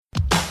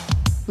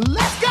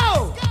Let's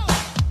go!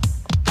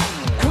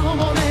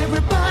 Come on,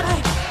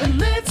 everybody, and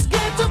let's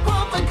get to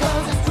bumping,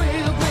 cause it's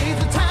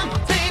trailblazer time.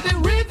 Baby,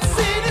 Rip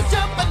City's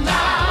jumping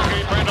now.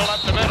 Okay, Brindle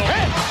up the middle.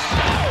 Hit!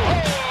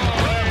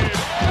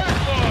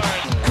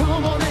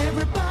 Come on,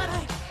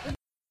 everybody.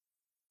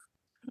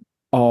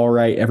 All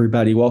right,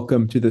 everybody,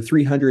 welcome to the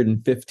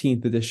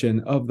 315th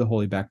edition of the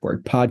Holy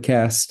Backboard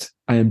Podcast.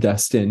 I am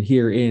Dustin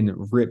here in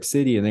Rip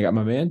City, and I got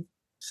my man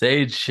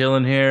Sage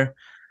chilling here.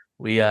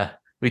 I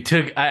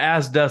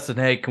asked Dustin,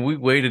 hey, can we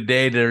wait a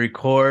day to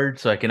record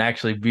so I can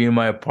actually be in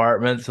my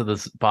apartment so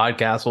this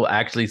podcast will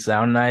actually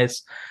sound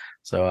nice?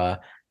 So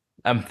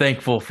I'm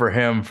thankful for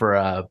him for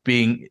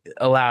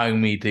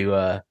allowing me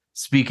to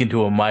speak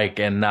into a mic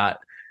and not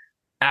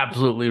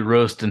absolutely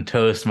roast and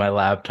toast my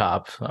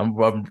laptop. I'm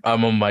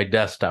on my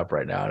desktop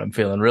right now, and I'm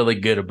feeling really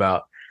good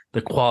about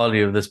the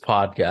quality of this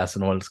podcast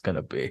and what it's going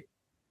to be.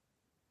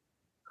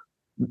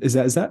 Is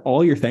that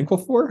all you're thankful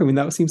for? I mean,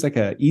 that seems like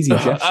an easy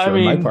gesture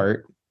on my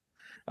part.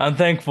 I'm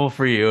thankful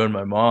for you and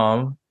my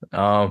mom.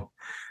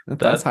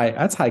 That's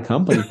high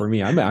company for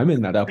me. I'm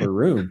in that upper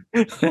room.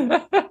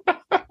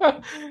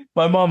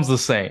 My mom's the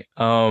saint.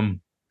 I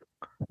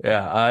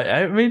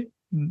mean,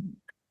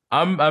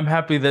 I'm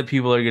happy that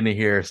people are going to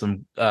hear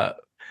some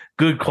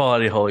good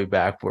quality Holy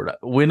Backboard.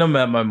 When I'm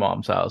at my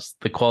mom's house,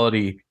 the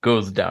quality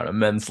goes down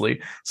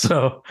immensely.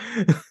 So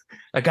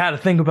I got to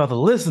think about the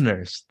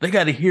listeners. They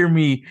got to hear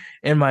me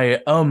and my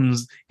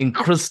ums in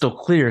crystal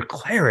clear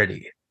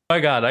clarity. My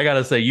God, I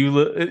gotta say, you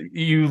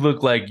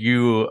look like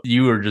you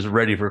were just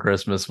ready for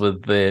Christmas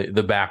with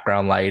the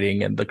background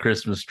lighting and the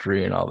Christmas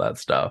tree and all that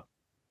stuff.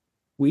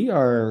 We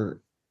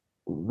are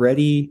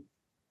ready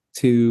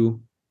to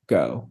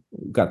go.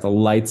 We've got the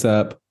lights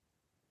up.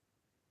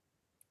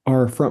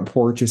 Our front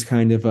porch is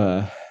kind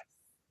of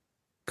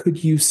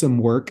could use some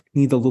work,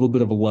 need a little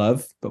bit of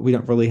love, but we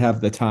don't really have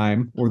the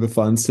time or the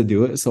funds to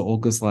do it. So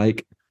Olga's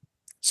like,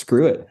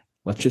 screw it.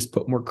 Let's just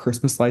put more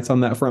Christmas lights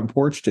on that front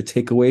porch to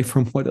take away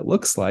from what it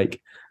looks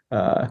like.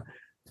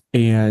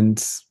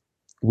 And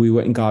we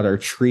went and got our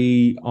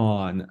tree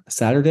on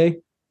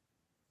Saturday.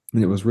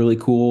 And it was really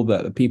cool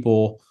that the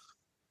people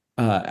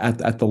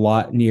at the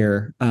lot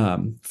near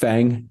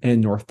Fang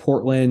in North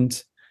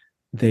Portland,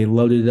 they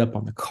loaded it up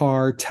on the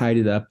car, tied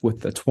it up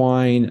with the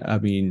twine. I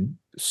mean,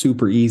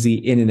 super easy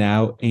in and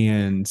out.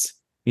 And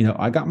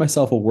I got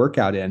myself a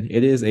workout in.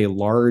 It is a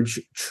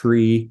large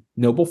tree,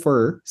 noble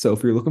fir. So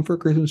if you're looking for a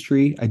Christmas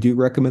tree, I do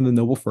recommend the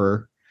noble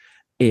fir.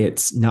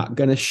 It's not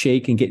going to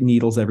shake and get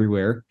needles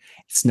everywhere.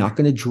 It's not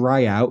going to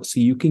dry out. So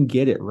you can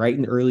get it right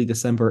in early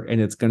December, and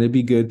it's going to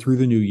be good through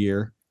the new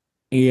year.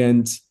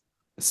 And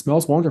it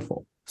smells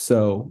wonderful.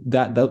 So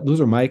those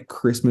are my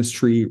Christmas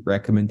tree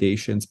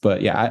recommendations.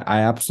 But yeah,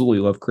 I absolutely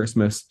love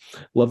Christmas.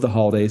 Love the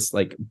holidays.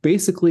 Like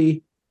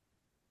basically,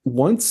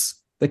 once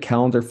the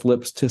calendar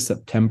flips to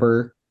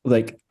September,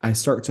 like I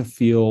start to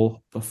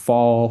feel the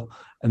fall,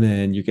 and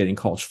then you're getting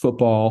college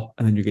football,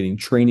 and then you're getting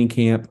training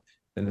camp,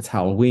 and it's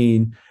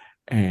Halloween,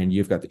 and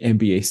you've got the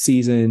NBA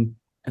season,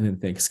 and then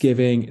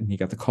Thanksgiving, and you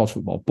got the college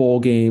football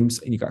bowl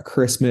games, and you got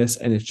Christmas,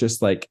 and it's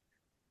just like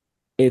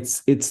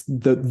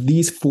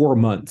these 4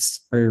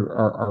 months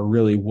are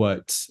really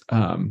what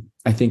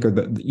I think are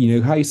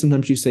how you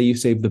sometimes say you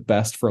save the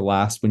best for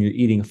last when you're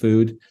eating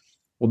food.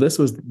 Well, this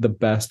was the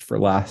best for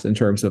last in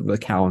terms of the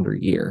calendar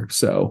year.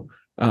 So,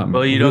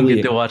 well, you don't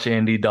get to watch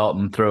Andy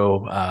Dalton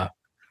throw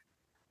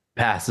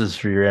passes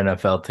for your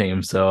NFL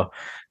team. So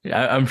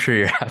I'm sure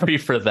you're happy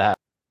for that.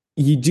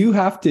 You do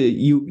have to,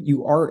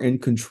 you are in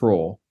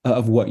control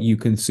of what you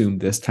consume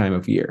this time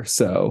of year.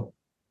 So,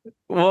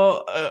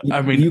 well,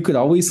 I mean, you could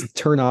always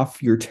turn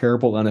off your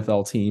terrible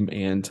NFL team.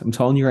 And I'm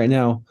telling you right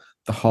now,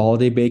 the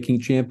holiday baking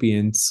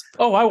champions.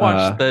 Oh, I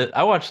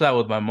watched that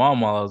with my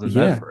mom while I was in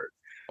Medford.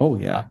 Oh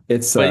yeah,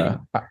 it's the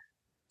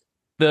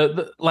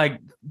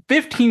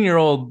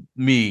 15-year-old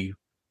me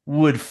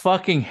would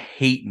fucking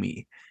hate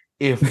me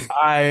if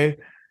I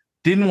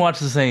didn't watch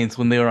the Saints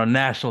when they were on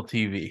national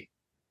TV.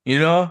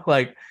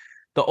 Like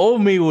the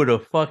old me would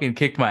have fucking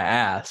kicked my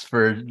ass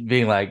for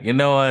being like, you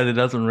know what, it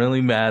doesn't really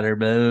matter.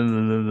 Blah, blah,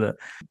 blah, blah.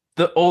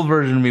 The old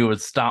version of me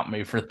would stop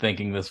me for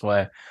thinking this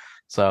way.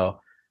 So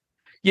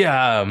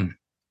yeah,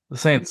 the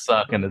Saints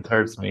suck and it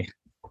hurts me.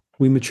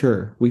 We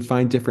mature. We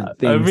find different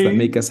things that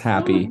make us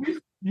happy.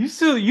 You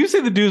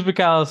see the Deuce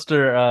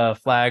McAllister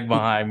flag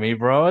behind me,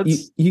 bro.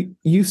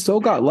 You still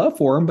got love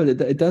for him, but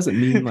it doesn't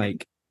mean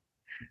like.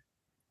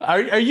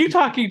 Are you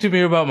talking to me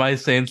about my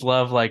Saints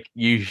love like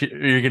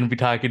you're going to be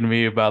talking to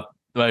me about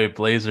my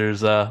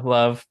Blazers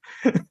love?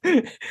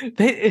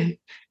 It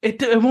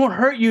won't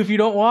hurt you if you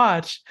don't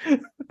watch.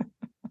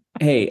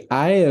 Hey,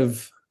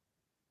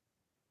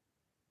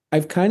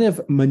 I've kind of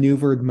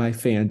maneuvered my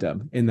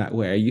fandom in that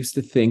way. I used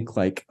to think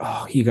like,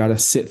 oh, you got to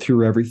sit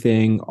through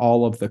everything,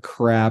 all of the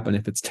crap. And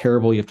if it's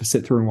terrible, you have to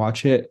sit through and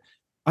watch it.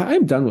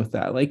 I'm done with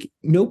that. Like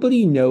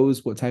nobody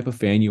knows what type of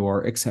fan you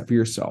are except for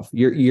yourself.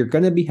 You're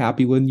going to be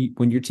happy when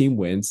your team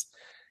wins.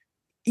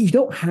 You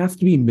don't have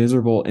to be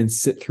miserable and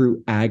sit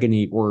through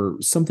agony or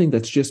something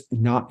that's just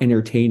not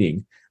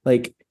entertaining.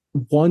 Like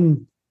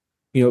one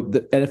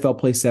The NFL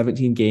plays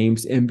 17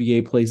 games,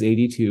 NBA plays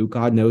 82.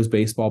 God knows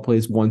baseball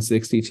plays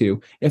 162.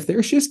 If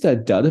there's just a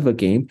dud of a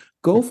game,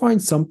 go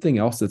find something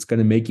else that's going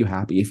to make you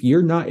happy. If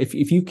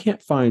you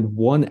can't find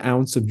 1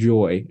 ounce of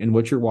joy in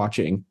what you're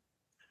watching,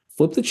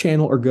 flip the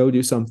channel or go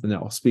do something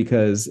else,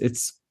 because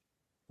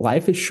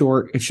life is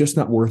short. It's just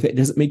not worth it. It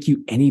doesn't make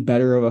you any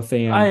better of a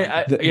fan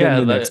than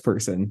the next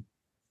person.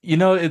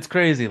 It's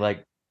crazy.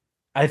 Like,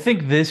 I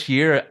think this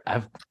year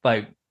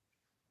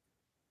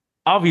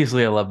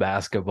obviously I love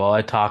basketball.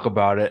 I talk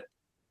about it,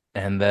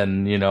 and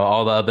then,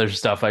 all the other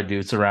stuff I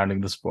do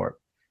surrounding the sport.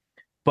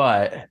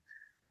 But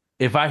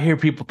if I hear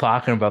people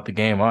talking about the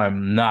game,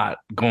 I'm not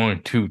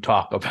going to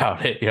talk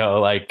about it.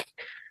 Like,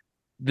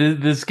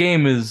 this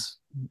game is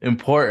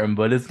important,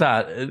 but it's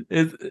not.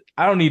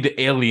 I don't need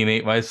to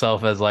alienate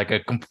myself as like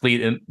a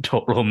complete and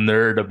total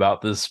nerd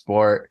about this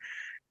sport.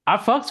 I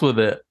fucks with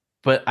it,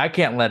 but I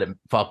can't let it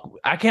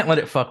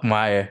fuck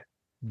my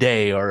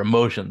day or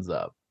emotions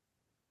up.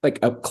 Like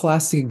a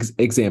classic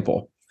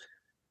example,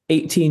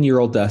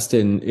 18-year-old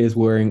Dustin is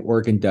wearing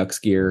Oregon Ducks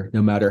gear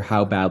no matter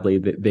how badly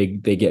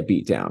they get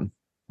beat down,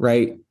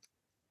 right?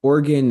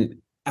 Oregon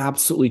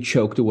absolutely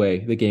choked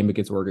away the game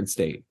against Oregon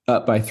State,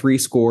 up by 3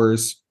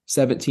 scores,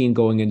 17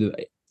 going into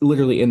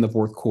literally in the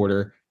fourth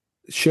quarter.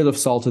 Should have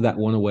salted that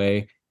one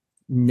away.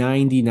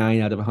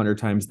 99 out of 100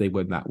 times they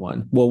win that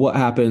one. Well, what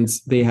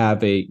happens? They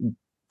have a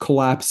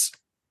collapse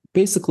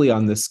basically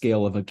on the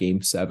scale of a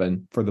game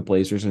 7 for the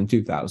Blazers in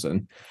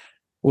 2000.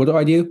 What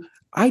do?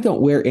 I don't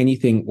wear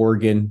anything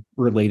Oregon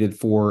related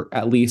for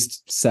at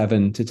least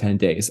 7 to 10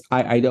 days.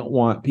 I don't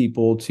want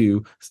people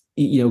to,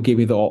 give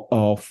me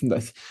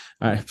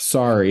the,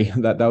 sorry,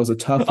 that was a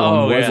tough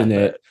one, wasn't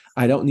it?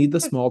 I don't need the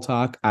small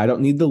talk. I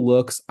don't need the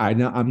looks.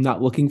 I'm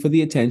not looking for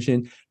the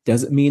attention.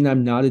 Doesn't mean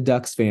I'm not a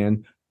Ducks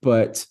fan,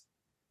 but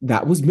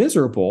that was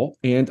miserable,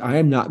 and I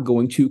am not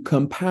going to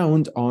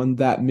compound on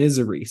that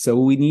misery. So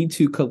we need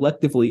to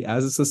collectively,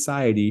 as a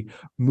society,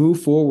 move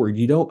forward.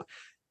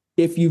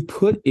 If you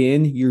put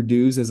in your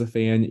dues as a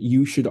fan,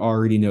 you should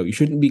already know. You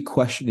shouldn't be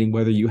questioning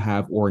whether you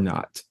have or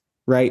not,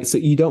 right? So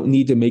you don't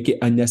need to make it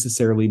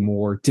unnecessarily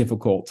more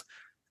difficult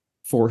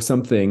for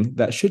something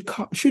that should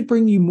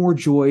bring you more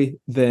joy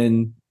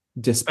than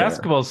despair.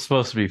 Basketball is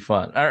supposed to be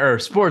fun, or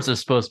sports is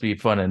supposed to be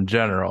fun in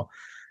general.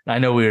 I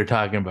know we were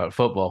talking about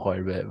football quite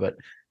a bit, but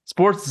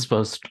sports is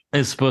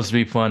supposed to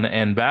be fun,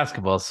 and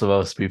basketball is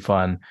supposed to be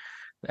fun.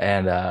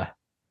 And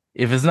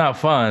if it's not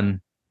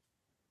fun,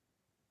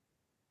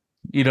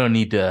 you don't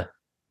need to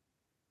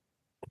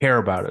care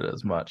about it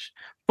as much.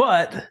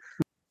 But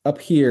up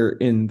here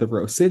in the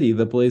Rose City,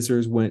 the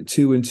Blazers went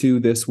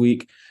 2-2 this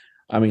week.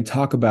 I mean,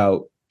 talk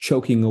about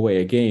choking away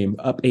a game.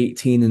 Up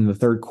 18 in the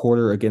third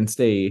quarter against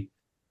a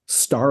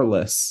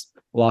starless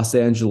Los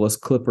Angeles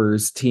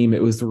Clippers team.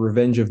 It was the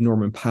revenge of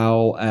Norman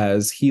Powell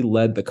as he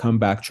led the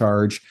comeback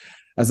charge,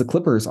 as the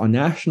Clippers on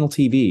national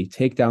TV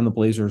take down the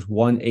Blazers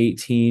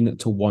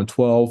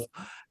 118-112.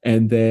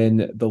 And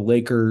then the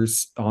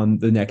Lakers on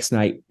the next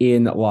night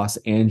in Los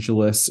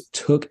Angeles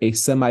took a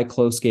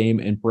semi-close game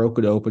and broke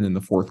it open in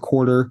the fourth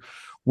quarter,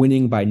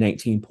 winning by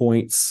 19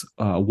 points,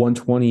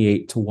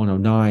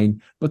 128-109.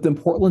 But then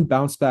Portland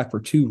bounced back for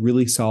 2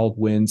 really solid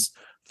wins.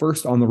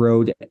 First on the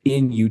road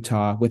in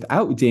Utah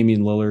without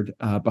Damian Lillard,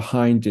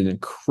 behind an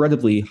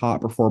incredibly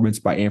hot performance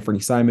by Anthony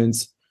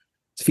Simons.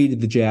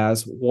 Defeated the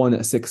Jazz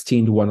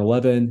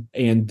 116-111,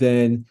 and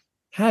then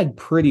had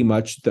pretty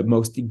much the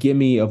most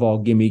gimme of all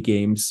gimme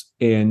games.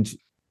 And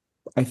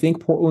I think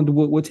Portland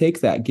would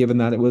take that, given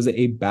that it was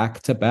a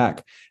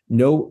back-to-back.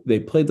 No, they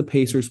played the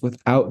Pacers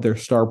without their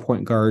star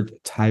point guard,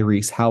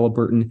 Tyrese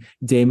Halliburton.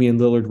 Damian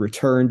Lillard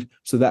returned,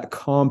 so that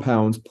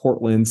compounds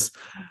Portland's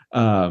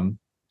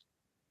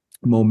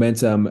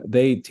momentum.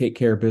 They take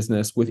care of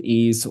business with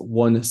ease,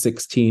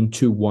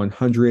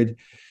 116-100.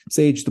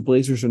 Sage, the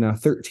Blazers are now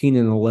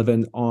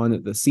 13-11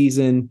 on the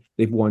season.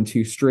 They've won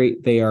 2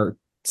 straight. They are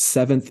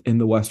 7th in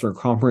the Western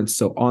Conference,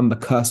 so on the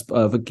cusp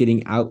of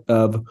getting out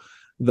of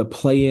the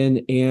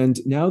play-in. And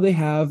now they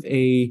have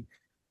a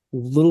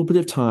little bit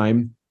of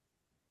time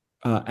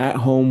at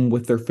home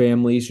with their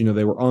families.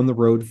 They were on the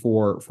road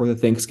for the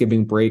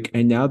Thanksgiving break,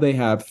 and now they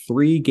have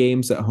 3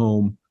 games at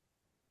home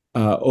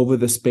over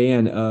the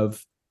span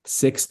of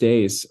 6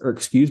 days, or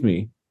excuse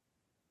me,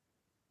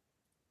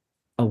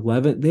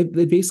 11.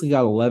 They basically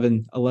got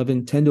 10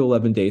 to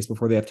 11 days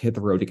before they have to hit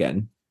the road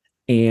again.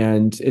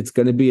 And it's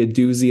going to be a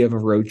doozy of a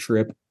road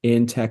trip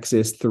in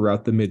Texas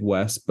throughout the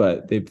Midwest,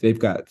 but they've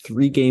got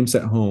 3 games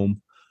at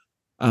home.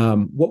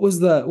 What was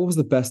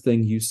the best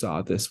thing you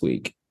saw this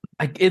week?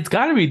 It's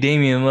got to be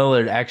Damian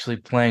Lillard actually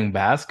playing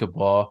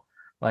basketball.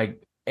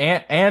 Like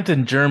Ant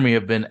and Jeremy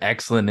have been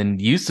excellent, and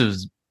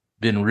Yusuf's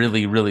been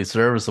really, really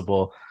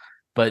serviceable.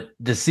 But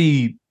to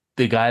see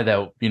the guy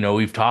that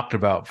we've talked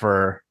about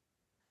for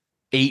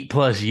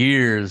 8+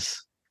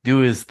 years do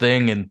his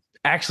thing and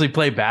actually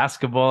play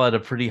basketball at a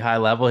pretty high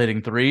level,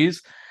 hitting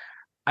threes.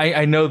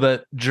 I know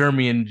that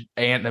Jeremy and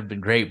Ant have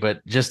been great,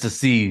 but just to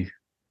see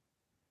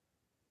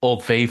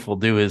Old Faithful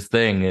do his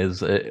thing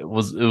it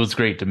was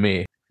great to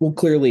me. Well,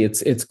 clearly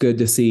it's good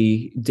to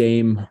see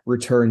Dame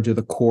return to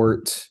the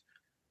court.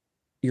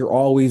 You're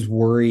always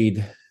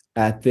worried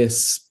at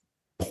this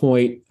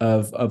point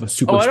of a Oh, I don't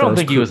superstar's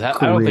think he was. I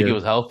don't think he career.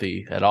 was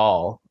healthy at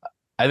all.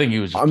 I think he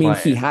was I just mean,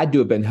 playing. he had to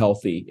have been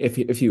healthy if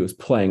he was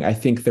playing. I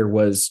think there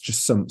was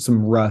just some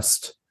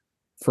rust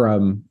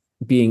from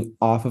being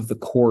off of the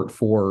court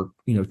for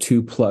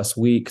 2+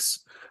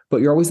 weeks.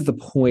 But you're always at the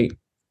point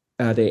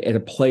at a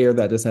player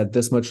that has had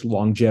this much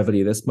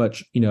longevity, this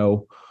much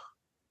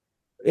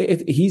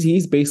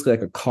he's basically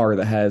like a car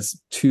that has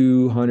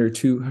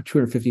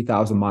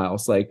 250,000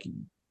 miles. Like,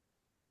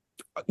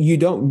 you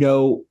don't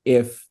know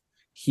if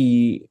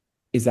he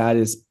is at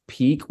his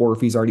peak or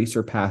if he's already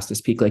surpassed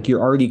his peak. Like,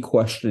 you're already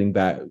questioning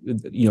that,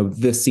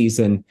 this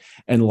season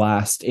and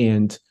last.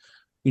 And,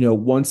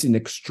 once an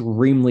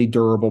extremely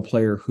durable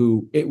player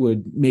who it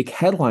would make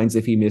headlines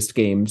if he missed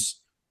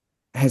games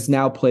has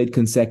now played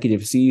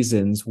consecutive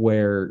seasons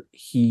where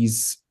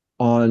he's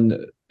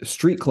on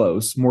street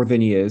clothes more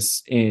than he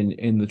is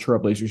in the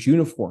Trailblazers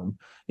uniform.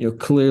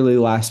 Clearly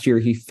last year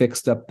he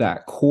fixed up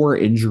that core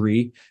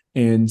injury,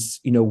 and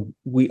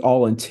we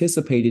all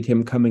anticipated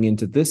him coming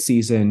into this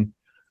season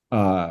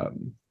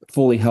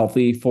fully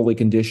healthy, fully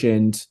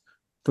conditioned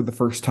for the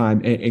first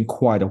time in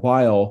quite a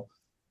while.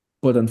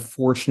 But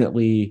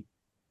unfortunately,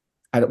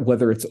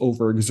 whether it's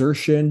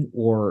overexertion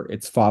or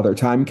it's father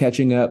time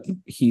catching up,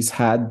 he's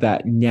had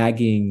that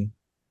nagging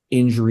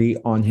injury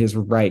on his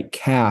right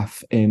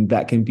calf, and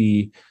that can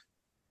be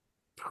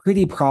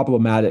pretty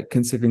problematic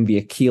considering the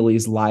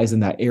Achilles lies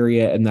in that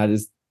area, and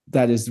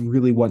that is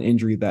really one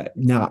injury that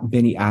not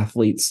many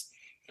athletes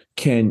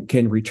can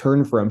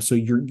return from. So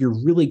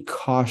you're really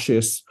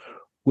cautious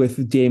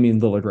with Damian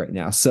Lillard right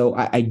now. So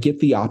I get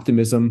the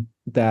optimism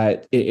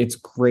that it's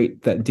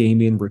great that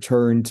Damian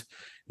returned.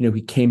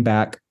 He came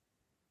back.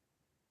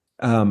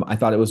 I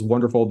thought it was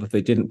wonderful that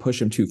they didn't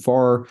push him too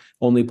far,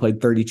 only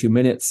played 32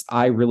 minutes.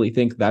 I really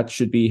think that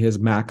should be his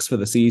max for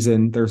the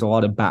season. There's a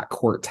lot of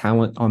backcourt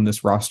talent on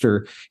this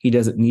roster. He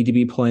doesn't need to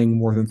be playing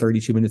more than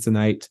 32 minutes a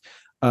night.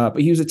 But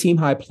he was a team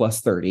high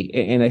plus 30.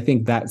 And I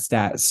think that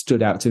stat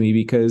stood out to me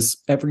because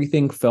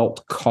everything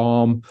felt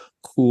calm,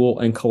 cool,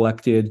 and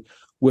collected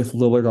with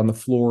Lillard on the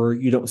floor.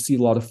 You don't see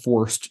a lot of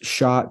forced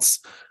shots.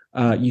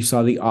 You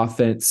saw the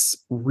offense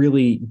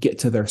really get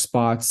to their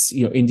spots.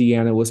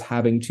 Indiana was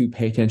having to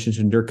pay attention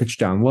to Nurkic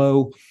down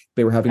low.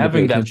 They were having to pay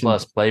Having that attention.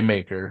 plus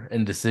playmaker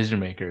and decision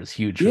maker is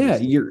huge. For Yeah,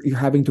 this team. you're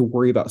having to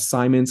worry about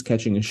Simons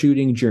catching and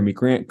shooting. Jeremy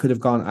Grant could have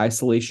gone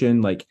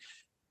isolation. Like,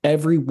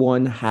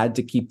 everyone had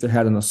to keep their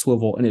head on a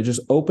swivel, and it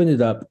just opened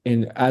it up.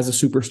 And as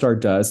a superstar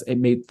does, it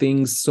made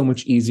things so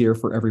much easier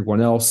for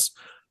everyone else.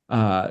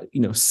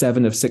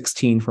 7 of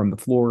 16 from the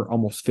floor,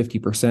 almost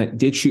 50%.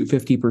 Did shoot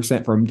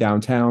 50% from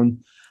downtown.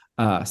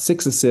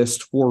 6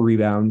 assists, 4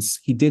 rebounds.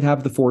 He did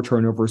have the 4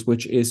 turnovers,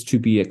 which is to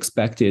be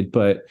expected,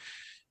 but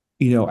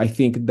I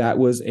think that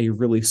was a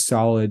really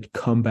solid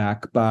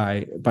comeback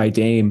by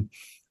Dame.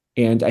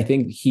 And I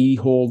think he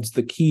holds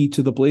the key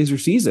to the Blazer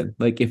season.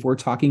 Like, if we're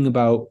talking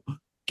about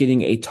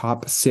getting a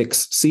top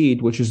 6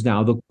 seed, which is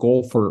now the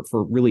goal for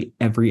really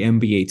every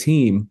NBA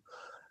team,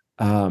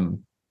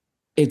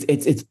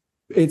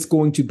 it's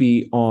going to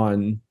be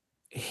on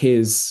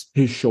his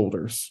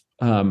shoulders.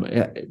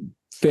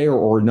 Fair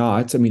or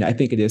not, I mean, I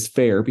think it is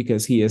fair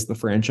because he is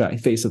the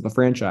face of the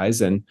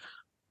franchise, and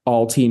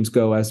all teams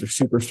go as their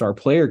superstar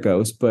player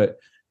goes. But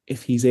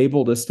if he's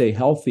able to stay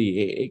healthy,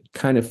 it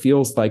kind of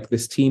feels like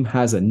this team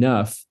has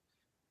enough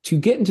to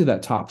get into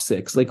that top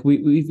 6. Like,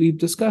 we've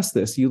discussed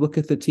this. You look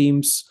at the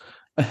teams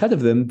ahead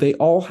of them, they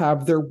all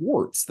have their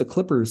warts. The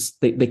Clippers,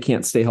 they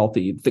can't stay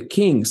healthy. The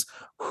Kings,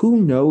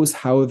 who knows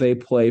how they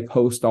play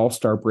post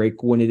All-Star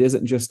break when it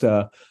isn't just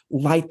a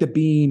light the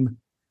beam,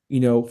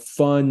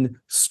 fun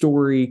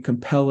story,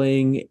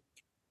 compelling.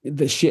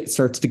 The shit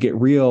starts to get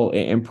real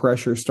and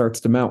pressure starts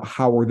to mount.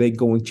 How are they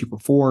going to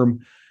perform?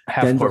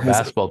 Half court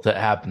basketball that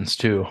happens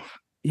too.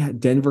 Yeah,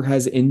 Denver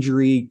has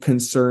injury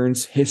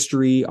concerns,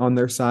 history on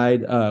their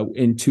side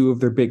in 2 of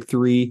their big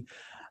 3.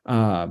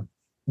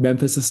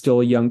 Memphis is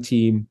still a young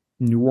team.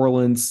 New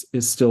Orleans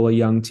is still a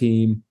young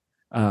team.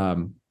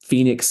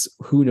 Phoenix,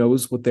 who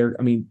knows what they're.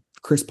 I mean,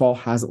 Chris Paul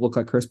hasn't looked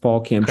like Chris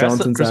Paul. Chris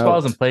out. Paul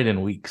hasn't played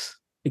in weeks.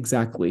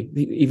 Exactly.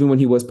 Even when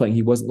he was playing,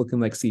 he wasn't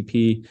looking like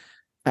CP.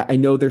 I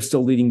know they're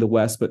still leading the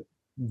West, but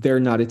they're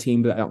not a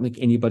team that I don't think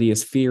anybody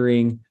is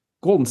fearing.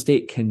 Golden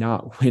State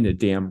cannot win a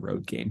damn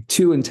road game.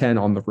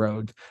 2-10 on the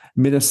road.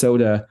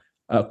 Minnesota,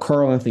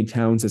 Karl Anthony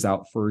Towns is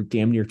out for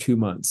damn near 2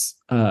 months.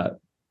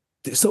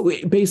 So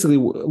basically,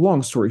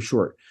 long story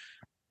short,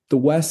 the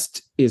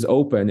West is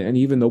open, and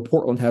even though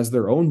Portland has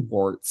their own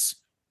warts,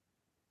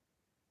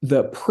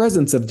 the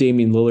presence of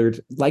Damian Lillard,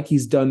 like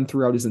he's done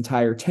throughout his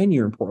entire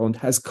tenure in Portland,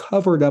 has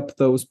covered up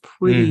those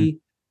pretty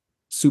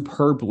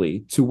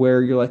superbly to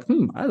where you're like,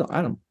 I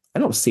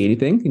don't see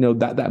anything.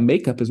 That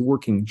makeup is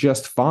working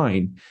just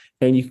fine,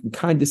 and you can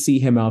kind of see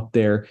him out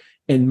there.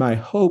 And my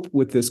hope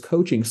with this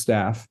coaching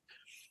staff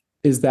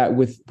is that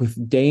with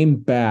Dame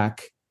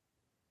back,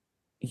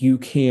 you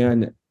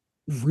can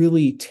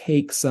really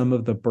take some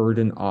of the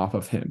burden off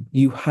of him.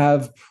 You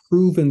have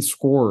proven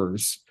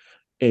scorers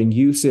in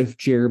Yusuf,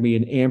 Jeremy,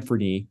 and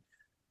Anthony.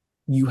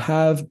 You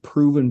have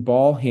proven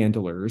ball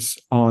handlers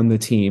on the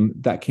team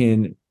that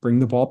can bring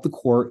the ball up the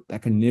court,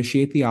 that can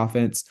initiate the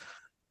offense.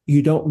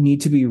 You don't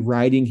need to be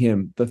riding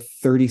him the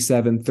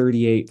 37,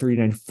 38,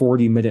 39,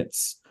 40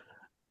 minutes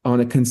on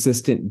a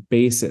consistent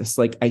basis.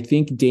 Like, I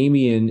think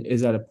Damian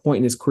is at a point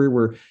in his career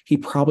where he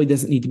probably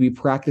doesn't need to be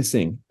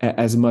practicing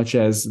as much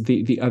as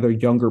the other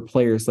younger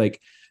players.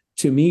 Like,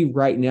 to me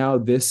right now,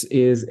 this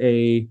is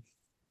a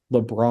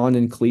LeBron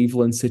and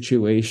Cleveland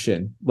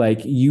situation.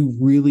 Like, you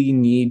really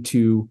need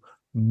to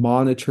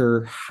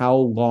monitor how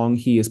long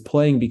he is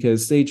playing,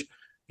 because Sage,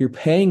 you're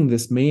paying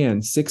this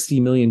man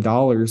 $60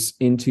 million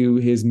into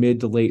his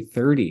mid to late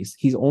 30s.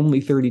 He's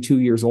only 32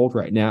 years old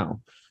right now.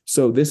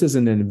 So this is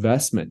an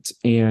investment,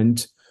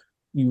 and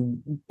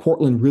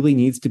Portland really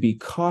needs to be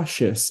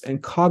cautious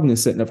and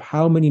cognizant of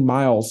how many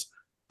miles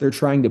they're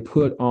trying to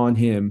put on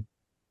him.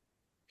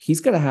 He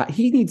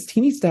needs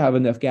to have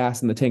enough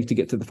gas in the tank to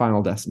get to the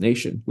final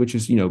destination, which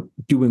is,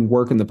 doing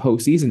work in the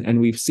postseason. And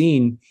we've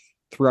seen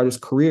throughout his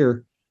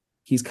career,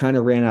 he's kind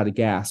of ran out of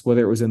gas,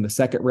 whether it was in the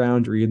second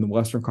round or in the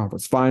Western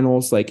Conference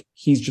Finals. Like,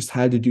 he's just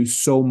had to do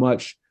so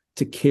much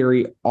to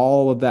carry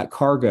all of that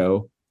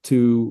cargo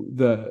to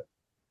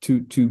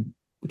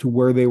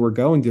where they were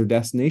going, their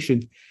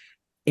destination,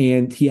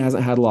 and he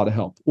hasn't had a lot of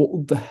help.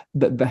 Well,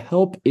 the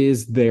help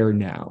is there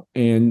now,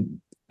 and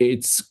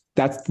that's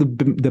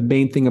the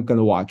main thing I'm going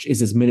to watch is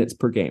his minutes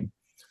per game.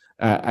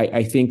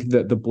 I think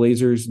that the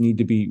Blazers need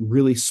to be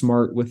really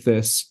smart with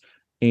this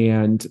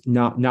and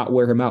not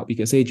wear him out,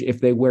 because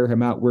if they wear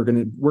him out, we're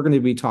gonna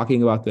be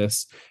talking about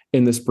this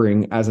in the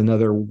spring as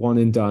another one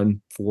and done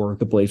for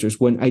the Blazers,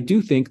 when I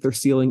do think their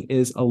ceiling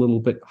is a little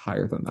bit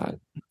higher than that.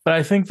 But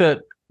I think that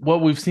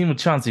what we've seen with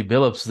Chauncey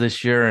Billups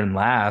this year and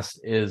last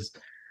is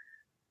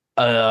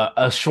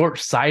a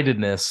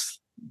short-sightedness,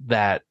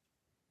 that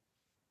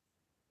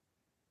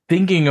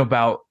thinking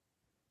about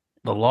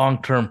the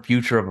long-term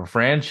future of a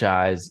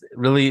franchise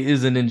really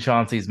isn't in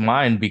Chauncey's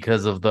mind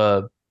because of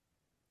the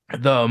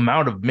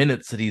amount of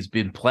minutes that he's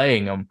been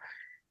playing them.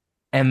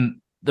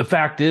 And the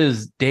fact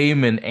is,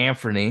 Dame and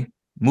Anthony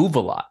move a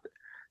lot.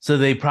 So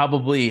they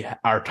probably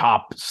are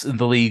tops in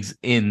the leagues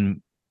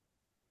in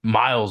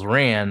miles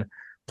ran,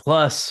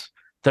 plus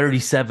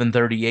 37,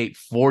 38,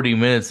 40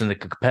 minutes in a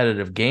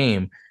competitive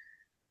game.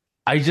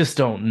 I just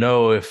don't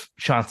know if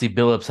Chauncey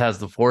Billups has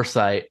the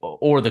foresight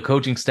or the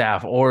coaching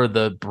staff or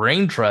the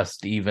brain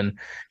trust even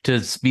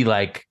to be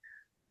like,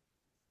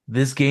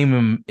 this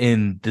game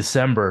in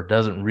December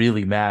doesn't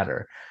really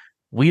matter.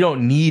 We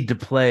don't need to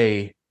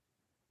play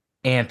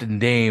Ant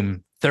and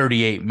Dame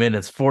 38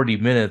 minutes, 40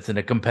 minutes in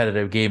a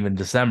competitive game in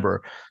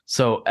December.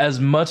 So as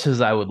much as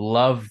I would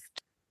love,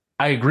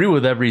 I agree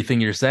with everything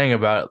you're saying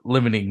about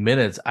limiting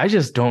minutes. I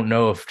just don't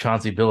know if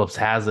Chauncey Billups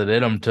has it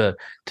in him to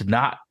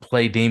not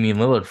play Damian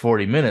Lillard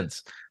 40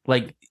 minutes.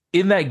 Like,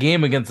 in that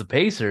game against the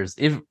Pacers,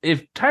 if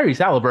Tyrese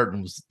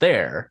Halliburton was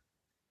there,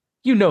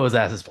 his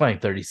ass is playing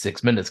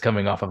 36 minutes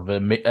coming off of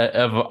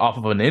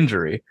an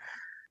injury.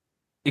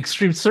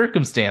 Extreme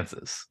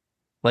circumstances.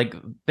 Like,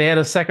 they had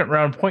a second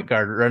round point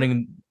guard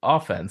running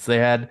offense. They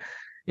had,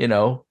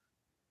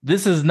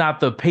 this is not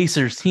the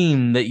Pacers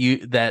team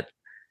that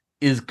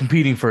is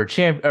competing for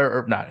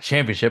or not a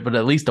championship, but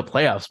at least a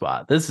playoff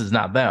spot. This is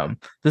not them.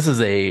 This is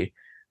a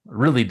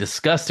really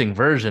disgusting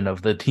version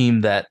of the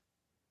team that,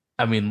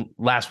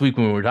 last week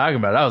when we were talking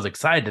about it, I was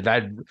excited.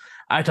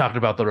 I talked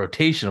about the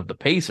rotation of the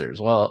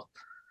Pacers. Well,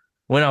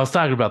 when I was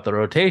talking about the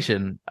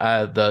rotation,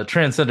 the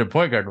transcendent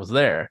point guard was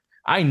there.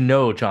 I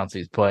know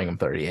Chauncey's playing him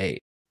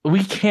 38.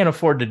 We can't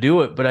afford to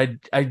do it, but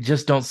I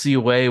just don't see a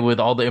way with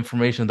all the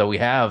information that we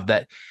have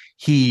that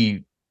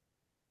he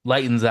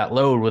lightens that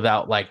load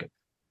without, like,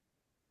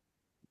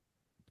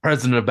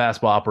 president of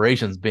basketball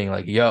operations being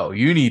like, yo,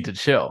 you need to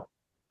chill.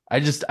 I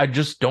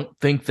just don't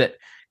think that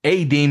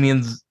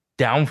Damian's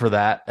down for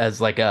that as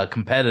like a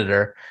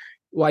competitor.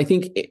 Well, I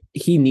think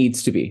he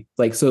needs to be.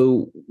 Like,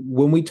 so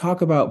when we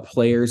talk about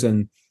players,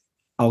 and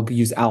I'll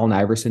use Allen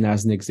Iverson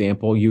as an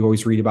example, you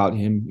always read about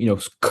him,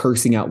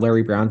 cursing out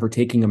Larry Brown for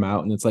taking him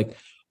out. And it's like,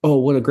 oh,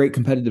 what a great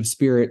competitive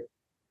spirit.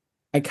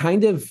 I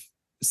kind of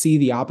see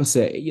the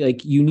opposite.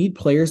 Like, you need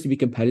players to be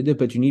competitive,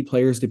 but you need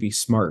players to be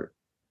smart,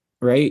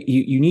 right?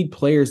 You need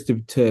players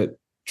to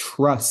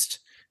trust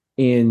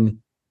in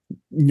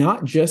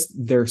not just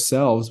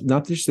themselves,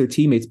 not just their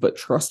teammates, but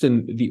trust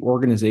in the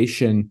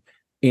organization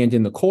and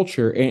in the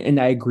culture. And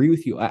I agree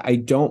with you. I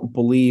don't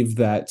believe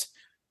that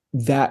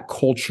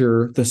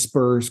culture, the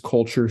Spurs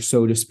culture,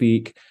 so to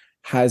speak,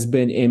 has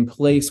been in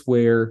place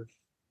where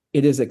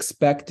it is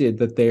expected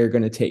that they are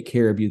going to take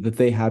care of you, that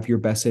they have your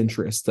best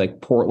interests.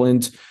 Like,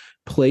 Portland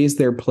plays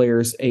their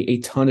players a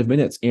ton of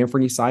minutes.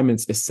 Anthony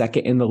Simons is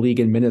second in the league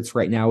in minutes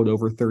right now at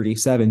over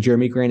 37.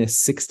 Jeremy Grant is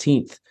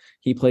 16th.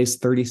 He plays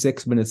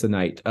 36 minutes a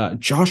night.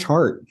 Josh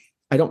Hart,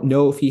 I don't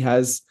know if he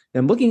has,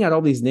 I'm looking at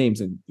all these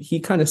names, and he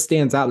kind of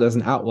stands out as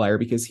an outlier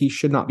because he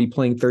should not be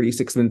playing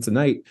 36 minutes a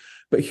night.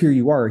 but here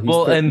you are.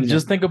 Well, and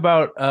just think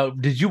about,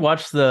 did you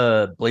watch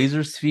the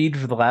Blazers feed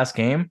for the last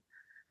game?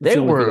 They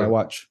the only thing I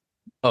watch.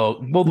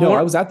 Oh, well, no,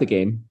 I was at the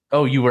game.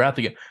 Oh, you were at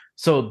the game.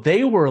 So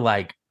they were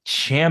like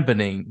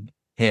championing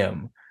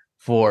him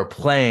for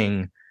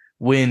playing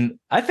when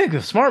I think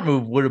the smart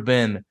move would have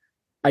been.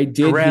 I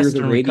did hear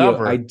the radio.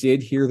 Recover. I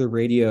did hear the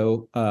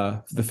radio,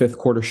 the fifth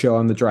quarter show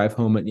on the drive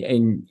home,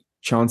 and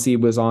Chauncey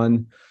was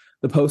on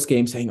the post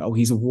game saying, "Oh,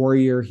 he's a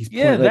warrior. He's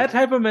that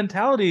type of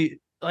mentality.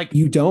 Like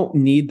you don't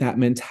need that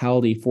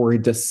mentality for a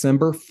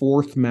December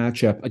 4th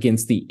matchup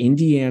against the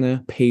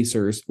Indiana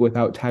Pacers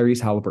without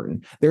Tyrese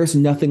Halliburton. There's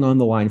nothing on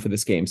the line for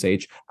this game,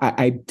 Sage.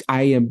 I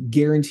am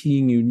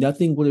guaranteeing you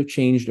nothing would have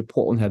changed if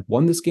Portland had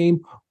won this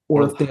game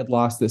or if they had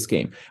lost this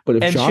game. But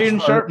if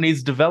Shaedon Sharpe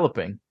needs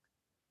developing.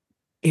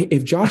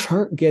 If Josh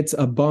Hart gets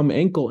a bum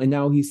ankle and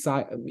now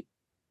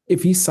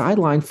if he's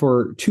sidelined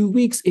for 2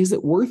 weeks, is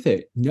it worth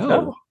it?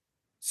 No.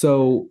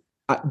 So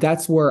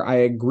that's where I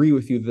agree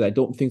with you that I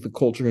don't think the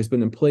culture has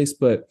been in place.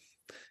 But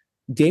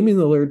Damian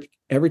Lillard,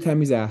 every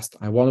time he's asked,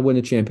 I want to win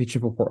a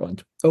championship for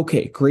Portland.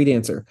 Okay, great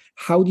answer.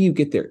 How do you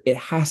get there? It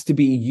has to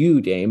be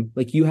you, Dame.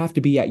 Like you have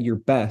to be at your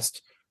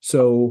best.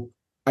 So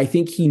I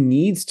think he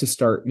needs to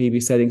start maybe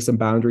setting some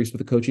boundaries with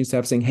the coaching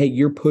staff saying, hey,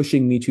 you're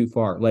pushing me too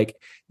far. Like,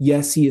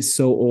 yes, he is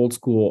so old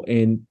school.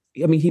 And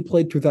I mean, he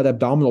played through that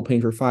abdominal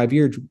pain for 5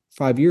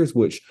 years,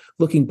 which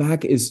looking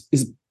back is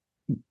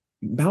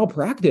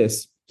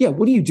malpractice. Yeah.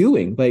 What are you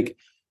doing? Like,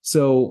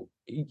 so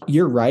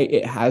you're right.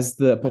 It has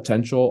the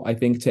potential, I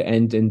think, to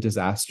end in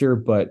disaster.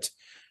 But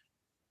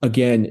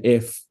again,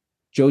 if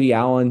Jody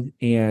Allen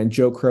and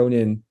Joe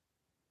Cronin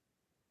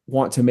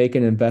want to make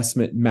an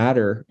investment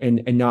matter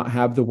and not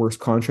have the worst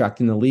contract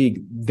in the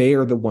league, they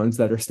are the ones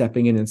that are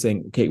stepping in and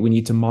saying, okay, we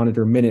need to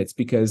monitor minutes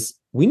because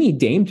we need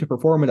Dame to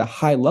perform at a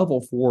high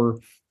level for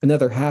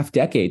another half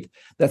decade.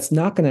 That's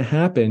not going to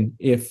happen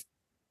if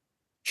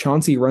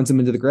Chauncey runs him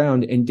into the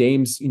ground and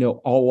Dame's,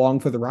 all along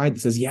for the ride that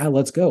says, yeah,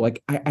 let's go.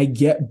 Like I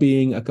get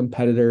being a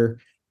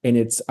competitor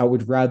and I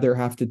would rather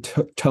have to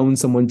tone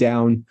someone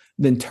down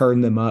than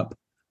turn them up.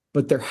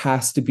 But there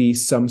has to be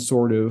some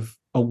sort of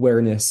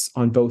awareness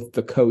on both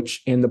the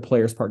coach and the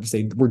player's part to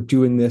say, we're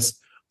doing this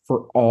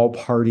for all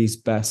parties'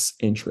 best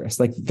interest.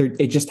 Like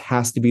it just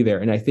has to be there.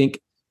 And I think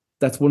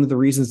that's one of the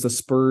reasons the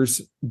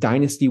Spurs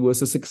dynasty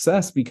was a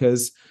success,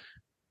 because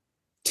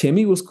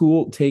Timmy was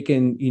cool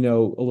taking, a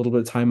little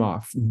bit of time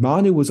off.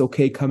 Manu was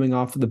okay coming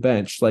off of the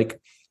bench. Like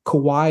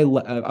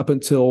Kawhi, up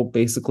until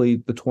basically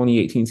the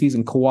 2018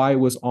 season, Kawhi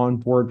was on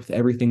board with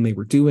everything they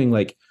were doing.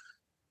 Like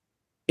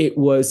it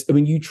was,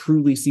 you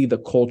truly see the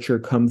culture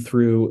come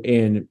through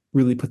and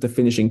really put the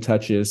finishing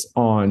touches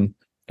on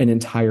an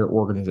entire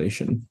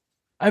organization.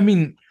 I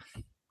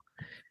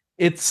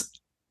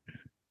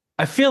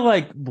feel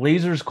like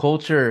Blazers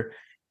culture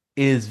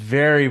is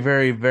very,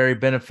 very, very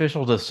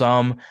beneficial to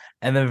some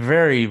and then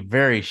very,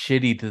 very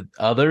shitty to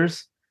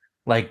others.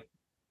 Like,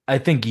 I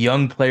think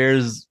young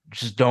players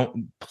just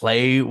don't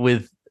play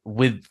with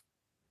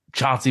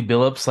Chauncey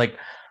Billups. Like,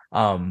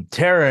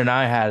 Tara and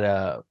I had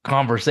a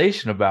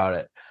conversation about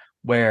it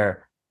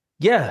where,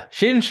 yeah,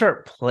 Shaedon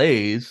Sharpe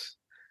plays,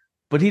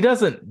 but he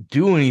doesn't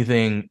do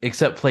anything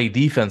except play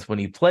defense when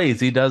he plays.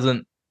 He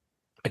doesn't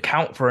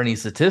account for any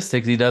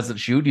statistics. He doesn't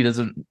shoot. He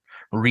doesn't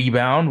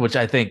rebound, which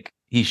I think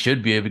he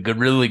should be a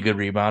really good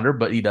rebounder,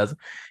 but he doesn't.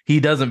 He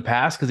doesn't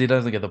pass because he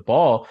doesn't get the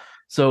ball.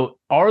 So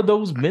are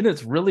those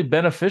minutes really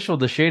beneficial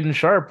to Shaedon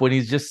Sharpe when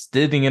he's just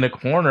sitting in a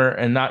corner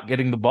and not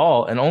getting the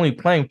ball and only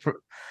playing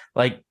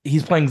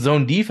he's playing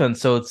zone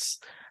defense? So it's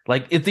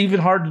even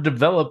hard to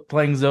develop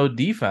playing zone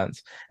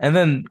defense. And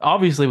then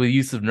obviously with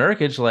Jusuf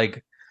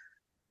Nurkic,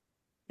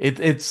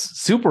 it's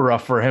super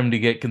rough for him to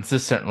get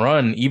consistent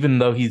run, even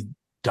though he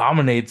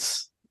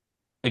dominates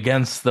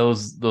against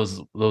those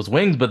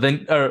wings, but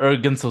then or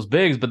against those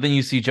bigs. But then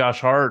you see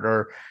Josh Hart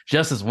or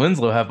Justice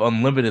Winslow have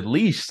unlimited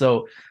leash.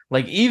 So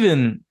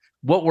even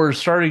what we're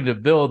starting to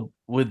build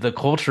with the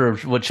culture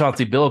of what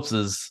Chauncey Billups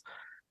is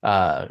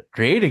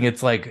creating,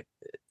 it's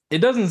it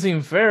doesn't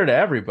seem fair to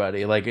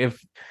everybody.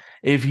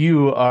 If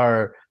you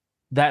are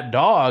that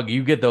dog,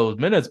 you get those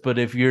minutes, but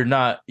if you're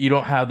not, you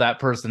don't have that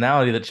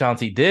personality that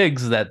Chauncey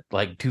Diggs, that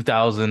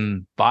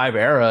 2005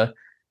 era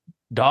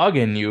dog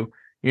in you,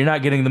 you're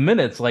not getting the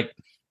minutes.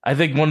 I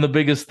think one of the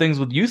biggest things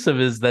with Jusuf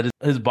is that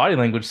his body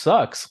language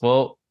sucks.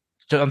 Well,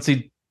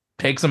 Chauncey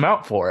takes him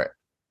out for it.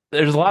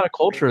 There's a lot of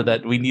culture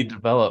that we need to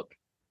develop.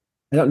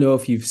 I don't know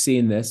if you've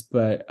seen this,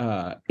 but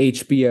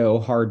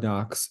HBO Hard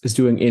Knocks is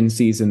doing in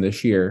season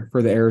this year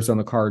for the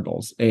Arizona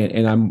Cardinals,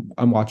 and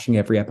I'm watching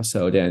every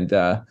episode. And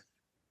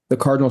the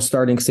Cardinals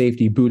starting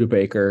safety Budda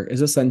Baker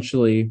is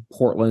essentially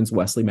Portland's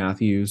Wesley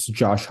Matthews.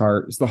 Josh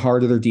Hart is the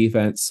heart of their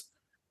defense.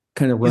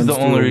 Kind of runs he's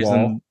the only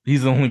reason wall.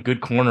 He's the only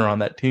good corner on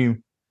that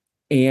team.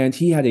 And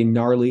he had a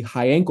gnarly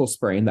high ankle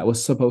sprain that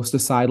was supposed to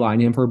sideline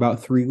him for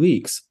about 3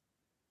 weeks.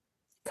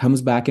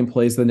 Comes back and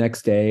plays the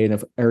next day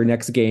or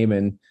next game,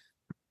 and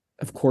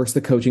of course,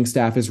 the coaching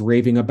staff is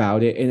raving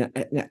about it.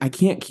 And I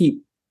can't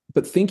keep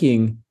but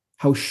thinking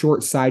how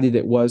short-sighted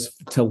it was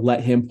to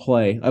let him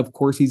play. Of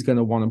course, he's going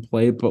to want to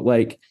play, but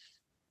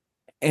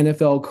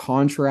NFL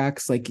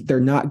contracts, like they're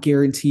not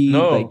guaranteed.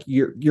 No. Like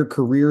your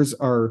careers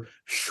are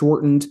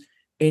shortened.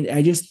 And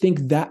I just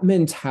think that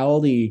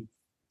mentality,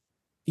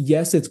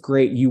 yes, it's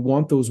great. You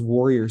want those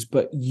warriors,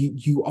 but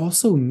you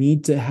also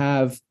need to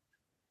have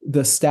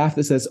the staff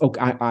that says, "Okay,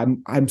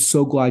 I'm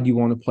so glad you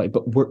want to play,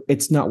 but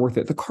it's not worth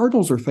it." The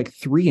Cardinals are like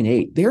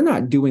 3-8. They're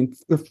not doing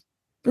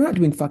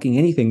fucking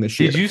anything this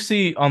year. Did you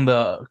see on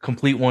the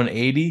complete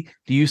 180?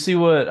 Do you see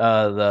what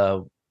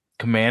the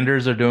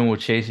Commanders are doing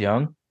with Chase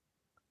Young?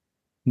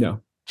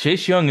 No.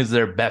 Chase Young is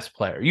their best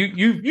player.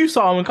 You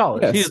saw him in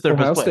college. Yes, He is their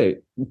Ohio best player.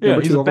 State. Yeah,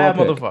 Number he's 2 a bad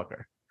overall pick.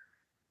 motherfucker.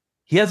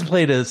 He hasn't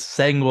played a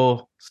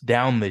single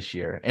down this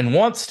year and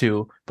wants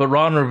to, but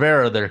Ron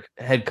Rivera, their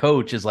head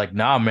coach, is like,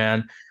 nah,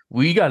 man,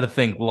 we got to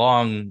think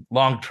long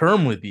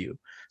term with you.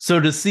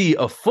 So to see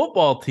a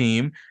football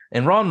team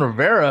and Ron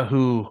Rivera,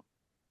 who,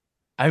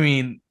 I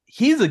mean,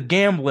 he's a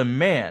gambling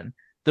man.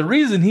 The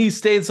reason he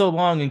stayed so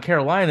long in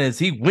Carolina is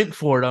he went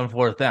for it on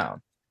 4th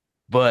down.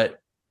 But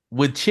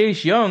with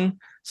Chase Young,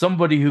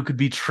 somebody who could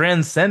be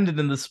transcendent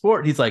in the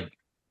sport, he's like,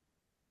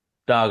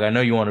 dog, I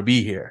know you want to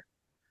be here,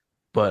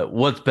 but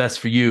what's best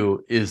for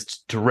you is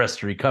to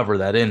rest and recover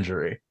that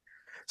injury.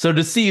 So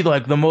to see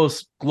like the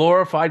most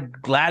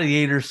glorified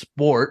gladiator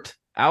sport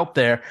out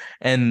there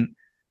and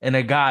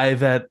a guy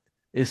that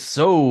is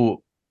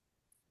so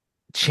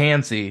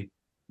chancy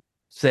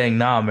saying,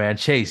 nah, man,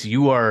 Chase,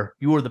 you are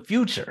the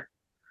future.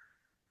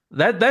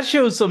 That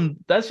shows some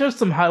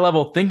high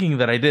level thinking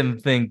that I didn't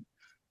think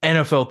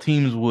NFL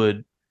teams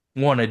would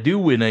want to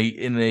do in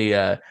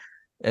a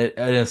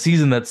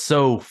season that's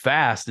so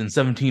fast in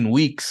 17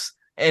 weeks.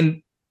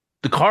 And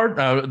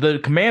the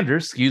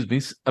Commanders, excuse me,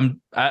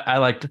 I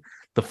liked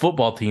the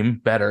football team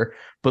better,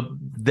 but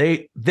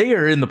they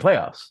are in the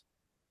playoffs.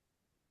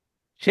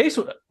 Chase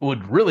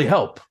would really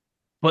help,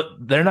 but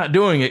they're not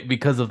doing it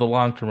because of the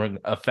long-term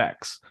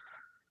effects.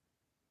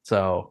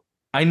 So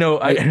I know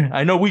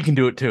we can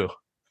do it too.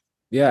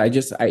 Yeah,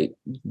 I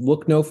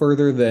look no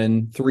further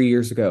than 3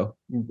 years ago,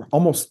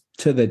 almost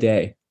to the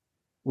day.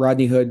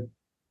 Rodney Hood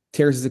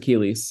tears his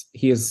Achilles.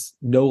 He is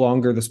no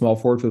longer the small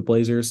forward for the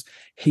Blazers.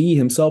 He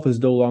himself is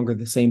no longer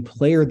the same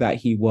player that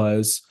he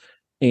was.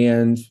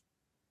 And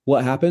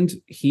what happened?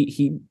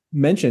 He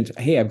mentioned,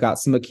 hey, I've got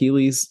some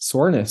Achilles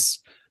soreness.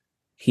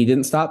 He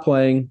didn't stop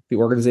playing. The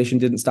organization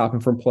didn't stop him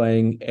from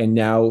playing. And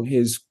now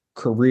his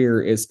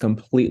career is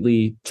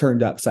completely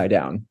turned upside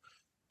down.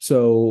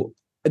 So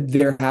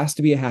there has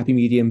to be a happy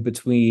medium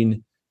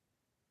between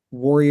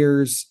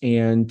Warriors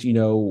and,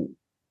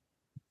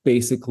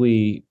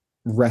 basically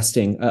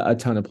resting a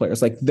ton of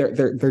players. Like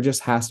there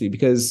just has to be,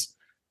 because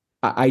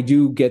I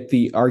do get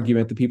the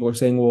argument that people are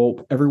saying,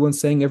 well, everyone's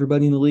saying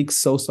everybody in the league's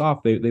so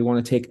soft. They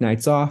want to take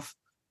nights off.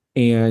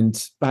 And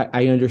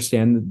I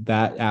understand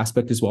that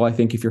aspect as well. I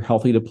think if you're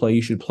healthy to play,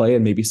 you should play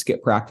and maybe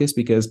skip practice,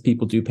 because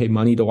people do pay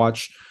money to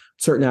watch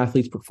certain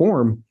athletes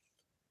perform.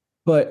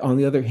 But on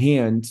the other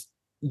hand,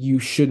 you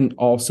shouldn't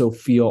also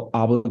feel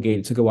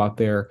obligated to go out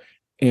there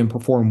and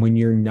perform when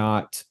you're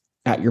not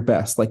at your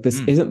best. Like this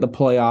isn't the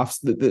playoffs.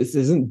 This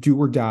isn't do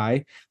or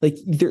die. Like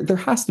there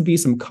has to be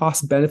some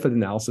cost benefit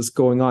analysis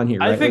going on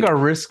here. I right? think like, our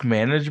risk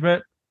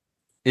management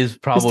is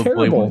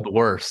probably one of the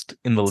worst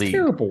in the league.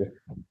 Terrible.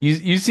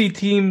 You see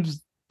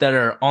teams that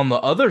are on the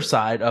other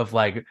side of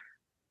like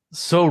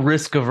so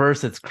risk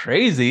averse, it's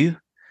crazy.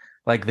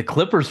 Like the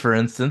Clippers, for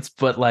instance,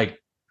 but like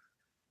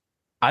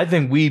I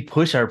think we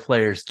push our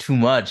players too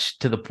much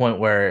to the point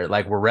where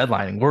like we're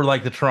redlining. We're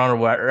like the Toronto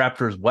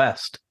Raptors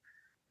West.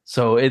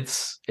 So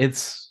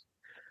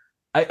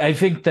I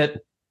think that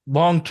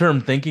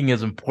long-term thinking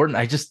is important.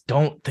 I just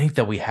don't think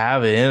that we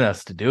have it in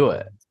us to do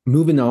it.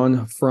 Moving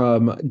on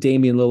from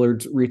Damian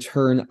Lillard's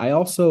return, I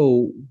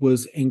also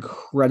was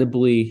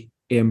incredibly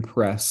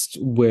impressed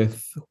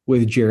with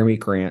Jeremy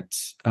Grant.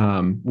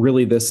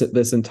 Really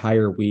this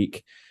entire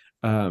week.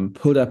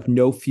 Put up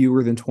no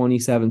fewer than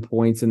 27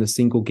 points in a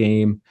single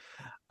game.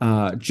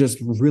 Just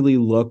really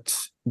looked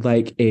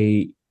like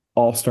a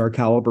all-star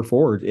caliber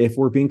forward. If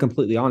we're being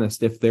completely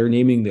honest, if they're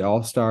naming the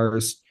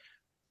all-stars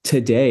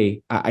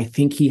today, I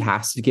think he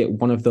has to get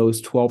one of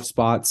those 12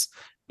 spots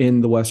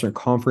in the Western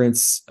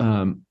Conference.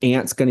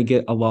 Ant's going to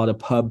get a lot of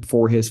pub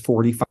for his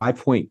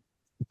 45-point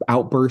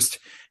outburst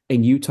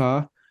in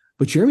Utah.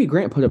 But Jeremy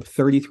Grant put up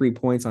 33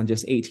 points on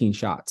just 18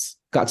 shots.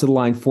 Got to the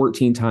line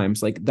 14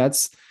 times.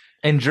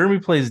 And Jeremy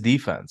plays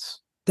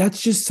defense.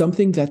 That's just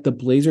something that the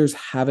Blazers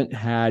haven't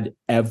had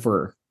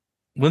ever.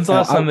 When's the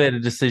last time they had a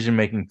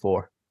decision-making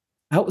for?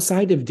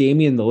 Outside of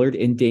Damian Lillard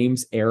in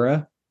Dame's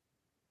era,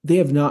 they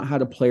have not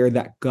had a player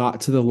that got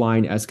to the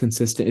line as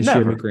consistent as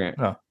Jeremy Grant.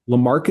 No.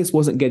 LaMarcus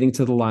wasn't getting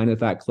to the line at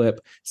that clip.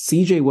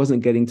 CJ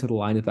wasn't getting to the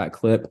line at that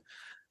clip.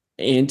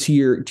 And to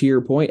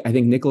your point, I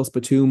think Nicholas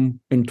Batum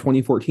in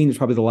 2014 is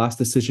probably the last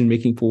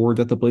decision-making forward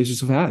that the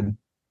Blazers have had.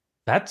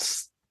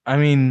 It's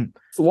a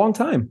long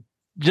time.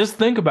 Just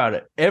think about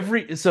it.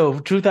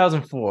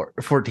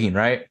 2014,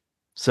 right?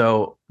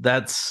 So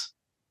that's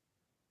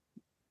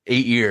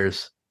 8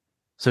 years.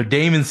 So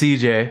Dame and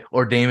CJ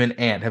or Dame and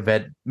Ant have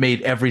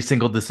made every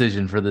single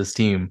decision for this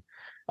team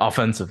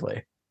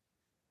offensively.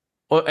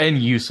 and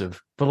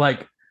Yusuf. But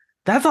like,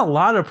 that's a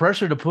lot of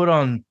pressure to put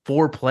on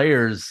 4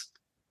 players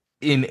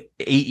in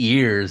 8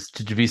 years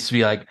to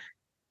be like,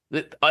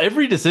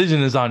 every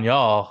decision is on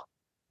y'all.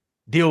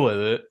 Deal with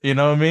it. You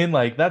know what I mean?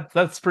 Like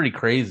that's pretty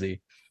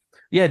crazy.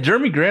 Yeah,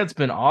 Jeremy Grant's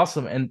been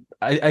awesome, and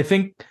I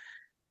think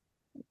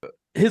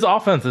his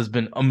offense has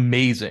been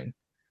amazing.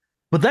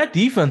 But that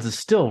defense is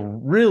still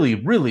really,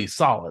 really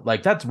solid.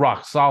 Like that's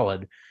rock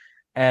solid.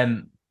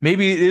 And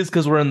maybe it is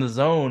because we're in the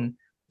zone,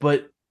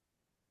 but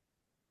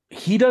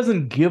he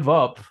doesn't give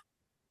up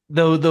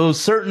those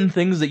certain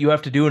things that you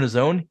have to do in a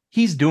zone.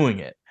 He's doing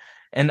it.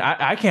 And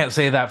I can't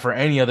say that for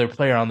any other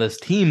player on this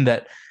team,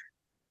 that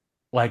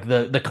like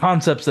the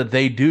concepts that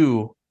they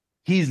do,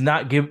 he's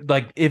not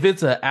like if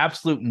it's an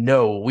absolute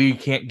no, we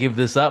can't give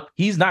this up.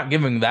 He's not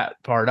giving that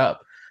part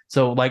up.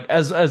 So like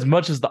as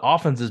much as the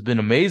offense has been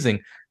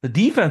amazing, the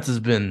defense has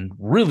been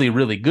really,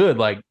 really good.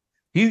 Like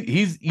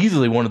he's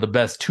easily one of the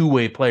best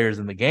two-way players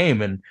in the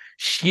game. And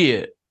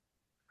shit,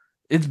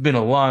 it's been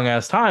a long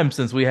ass time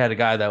since we had a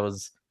guy that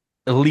was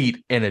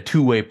elite and a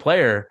two-way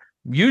player.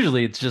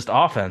 Usually it's just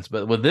offense,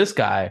 but with this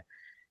guy,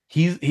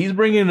 he's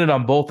bringing it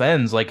on both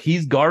ends. Like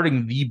he's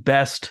guarding the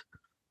best,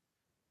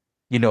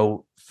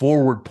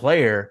 forward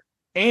player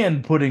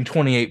and putting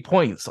 28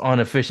 points on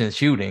efficient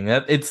shooting.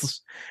 That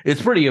it's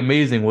pretty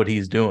amazing what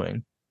he's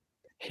doing.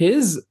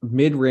 His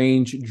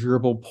mid-range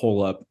dribble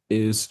pull-up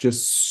is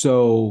just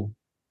so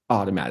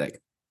automatic.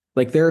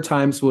 Like there are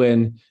times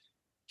when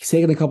he's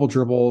taking a couple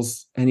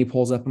dribbles and he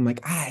pulls up. I'm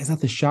like, is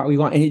that the shot we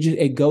want? And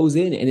it goes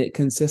in, and it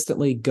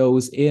consistently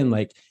goes in.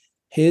 Like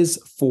his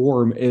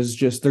form is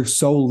just, there's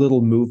so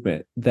little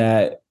movement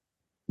that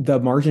the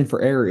margin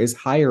for error is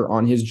higher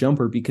on his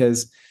jumper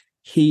because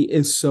he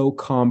is so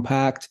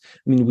compact.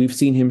 I mean, we've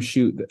seen him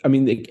shoot. I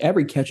mean,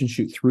 every catch and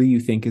shoot 3 you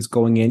think is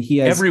going in. He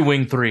has every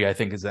wing 3 I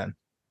think is in.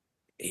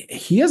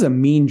 He has a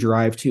mean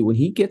drive too. When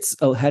he gets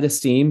ahead of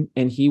steam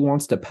and he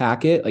wants to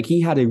pack it, like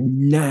he had a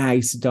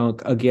nice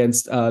dunk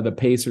against the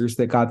Pacers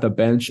that got the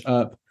bench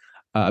up.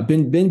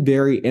 Been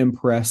very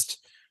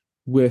impressed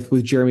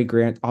with Jeremy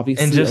Grant.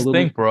 Obviously, and just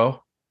think,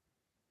 bro,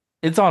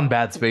 it's on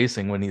bad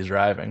spacing when he's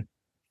driving,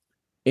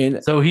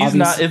 and so he's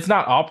not. It's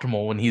not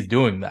optimal when he's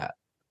doing that.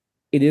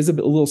 It is a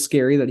little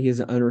scary that he is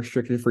an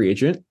unrestricted free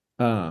agent.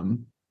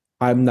 I'm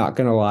not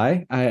gonna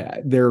lie.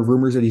 There are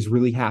rumors that he's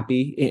really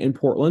happy in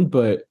Portland,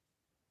 but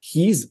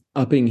he's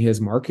upping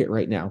his market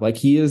right now. Like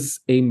he is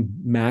a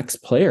max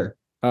player.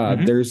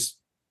 There's,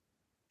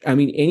 I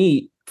mean,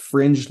 any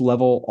fringe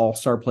level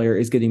all-star player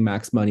is getting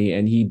max money,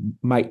 and he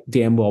might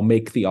damn well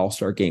make the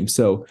all-star game.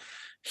 So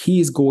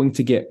he's going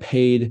to get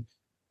paid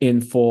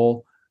in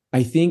full.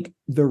 I think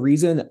the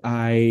reason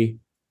I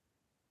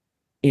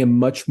am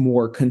much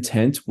more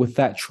content with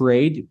that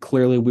trade,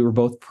 clearly we were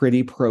both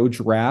pretty pro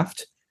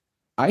draft.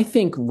 I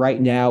think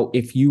right now,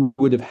 if you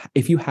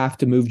have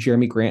to move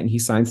Jeremy Grant and he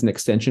signs an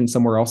extension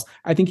somewhere else,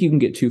 I think you can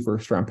get 2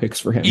 first-round picks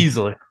for him.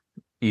 Easily.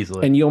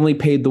 And you only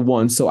paid the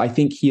 1. So I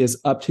think he has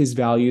upped his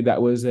value.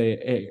 That was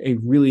a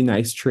really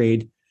nice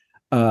trade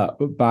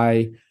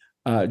by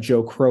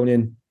Joe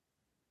Cronin.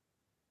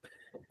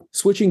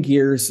 Switching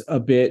gears a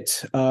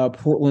bit,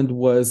 Portland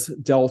was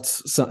dealt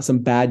some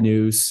bad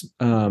news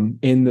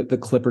in the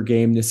Clipper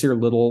game. Nasir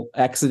Little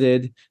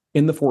exited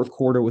in the fourth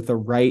quarter with a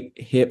right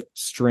hip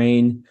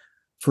strain.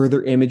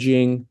 Further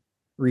imaging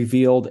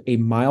revealed a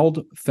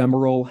mild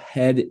femoral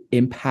head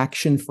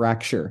impaction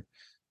fracture.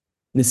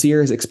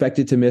 Nasir is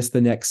expected to miss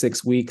the next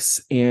 6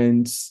 weeks.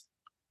 And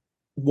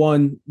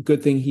one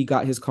good thing, he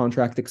got his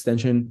contract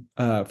extension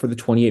for the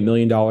 $28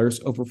 million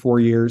over 4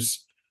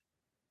 years.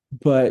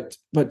 But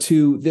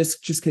 2, this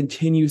just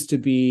continues to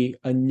be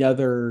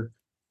another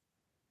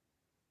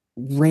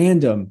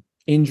random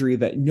injury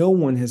that no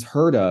one has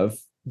heard of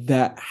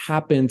that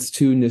happens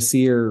to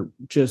Nasir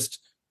just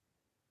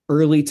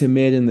early to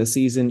mid in the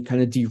season,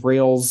 kind of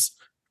derails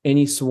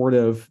any sort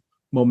of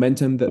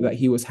momentum that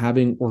he was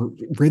having or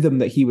rhythm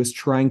that he was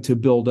trying to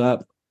build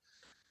up.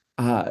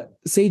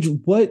 Sage,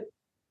 what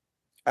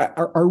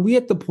are we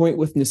at the point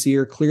with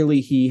Nasir?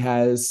 Clearly he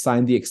has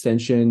signed the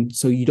extension,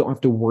 so you don't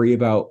have to worry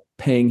about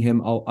paying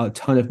him a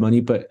ton of money,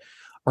 but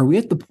are we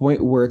at the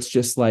point where it's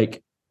just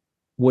like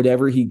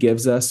whatever he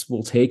gives us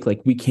we'll take?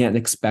 Like we can't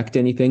expect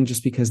anything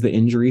just because the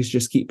injuries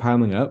just keep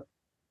piling up?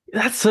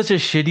 That's such a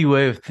shitty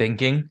way of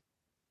thinking.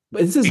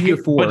 But this is year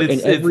 4,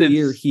 and every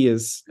year he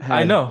is.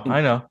 I know.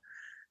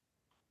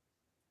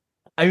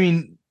 I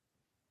mean,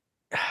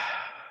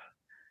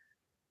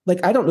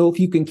 like I don't know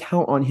if you can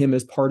count on him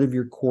as part of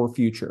your core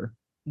future.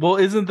 Well,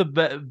 isn't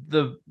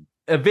the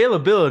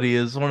availability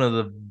is one of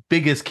the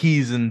biggest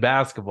keys in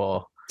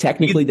basketball?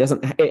 Technically,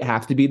 doesn't it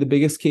have to be the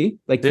biggest key?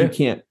 Like you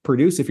can't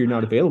produce if you're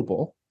not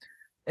available.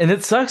 And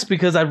it sucks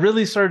because I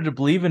really started to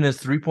believe in his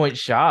 3-point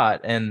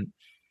shot, and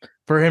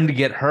for him to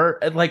get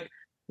hurt, like.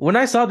 When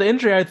I saw the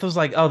injury, I was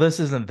like, oh, this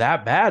isn't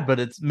that bad,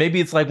 but it's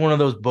like one of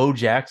those Bo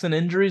Jackson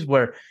injuries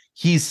where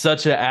he's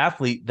such an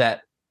athlete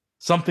that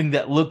something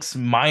that looks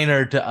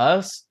minor to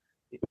us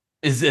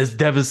is as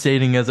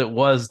devastating as it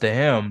was to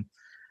him.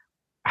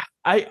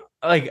 I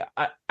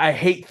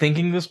hate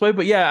thinking this way,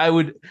 but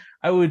yeah,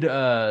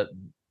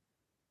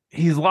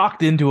 he's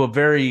locked into a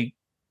very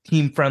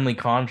team friendly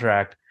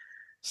contract.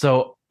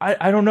 So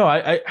I don't know.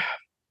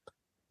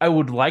 I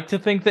would like to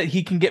think that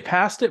he can get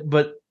past it,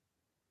 but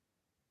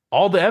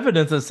all the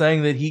evidence is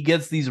saying that he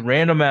gets these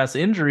random ass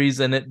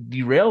injuries and it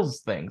derails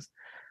things.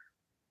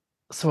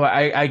 So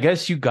I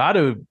guess you got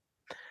to.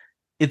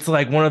 It's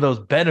like one of those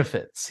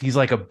benefits. He's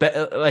like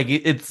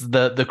it's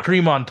the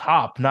cream on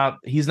top.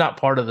 He's not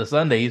part of the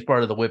sundae. He's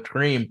part of the whipped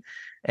cream.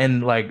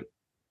 And like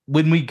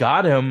when we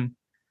got him,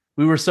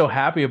 we were so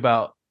happy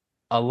about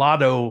a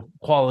lotto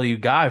quality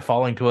guy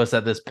falling to us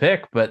at this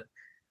pick, but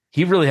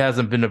he really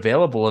hasn't been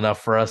available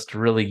enough for us to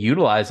really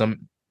utilize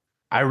him.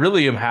 I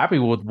really am happy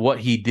with what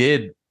he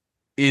did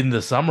in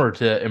the summer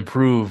to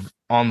improve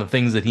on the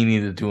things that he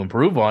needed to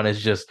improve on. It's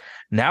just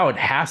now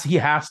he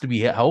has to be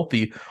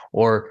healthy,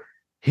 or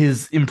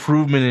his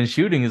improvement in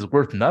shooting is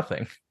worth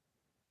nothing.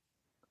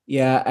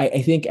 Yeah,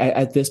 I think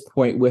at this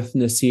point with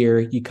Nasir,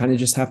 you kind of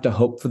just have to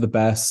hope for the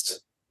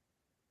best,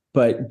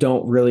 but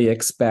don't really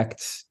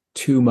expect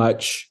too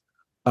much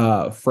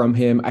from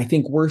him. I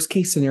think worst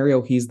case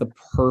scenario, he's the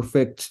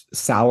perfect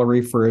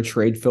salary for a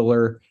trade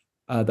filler.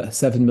 The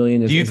 $7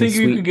 million is. Do you think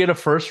you could get a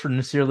first for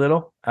Nasir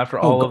Little after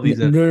all of these?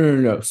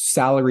 No.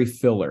 Salary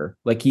filler.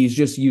 Like he's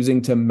just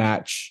using to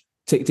match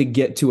to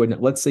get to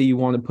it. Let's say you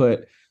want to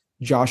put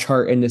Josh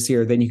Hart and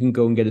Nasir, then you can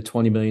go and get a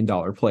 $20 million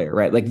player,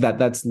 right? Like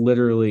that's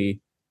literally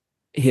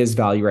his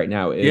value right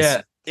now.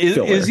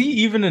 Is he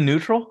even a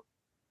neutral?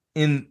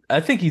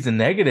 I think he's a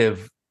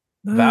negative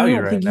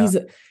value right now.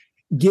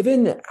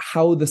 Given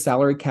how the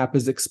salary cap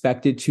is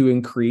expected to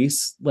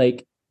increase,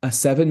 like a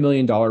 $7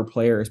 million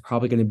player is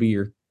probably going to be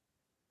your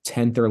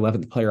 10th or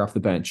 11th player off the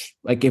bench.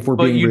 Like if we're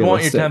being realistic. But you'd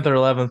want your 10th or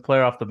 11th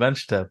player off the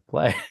bench to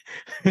play.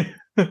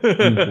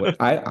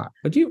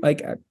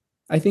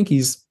 I think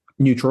he's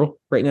neutral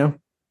right now.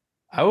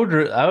 I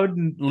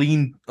would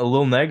lean a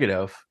little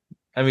negative.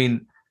 I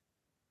mean,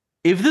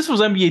 if this was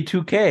NBA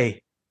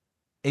 2K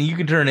and you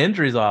can turn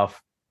injuries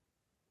off,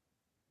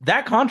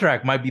 that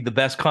contract might be the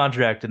best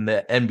contract in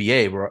the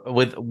NBA, bro.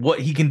 With what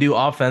he can do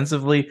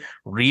offensively,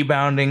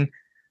 rebounding,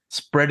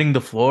 spreading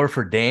the floor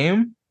for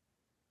Dame.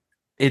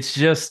 It's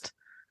just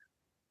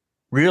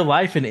real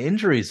life, and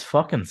injuries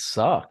fucking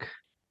suck.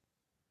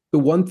 The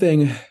one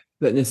thing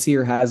that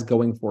Nasir has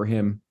going for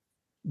him,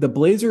 the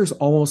Blazers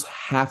almost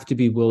have to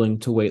be willing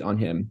to wait on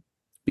him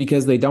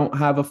because they don't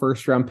have a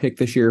first round pick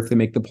this year if they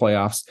make the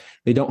playoffs.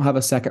 They don't have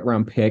a second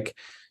round pick.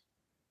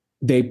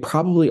 They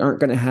probably aren't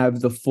going to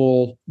have the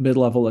full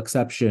mid-level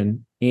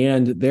exception.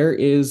 And there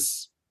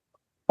is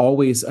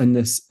always a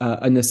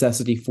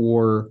necessity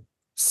for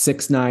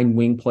 6'9"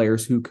 wing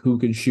players who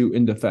can shoot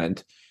and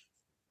defend.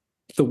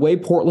 The way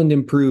Portland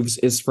improves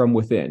is from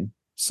within.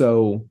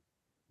 So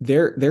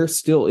there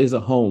still is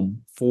a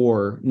home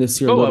for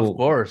Nasir Little, of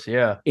course,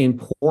 yeah, in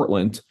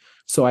Portland.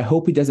 So I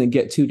hope he doesn't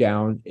get too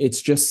down.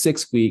 It's just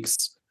 6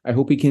 weeks. I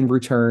hope he can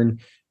return,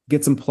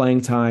 get some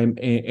playing time,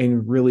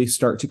 and really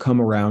start to come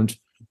around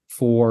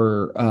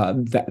for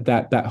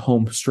that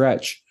home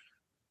stretch.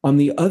 On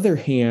the other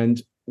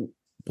hand,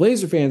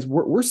 Blazer fans,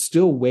 we're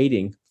still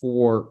waiting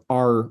for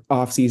our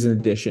offseason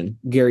edition,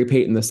 Gary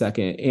Payton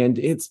II, and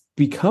it's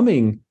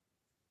becoming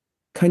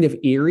kind of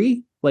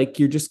eerie. Like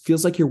you just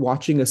feels like you're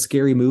watching a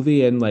scary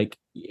movie, and like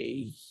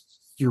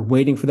you're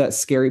waiting for that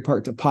scary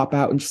part to pop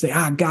out and just say,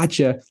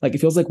 gotcha. Like it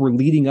feels like we're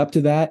leading up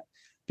to that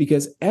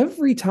because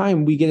every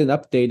time we get an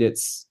update,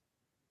 it's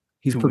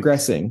he's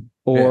progressing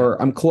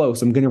or I'm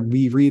close. I'm going to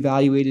be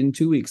reevaluated in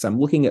 2 weeks. I'm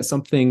looking at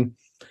something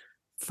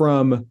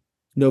from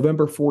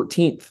November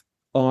 14th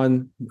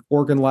on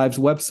Oregon Live's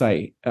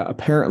website.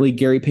 Apparently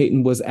Gary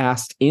Payton was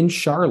asked in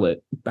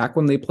Charlotte back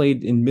when they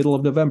played in middle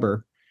of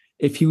November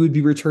if he would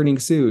be returning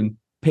soon.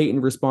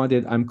 Payton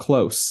responded, "I'm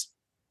close.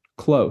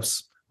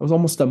 Close." That was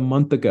almost a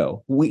month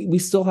ago. We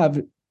still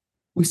have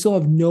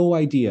no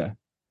idea.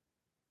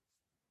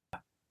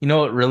 You know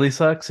what really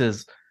sucks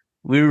is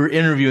we were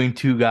interviewing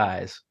two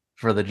guys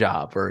for the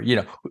job, or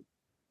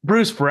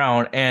Bruce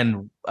Brown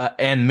and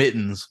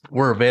Mittens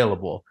were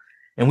available,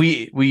 and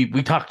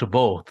we talked to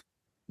both.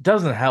 It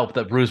doesn't help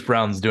that Bruce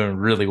Brown's doing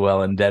really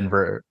well in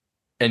Denver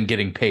and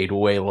getting paid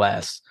way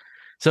less.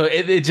 So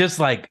it just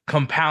like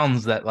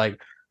compounds that,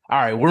 like, all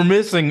right, we're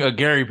missing a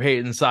Gary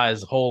Payton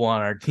size hole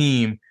on our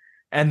team.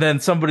 And then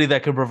somebody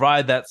that can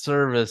provide that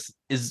service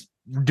is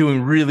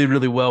doing really,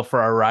 really well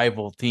for our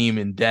rival team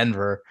in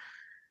Denver.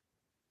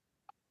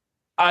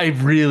 I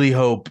really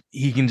hope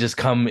he can just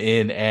come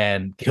in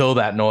and kill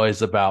that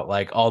noise about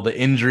like all the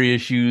injury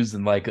issues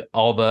and like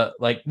all the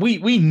like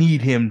we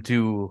need him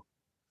to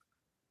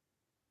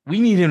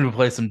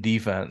play some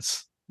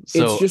defense.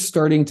 So it's just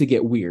starting to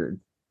get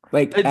weird.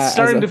 Like it's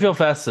starting to feel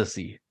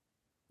Festus-y.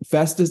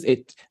 Festus,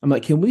 I'm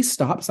like, can we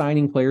stop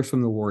signing players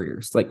from the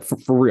Warriors? Like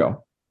for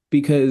real.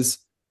 Because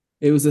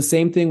it was the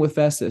same thing with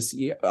Festus.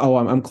 Yeah,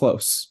 I'm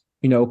close,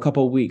 a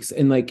couple of weeks.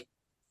 And like,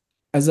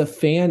 as a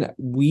fan,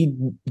 we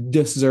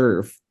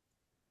deserve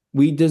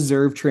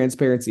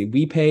transparency.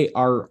 We pay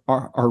our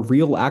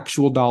real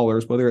actual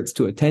dollars, whether it's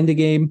to attend a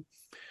game,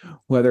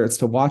 whether it's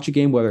to watch a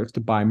game, whether it's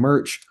to buy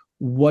merch,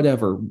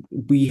 whatever.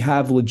 We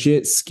have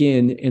legit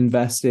skin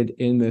invested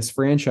in this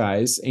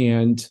franchise.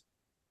 And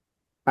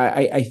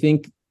I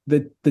think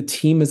that the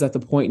team is at the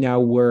point now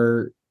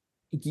where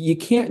you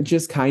can't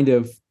just kind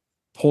of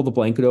pull the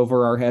blanket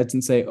over our heads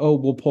and say, oh,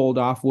 we'll pull it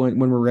off when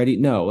we're ready.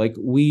 No, like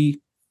we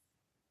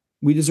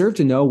deserve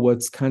to know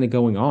what's kind of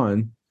going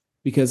on,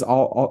 because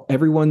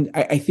everyone,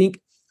 I think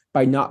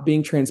by not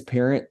being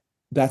transparent,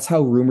 that's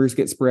how rumors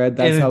get spread.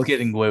 That's and how it's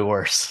getting way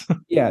worse.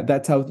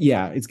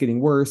 it's getting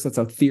worse. That's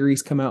how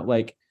theories come out.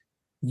 Like,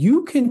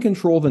 you can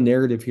control the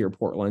narrative here,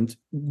 Portland.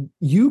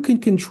 You can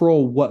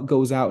control what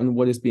goes out and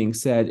what is being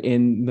said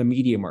in the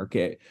media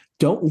market.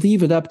 Don't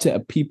leave it up to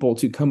people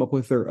to come up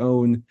with their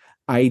own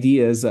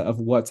ideas of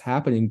what's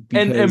happening.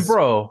 Because, and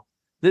bro,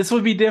 this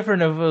would be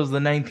different if it was the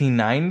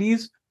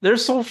 1990s.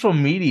 There's social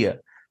media.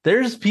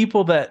 There's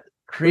people that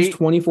create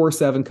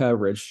 24/7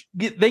 coverage.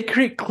 They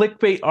create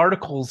clickbait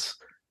articles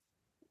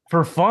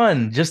for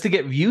fun just to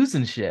get views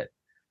and shit.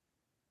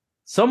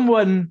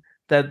 Someone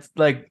that's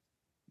like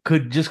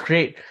could just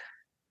create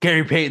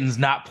Gary Payton's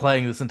not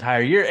playing this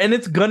entire year, and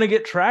it's gonna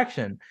get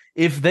traction.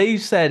 If they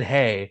said,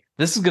 hey,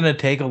 this is gonna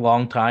take a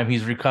long time,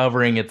 he's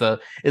recovering, it's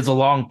a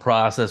long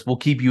process, we'll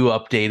keep you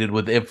updated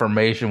with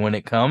information when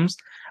it comes,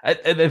 I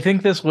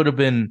think this would have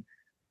been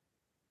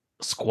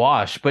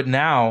squashed. But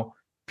now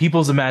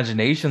people's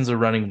imaginations are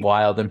running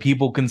wild, and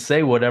people can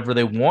say whatever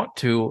they want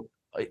to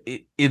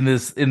in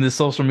this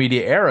social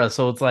media era.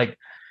 So it's like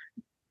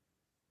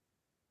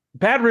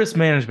bad risk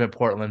management,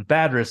 Portland,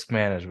 bad risk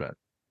management.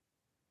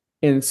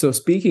 And so,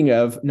 speaking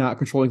of not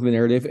controlling the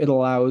narrative, it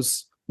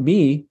allows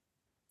me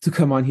to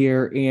come on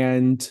here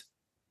and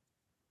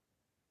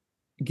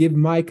give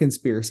my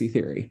conspiracy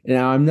theory.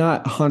 Now, I'm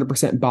not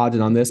 100% bought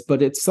in on this,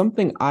 but it's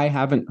something I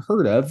haven't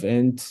heard of,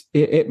 and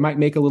it might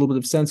make a little bit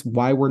of sense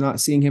why we're not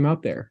seeing him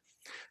out there.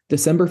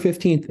 December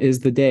 15th is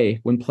the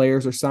day when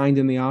players are signed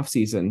in the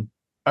offseason.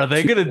 Are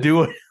they going to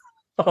do it?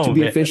 To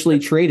be officially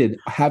traded.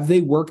 Have they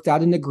worked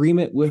out an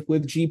agreement with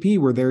GP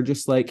where they're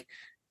just like,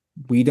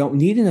 we don't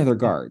need another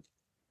guard?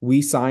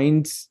 We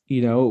signed,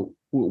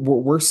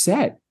 we're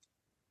set.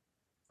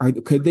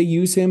 Could they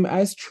use him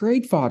as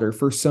trade fodder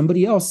for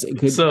somebody else?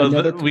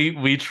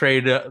 We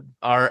trade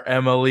our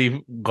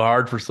MLE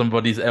guard for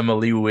somebody's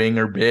MLE wing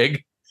or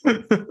big,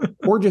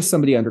 or just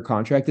somebody under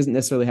contract. Doesn't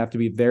necessarily have to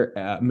be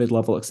their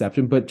mid-level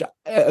exception. But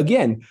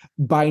again,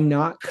 by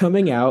not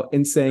coming out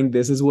and saying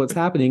this is what's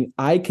happening,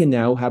 I can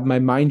now have my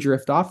mind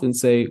drift off and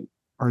say,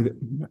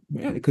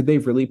 could they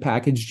really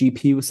package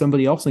GP with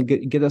somebody else and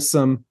get us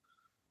some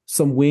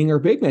wing or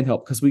big man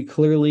help? Because we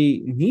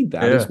clearly need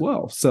that as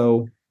well.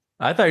 So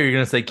I thought you were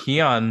going to say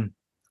Keon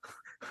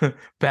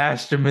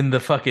bashed him in the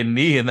fucking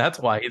knee, and that's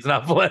why he's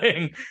not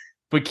playing.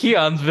 But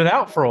Keon's been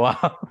out for a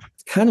while.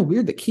 It's kind of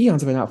weird that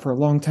Keon's been out for a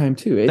long time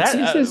too.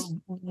 It's just,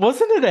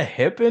 wasn't it a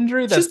hip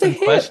injury that's been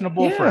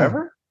questionable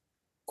forever?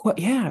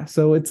 Yeah.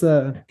 So it's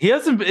he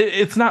hasn't.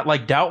 It's not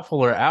like doubtful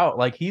or out.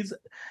 Like he's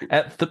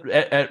at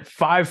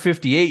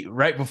 5:58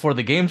 right before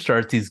the game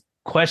starts. He's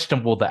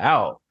questionable to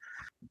out.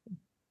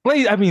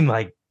 I mean,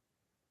 like,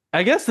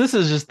 I guess this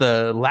is just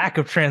the lack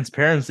of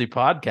transparency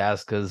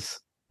podcast, because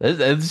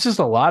it's just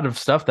a lot of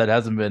stuff that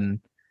has been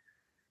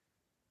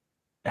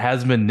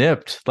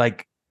nipped.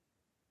 Like,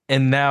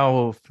 and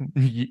now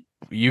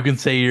you can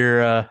say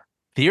your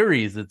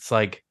theories. It's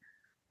like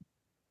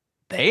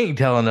they ain't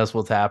telling us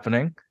what's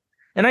happening,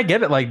 and I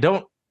get it. Like,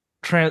 don't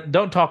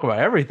talk about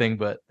everything,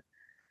 but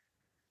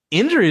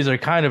injuries are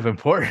kind of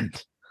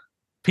important.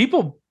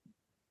 People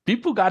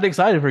got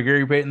excited for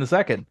Gary Payton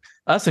II,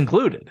 us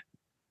included.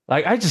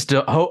 Like, I just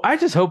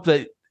hope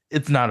that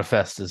it's not a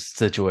Festus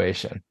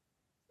situation.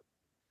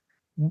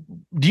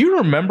 Do you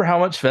remember how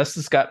much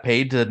Festus got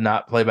paid to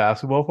not play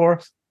basketball for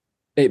us?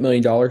 $8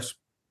 million.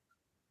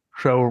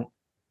 So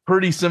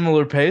pretty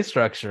similar pay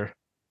structure.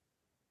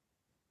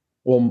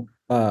 Well,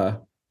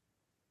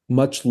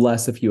 much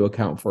less if you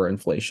account for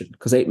inflation,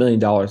 because $8 million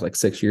like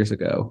 6 years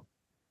ago.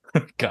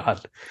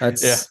 God,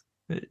 that's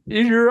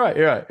You're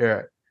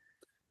right.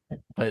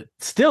 But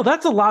still,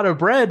 that's a lot of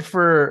bread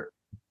for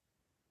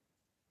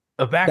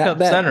a backup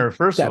center.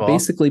 First of all, that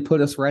basically put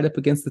us right up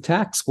against the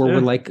tax where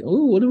we're like,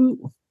 oh, what do we?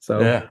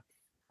 So yeah,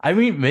 I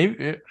mean,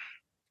 maybe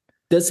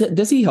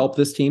does he help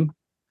this team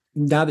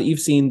now that you've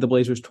seen the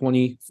Blazers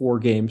 24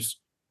 games?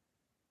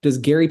 Does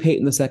Gary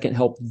Payton II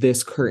help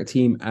this current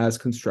team as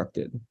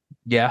constructed?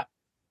 Yeah,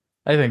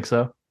 I think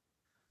so.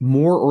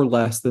 More or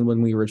less than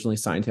when we originally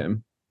signed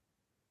him?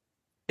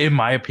 In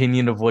my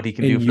opinion, of what he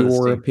can do for this team. In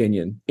your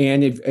opinion,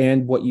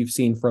 and what you've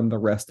seen from the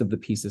rest of the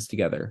pieces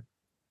together.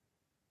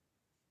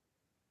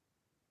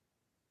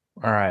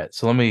 All right,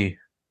 so let me.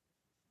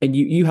 And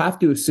you have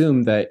to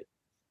assume that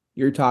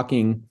you're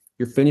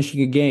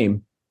finishing a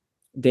game.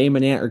 Dame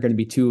and Ant are going to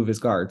be two of his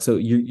guards, so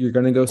you're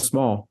going to go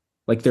small.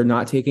 Like, they're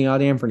not taking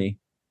out Anthony.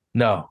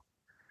 No,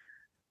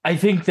 I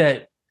think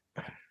that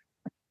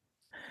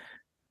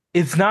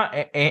it's not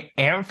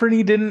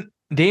Anthony didn't.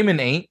 Dame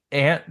and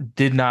Ant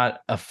did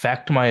not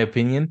affect my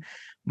opinion.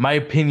 My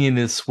opinion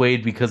is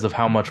swayed because of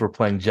how much we're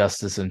playing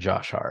Justice and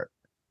Josh Hart.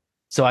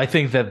 So I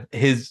think that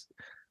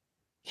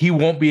he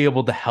won't be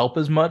able to help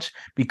as much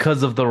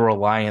because of the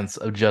reliance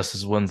of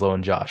Justice Winslow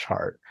and Josh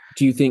Hart.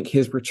 Do you think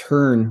his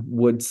return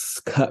would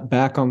cut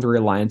back on the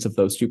reliance of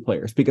those two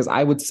players? Because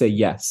I would say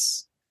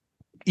yes.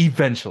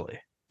 Eventually.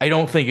 I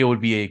don't think it would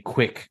be a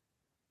quick.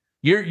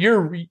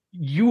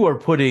 You are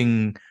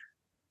putting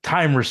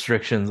time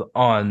restrictions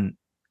on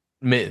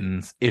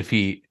Mittens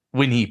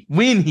when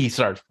he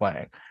starts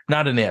playing.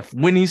 Not an if.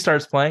 When he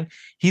starts playing,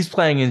 he's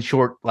playing in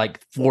short,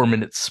 like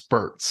 4-minute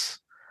spurts.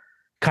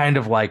 Kind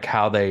of like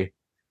how they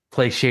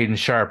play Shaden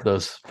Sharp,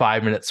 those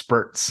 5-minute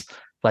spurts.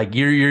 Like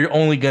you're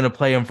only going to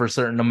play him for a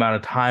certain amount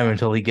of time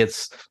until he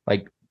gets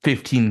like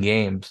 15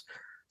 games.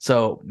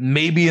 So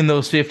maybe in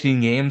those 15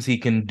 games he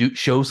can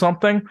show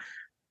something,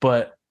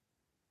 but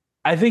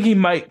I think he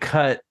might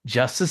cut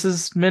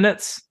Justice's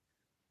minutes.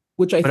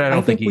 Which I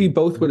don't think we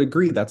both would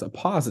agree that's a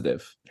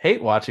positive.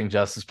 Hate watching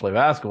Justice play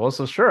basketball,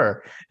 so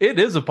sure, it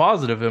is a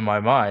positive in my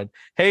mind.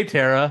 Hey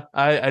Tara,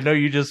 I know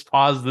you just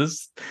paused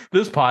this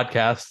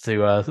podcast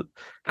to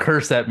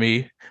curse at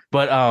me,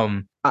 but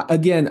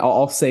again,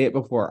 I'll say it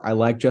before. I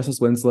like Justice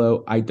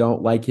Winslow. I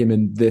don't like him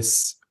in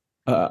this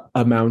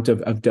amount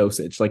of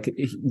dosage. Like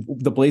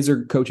the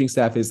Blazer coaching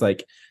staff is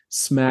like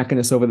smacking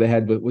us over the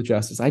head with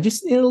Justice. I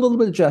just need a little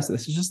bit of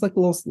Justice. It's just like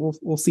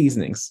little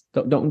seasonings.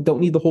 Don't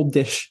need the whole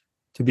dish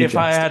to be. If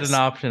Justice. I had an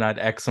option, I'd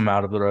X him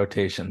out of the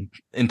rotation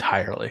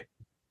entirely.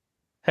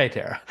 Hey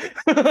Tara.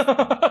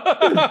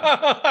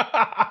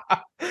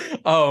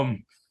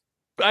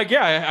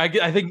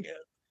 I think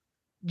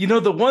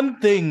the one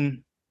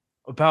thing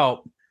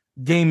about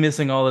Dame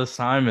missing all this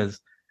time is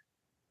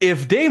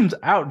if Dame's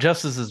out,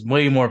 Justice is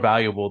way more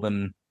valuable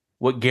than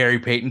what Gary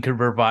Payton could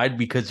provide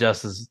because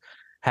Justice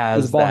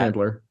has ball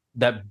handler,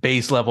 that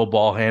base level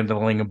ball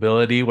handling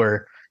ability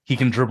where he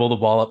can dribble the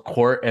ball up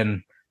court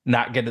and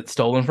not get it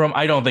stolen from.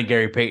 I don't think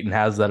Gary Payton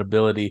has that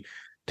ability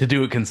to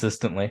do it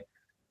consistently.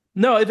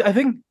 No, I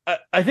think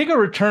a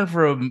return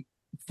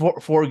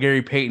for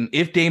Gary Payton,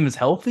 if Dame is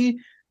healthy,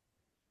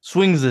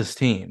 swings this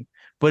team.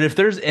 But if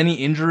there's any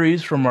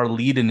injuries from our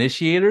lead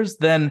initiators,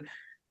 then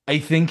I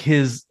think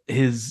his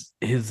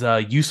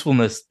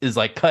usefulness is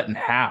like cut in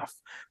half.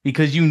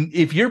 Because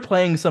if you're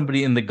playing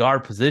somebody in the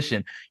guard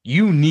position,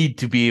 you need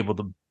to be able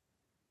to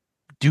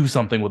do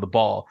something with the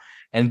ball.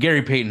 And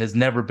Gary Payton has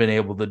never been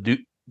able to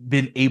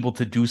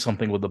do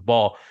something with the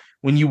ball.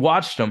 When you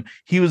watched him,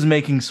 he was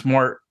making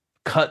smart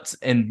cuts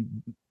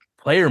and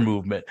player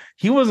movement.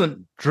 He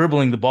wasn't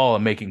dribbling the ball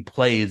and making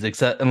plays,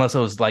 unless it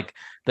was like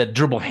that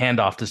dribble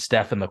handoff to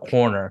Steph in the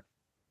corner.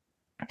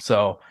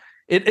 So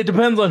it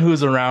depends on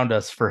who's around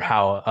us for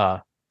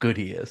how good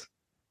he is.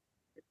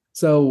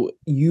 So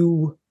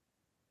you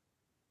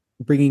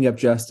bringing up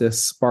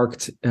Justice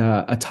sparked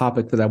a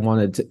topic that I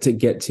wanted to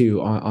get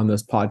to on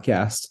this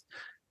podcast.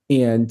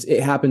 And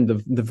it happened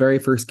the very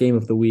first game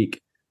of the week.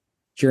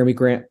 Jeremy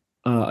Grant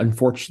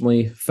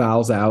unfortunately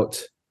fouls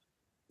out.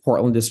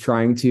 Portland is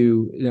trying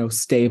to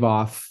stave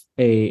off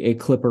a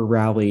Clipper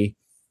rally.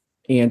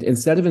 And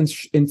instead of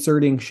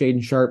inserting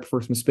Shaden Sharp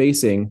for some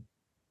spacing,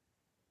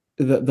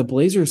 the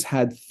Blazers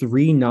had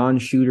 3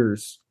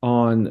 non-shooters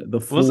on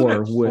the floor.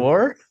 Wasn't it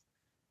 4?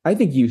 I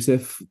think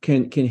Yusuf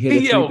can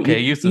hit it. Okay,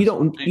 Yusuf. You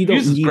don't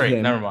need great.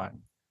 him. Never mind.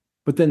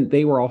 But then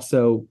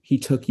he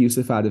took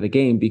Yusuf out of the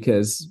game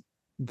because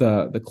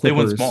the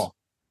Clippers they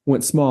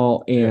went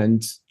small,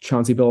 and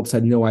Chauncey Billups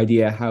had no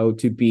idea how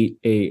to beat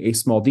a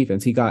small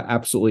defense. He got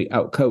absolutely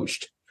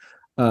outcoached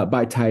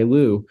by Ty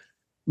Lue.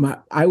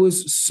 I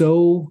was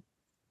so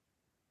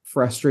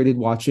frustrated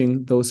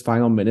watching those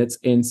final minutes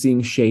and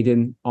seeing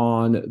Shaden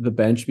on the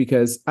bench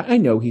because I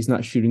know he's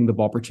not shooting the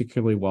ball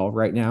particularly well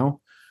right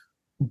now,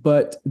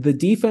 but the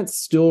defense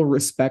still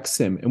respects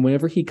him. And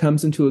whenever he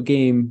comes into a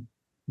game,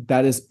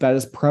 that is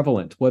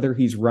prevalent, whether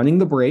he's running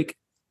the break,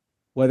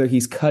 whether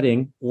he's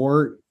cutting,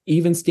 or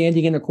even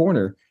standing in a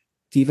corner.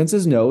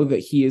 Defenses know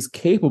that he is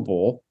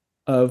capable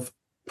of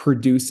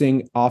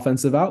producing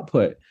offensive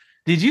output.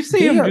 Did you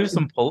see him do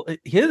some pull?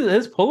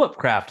 His pull-up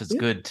craft is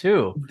good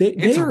too.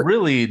 It's a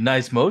really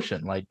nice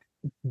motion. Like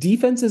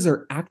defenses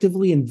are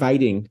actively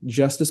inviting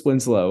Justice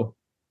Winslow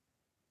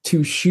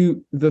to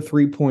shoot the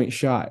 3-point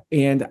shot.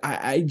 And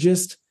I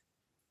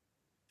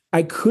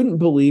couldn't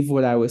believe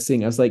what I was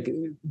seeing. I was like,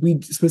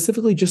 we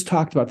specifically just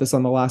talked about this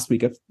on the last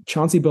week of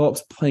Chauncey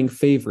Billups playing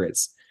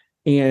favorites.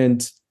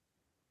 And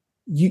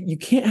you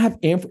can't have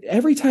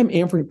every time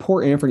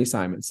poor Anthony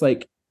Simons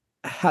like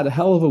had a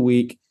hell of a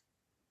week.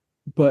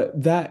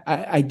 But that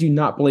I do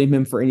not blame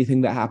him for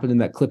anything that happened in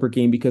that Clipper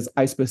game because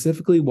I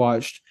specifically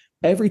watched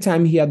every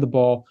time he had the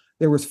ball,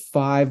 there was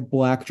 5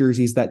 black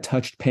jerseys that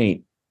touched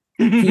paint.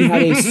 He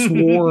had a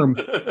swarm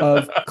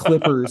of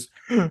Clippers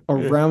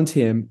around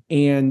him,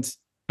 and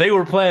they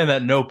were playing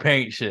that no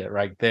paint shit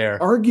right there.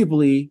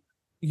 Arguably,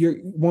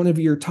 one of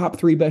your top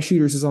 3 best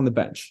shooters is on the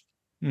bench.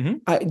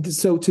 Mm-hmm.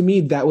 So to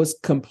me, that was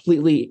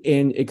completely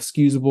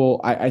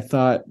inexcusable. I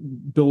thought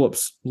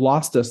Billups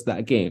lost us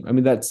that game. I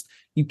mean,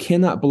 you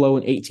cannot blow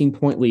an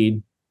 18-point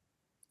lead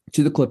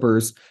to the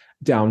Clippers,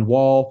 down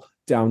Wall,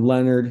 down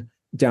Leonard,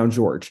 down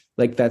George.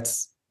 Like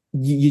that's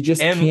You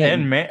just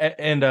can't.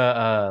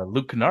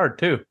 Luke Kennard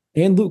too.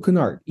 And Luke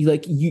Kennard,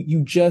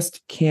 you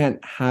just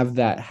can't have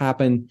that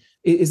happen.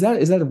 Is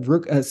that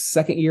a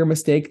second year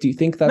mistake? Do you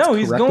think that's no?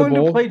 He's going to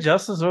correctable? play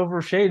Justice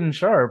over Shaden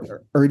Sharp,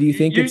 or do you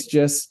think it's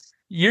just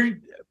your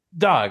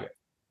dog?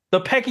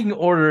 The pecking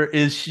order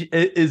is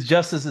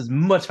Justice is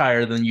much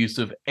higher than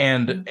Yusuf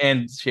and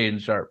Shaden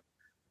Sharp.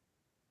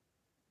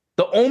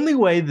 The only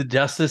way the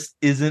Justice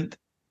isn't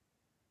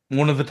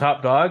one of the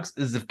top dogs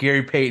is if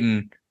Gary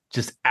Payton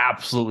just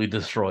absolutely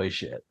destroys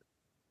shit.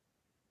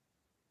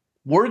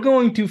 We're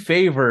going to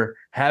favor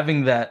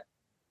having that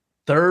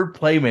third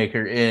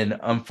playmaker in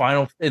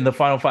the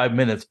final 5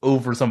 minutes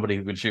over somebody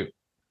who can shoot.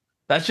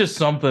 That's just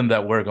something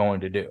that we're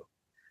going to do.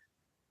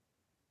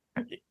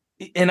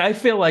 And I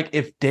feel like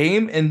if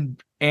Dame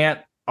and Ant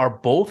are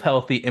both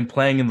healthy and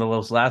playing in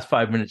those last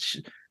 5 minutes,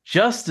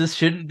 Justice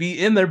shouldn't be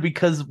in there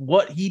because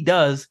what he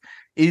does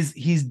is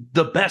he's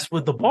the best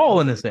with the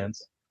ball in a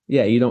sense.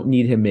 Yeah, you don't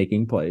need him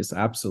making plays.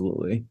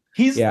 Absolutely.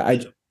 He's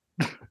the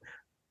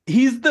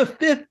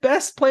fifth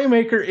best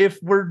playmaker if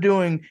we're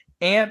doing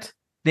Ant,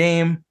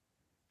 Dame,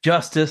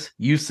 Justice,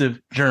 Yusuf,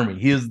 Jeremy.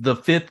 He is the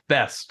fifth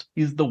best.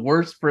 He's the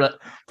worst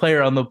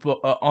player on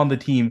the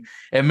team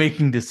at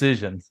making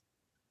decisions.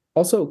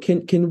 Also,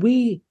 can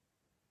we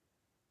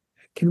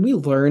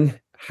learn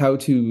how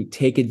to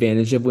take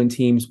advantage of when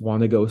teams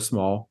want to go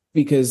small?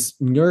 Because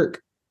Nurk,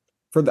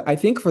 for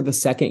the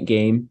second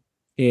game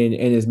in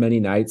as many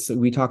nights,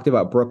 we talked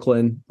about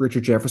Brooklyn,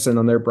 Richard Jefferson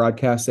on their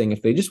broadcast saying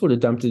if they just would have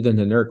dumped it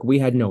into Nurk, we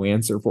had no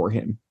answer for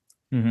him.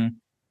 Mm-hmm.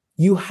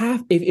 You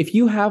have if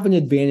you have an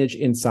advantage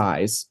in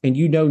size and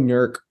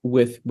Nurk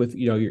with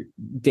your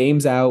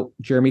Dame's out,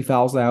 Jeremy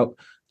Fowles out,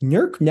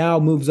 Nurk now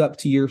moves up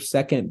to your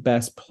second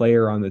best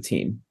player on the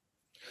team.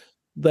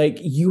 Like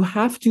you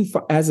have to,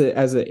 as an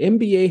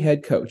NBA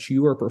head coach,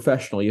 you are a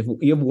professional. You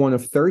have one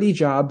of 30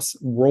 jobs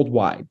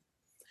worldwide.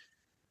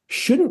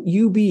 Shouldn't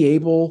you be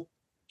able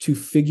to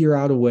figure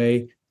out a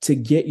way to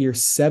get your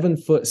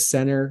 7-foot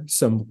center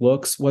some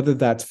looks, whether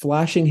that's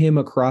flashing him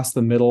across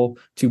the middle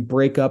to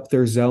break up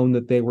their zone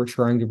that they were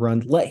trying to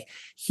run?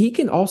 He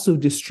can also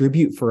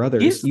distribute for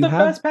others. He's the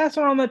best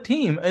passer on the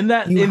team, and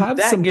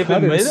some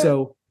cutters.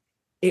 So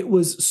it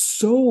was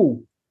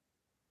so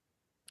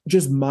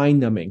just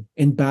mind-numbing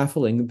and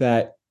baffling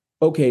that,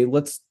 okay,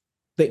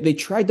 they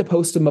tried to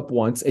post him up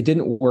once. It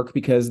didn't work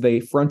because they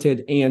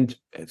fronted and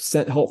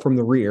sent help from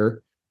the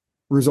rear,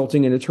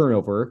 resulting in a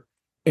turnover.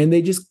 And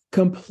they just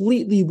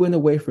completely went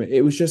away from it.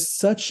 It was just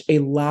such a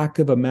lack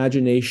of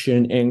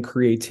imagination and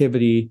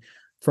creativity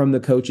from the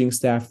coaching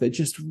staff that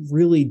just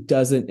really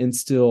doesn't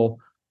instill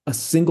a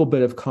single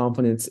bit of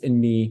confidence in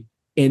me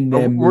in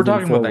them. We're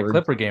talking about that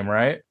Clipper game,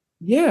 right?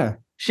 Yeah.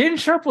 Shaden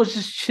Sharp was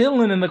just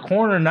chilling in the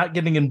corner, not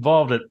getting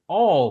involved at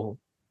all.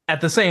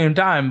 At the same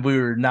time, we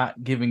were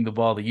not giving the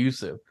ball to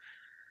Yusuf.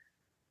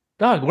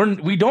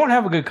 Doug, we don't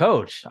have a good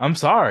coach. I'm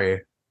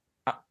sorry.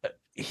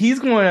 He's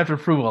going to have to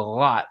prove a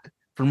lot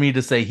for me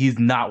to say he's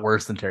not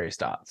worse than Terry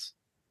Stotts.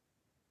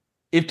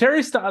 If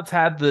Terry Stotts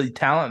had the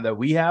talent that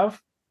we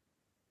have,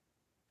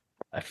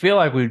 I feel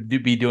like we'd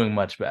be doing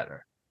much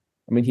better.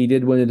 I mean, he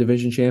did win a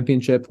division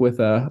championship with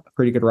a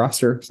pretty good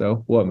roster.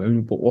 So,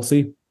 we'll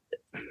see.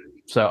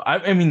 So,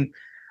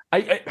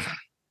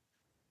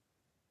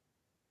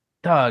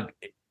 Doug,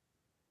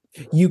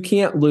 you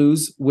can't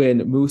lose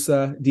when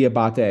Musa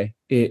Diabate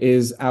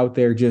is out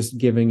there just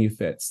giving you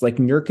fits. Like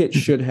Nurkic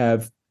should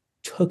have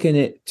taken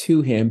it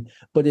to him,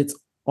 but it's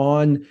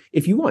on.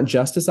 If you want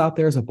Justice out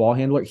there as a ball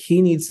handler, he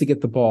needs to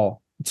get the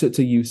ball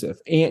to Yusuf.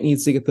 Ant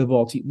needs to get the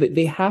ball to.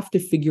 They have to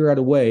figure out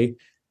a way.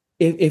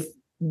 If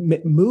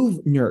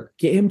move Nurk,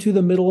 get him to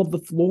the middle of the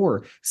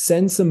floor,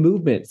 send some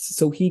movements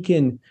so he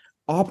can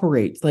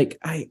operate.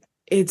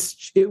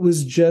 It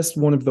was just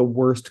one of the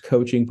worst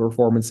coaching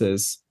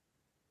performances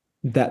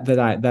that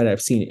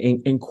I've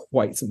seen in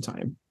quite some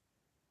time.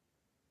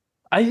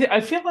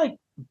 I feel like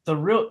the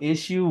real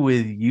issue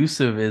with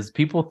Yusuf is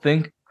people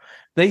think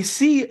they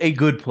see a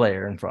good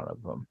player in front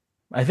of them.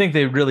 I think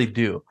they really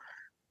do.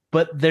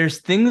 But there's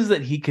things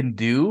that he can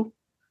do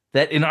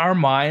that in our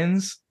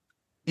minds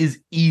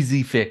is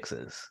easy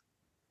fixes.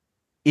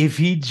 If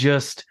he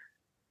just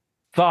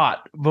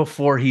thought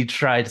before he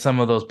tried some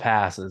of those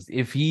passes,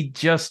 if he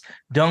just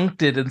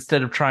dunked it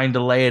instead of trying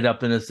to lay it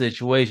up in a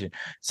situation.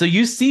 So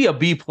you see a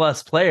B+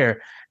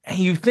 player and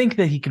you think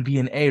that he can be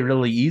an A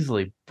really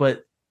easily,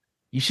 but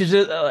you should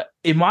just,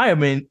 in my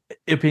opinion,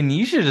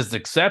 you should just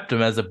accept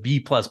him as a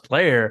B+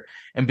 player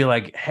and be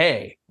like,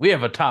 hey, we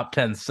have a top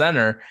 10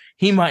 center.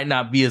 He might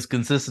not be as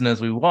consistent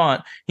as we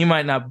want. He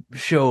might not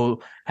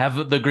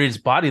have the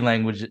greatest body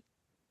language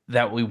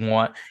that we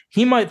want.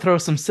 He might throw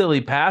some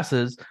silly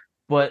passes,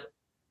 but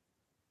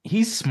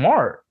he's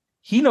smart.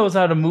 He knows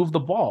how to move the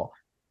ball.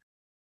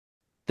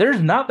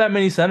 There's not that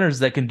many centers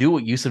that can do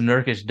what Yusuf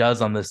Nurkic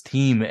does on this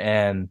team,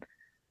 and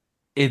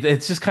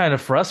it's just kind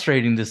of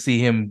frustrating to see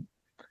him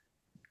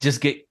just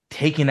get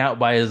taken out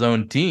by his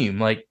own team.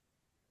 Like,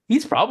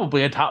 he's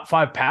probably a top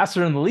 5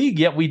 passer in the league,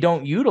 yet we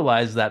don't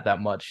utilize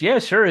that much. Yeah,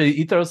 sure,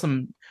 he throws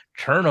some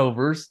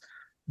turnovers,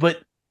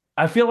 but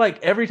I feel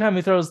like every time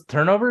he throws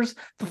turnovers,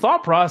 the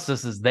thought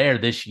process is there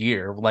this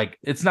year. Like,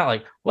 it's not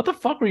like, what the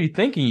fuck were you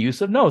thinking,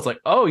 Yusuf? No, it's like,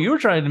 oh, you were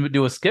trying to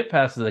do a skip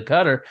pass to the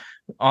cutter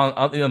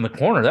on the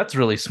corner. That's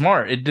really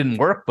smart. It didn't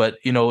work, but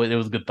it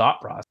was a good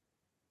thought process.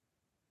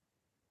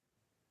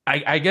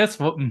 I guess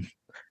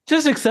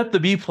just accept the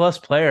B plus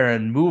player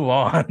and move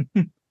on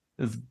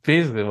is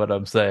basically what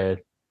I'm saying.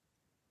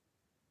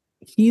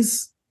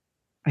 He's,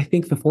 I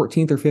think, the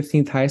 14th or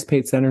 15th highest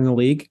paid center in the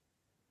league.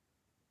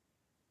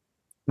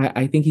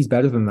 I think he's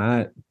better than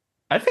that.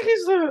 I think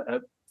he's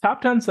a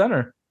top 10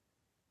 center.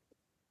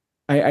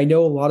 I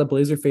know a lot of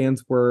Blazer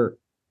fans were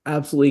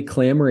absolutely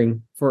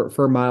clamoring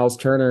for Miles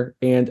Turner.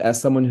 And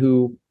as someone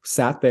who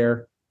sat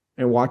there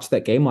and watched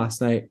that game last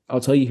night,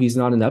 I'll tell you he's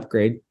not an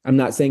upgrade. I'm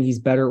not saying he's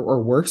better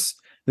or worse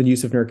than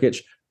Yusuf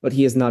Nurkic, but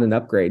he is not an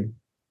upgrade.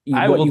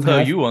 I will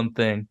tell you one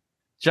thing.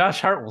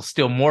 Josh Hart will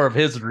steal more of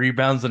his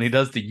rebounds than he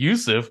does to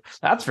Yusuf.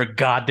 That's for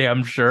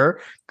goddamn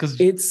sure. Because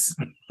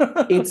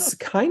it's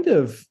kind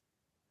of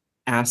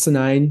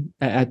asinine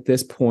at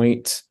this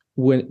point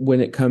when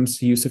it comes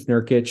to Yusuf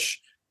Nurkic.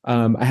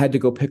 I had to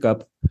go pick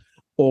up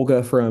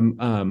Olga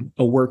from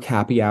a work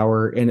happy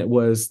hour, and it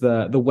was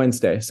the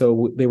Wednesday.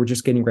 So they were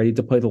just getting ready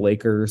to play the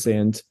Lakers,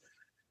 and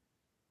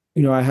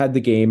I had the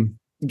game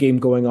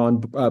going on,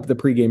 the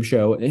pregame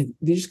show, and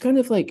they just kind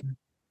of like,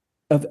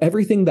 of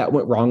everything that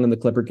went wrong in the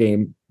Clipper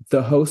game,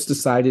 the host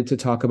decided to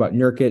talk about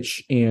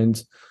Nurkic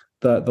and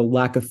the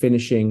lack of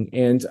finishing.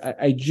 And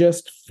I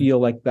just feel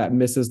like that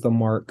misses the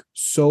mark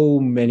so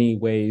many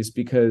ways,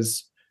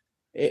 because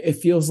it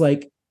feels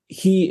like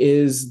he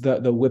is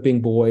the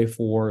whipping boy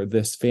for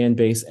this fan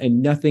base,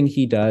 and nothing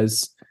he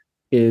does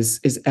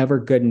is ever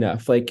good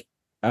enough. Like,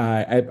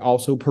 I've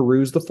also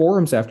perused the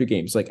forums after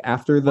games, like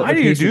after the. Why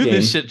do you do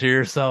this shit to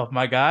yourself,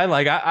 my guy?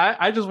 Like,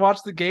 I just watch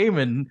the game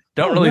and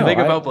don't think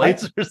about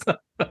Blazers.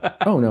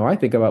 Oh no, I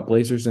think about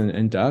Blazers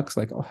and Ducks.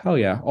 Like, oh hell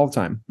yeah, all the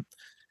time.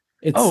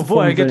 Oh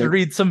boy, I get to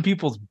read some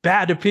people's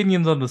bad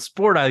opinions on the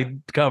sport I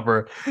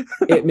cover.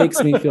 It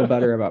makes me feel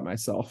better about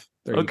myself.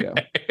 There you go.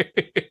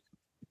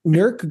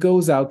 Nurk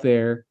goes out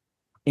there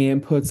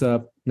and puts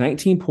up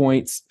 19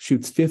 points,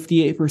 shoots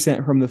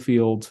 58% from the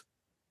field,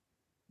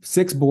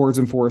 6 boards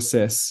and 4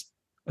 assists,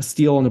 a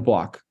steal and a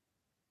block.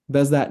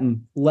 Does that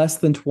in less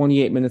than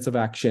 28 minutes of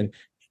action.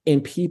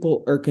 And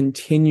people are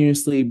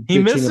continuously he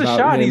missed a about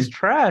shot. him He's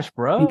trash,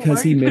 bro.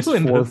 because he missed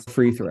 4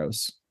 free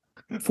throws.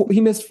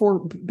 He missed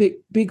 4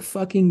 big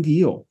fucking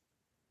deal.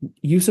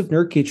 Yusuf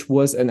Nurkic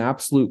was an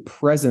absolute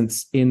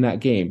presence in that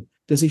game.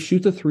 Does he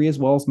shoot the 3 as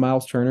well as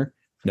Miles Turner?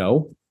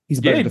 No. He's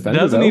a better defender.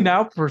 Doesn't he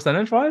now,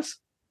 percentage wise?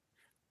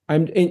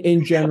 I'm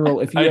in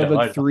general, if you have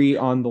a 3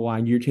 on the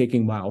line, you're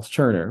taking Miles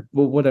Turner.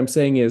 But what I'm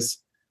saying is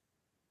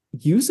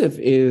Yusuf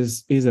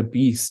is a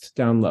beast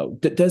down low.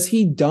 Does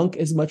he dunk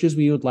as much as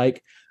we would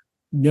like?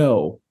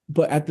 No.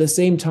 But at the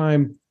same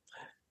time,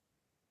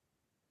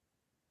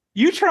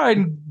 you try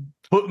and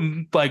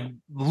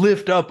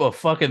lift up a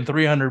fucking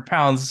 300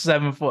 pounds,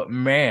 7-foot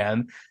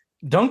man.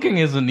 Dunking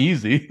isn't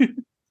easy.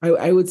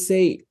 I would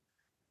say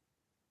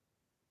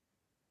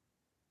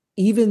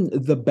even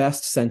the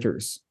best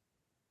centers,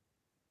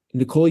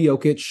 Nikola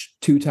Jokic,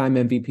 2-time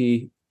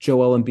MVP,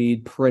 Joel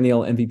Embiid,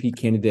 perennial MVP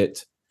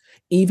candidate,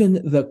 even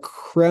the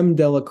creme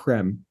de la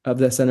creme of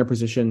the center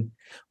position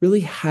really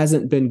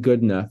hasn't been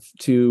good enough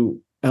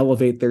to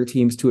elevate their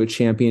teams to a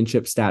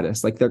championship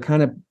status. Like, they're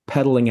kind of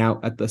pedaling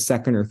out at the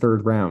second or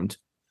third round.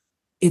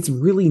 It's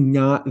really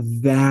not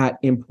that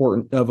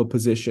important of a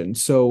position.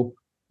 So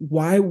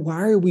why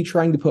are we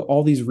trying to put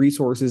all these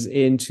resources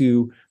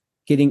into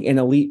getting an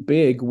elite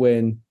big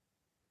when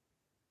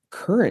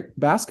current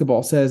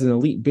basketball says an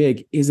elite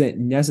big isn't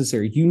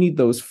necessary? You need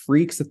those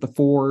freaks at the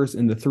 4s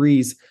and the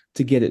 3s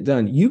to get it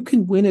done. You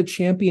can win a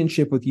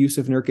championship with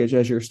Yusuf Nurkic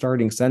as your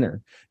starting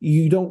center.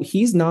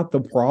 He's not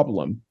the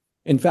problem.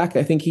 In fact,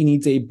 I think he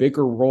needs a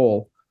bigger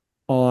role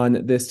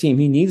on this team.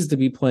 He needs to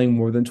be playing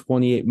more than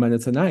 28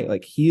 minutes a night.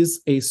 Like, he's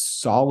a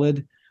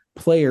solid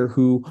player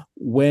who,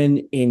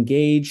 when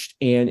engaged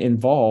and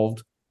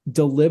involved,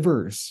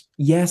 delivers.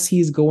 Yes,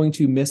 he's going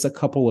to miss a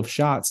couple of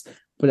shots,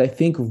 but I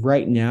think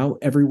right now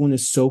everyone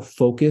is so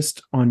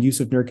focused on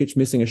Yusuf Nurkic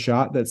missing a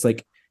shot that's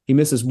like, he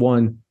misses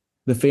 1,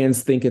 the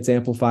fans think it's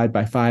amplified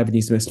by 5 and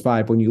he's missed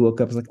 5. When you look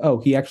up, it's like, oh,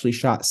 he actually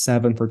shot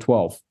 7 for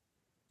 12.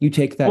 You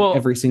take that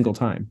every single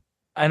time.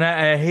 And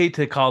I hate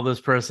to call this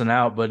person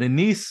out, but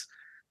Enes,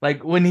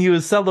 like, when he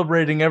was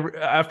celebrating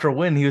after a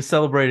win, he was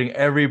celebrating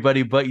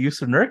everybody but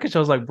Yusuf Nurkic. I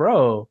was like,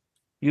 bro,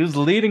 he was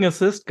leading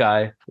assist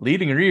guy,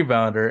 leading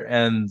rebounder,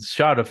 and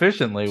shot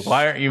efficiently.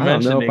 Why aren't you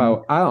mentioning?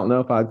 I don't know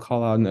if I'd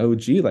call out an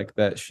OG like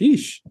that.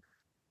 Sheesh.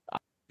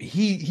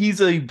 He's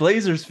a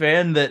Blazers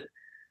fan that,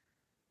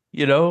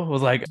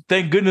 was like,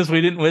 thank goodness we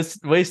didn't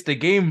waste a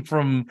game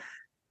from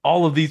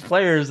all of these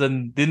players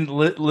and didn't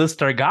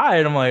list our guy.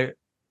 And I'm like,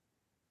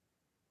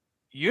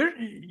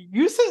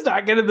 Yusuf's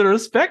not getting the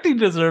respect he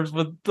deserves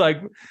with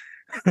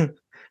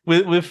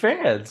with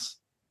fans.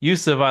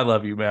 Yusuf, I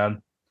love you,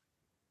 man.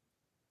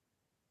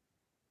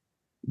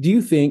 Do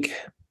you think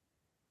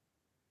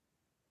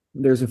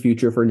there's a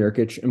future for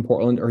Nurkic in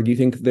Portland, or do you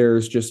think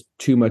there's just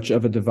too much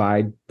of a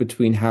divide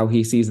between how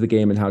he sees the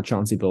game and how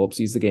Chauncey Billups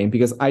sees the game?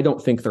 Because I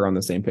don't think they're on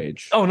the same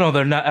page. Oh no,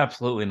 they're not,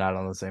 absolutely not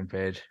on the same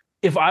page.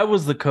 If I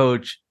was the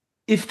coach,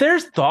 if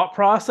there's thought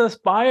process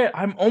by it,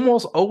 I'm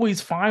almost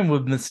always fine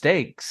with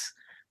mistakes.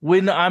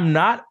 When I'm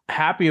not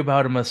happy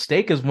about a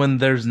mistake is when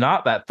there's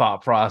not that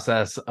thought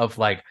process of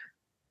like,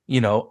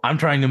 I'm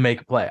trying to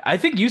make a play. I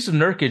think Yusuf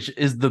Nurkic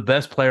is the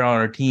best player on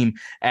our team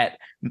at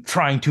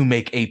trying to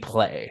make a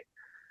play.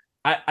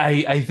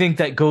 I think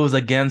that goes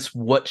against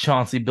what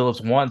Chauncey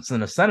Billups wants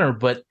in a center,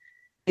 but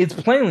it's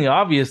plainly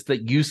obvious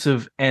that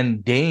Yusuf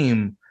and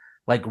Dame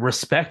like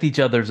respect each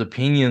other's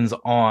opinions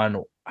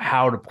on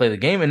how to play the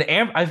game. And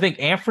I think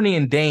Anthony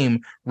and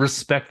Dame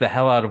respect the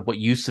hell out of what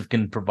Yusuf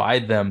can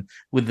provide them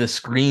with the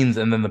screens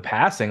and then the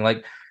passing.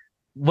 Like,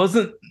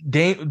 wasn't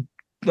Dame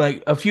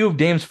like a few of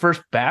Dame's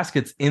first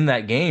baskets in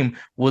that game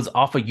was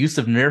off a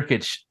Yusuf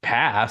Nurkic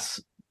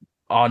pass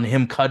on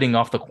him cutting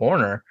off the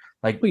corner.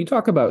 Like, well, you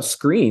talk about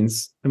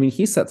screens. I mean,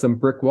 he set some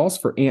brick walls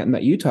for Ant in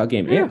that Utah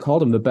game. Yeah. Ant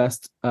called him the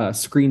best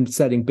screen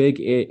setting big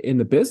in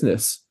the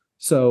business.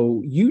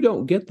 So you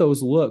don't get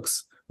those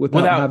looks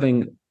without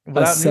having a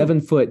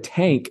 7-foot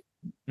tank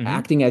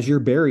acting as your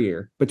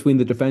barrier between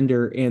the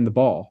defender and the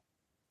ball.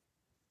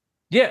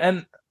 Yeah,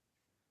 and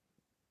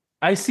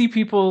I see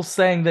people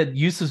saying that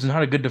Yusuf's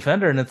not a good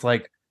defender, and it's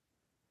like,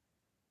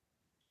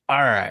 all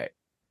right,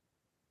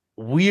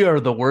 we are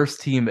the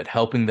worst team at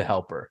helping the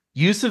helper.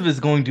 Yusuf is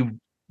going to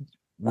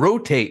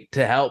rotate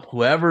to help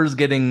whoever's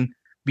getting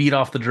beat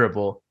off the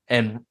dribble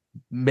and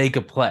make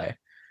a play.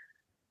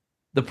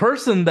 The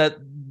person that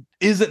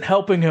isn't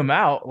helping him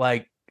out,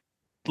 like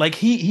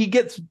he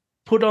gets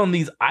put on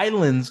these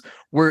islands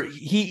where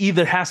he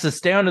either has to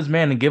stay on his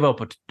man and give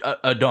up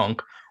a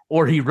dunk,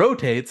 or he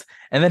rotates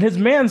and then his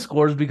man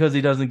scores because he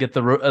doesn't get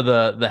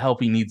the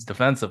help he needs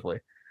defensively.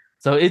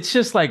 So it's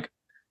just like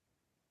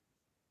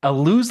a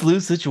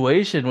lose-lose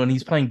situation when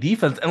he's playing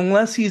defense,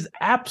 unless he's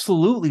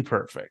absolutely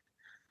perfect.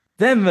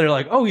 Then they're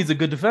like, oh, he's a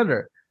good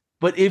defender.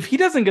 But if he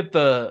doesn't get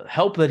the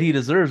help that he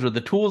deserves or the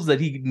tools that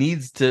he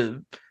needs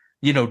to,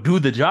 do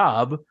the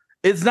job,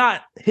 it's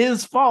not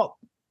his fault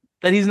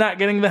that he's not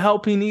getting the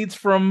help he needs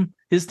from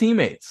his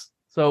teammates.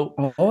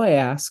 So all I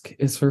ask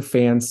is for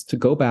fans to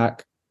go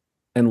back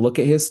and look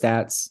at his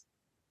stats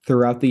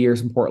throughout the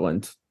years in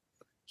Portland.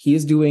 He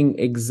is doing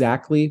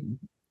exactly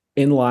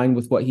in line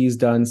with what he's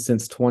done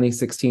since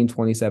 2016,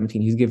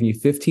 2017. He's giving you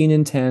 15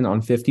 and 10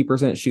 on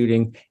 50%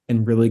 shooting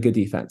and really good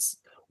defense.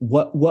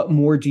 What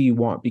more do you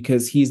want?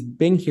 Because he's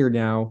been here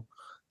now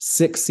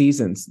 6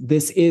 seasons.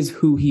 This is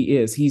who he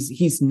is.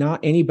 He's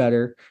not any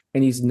better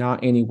and he's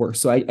not any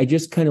worse. So I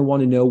just kind of want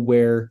to know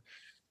where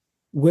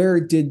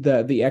did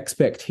the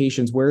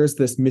expectations, where is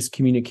this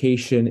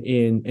miscommunication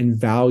in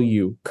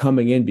value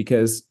coming in?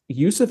 Because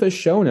Yusuf has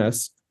shown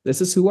us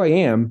this is who I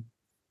am.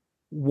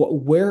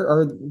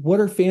 What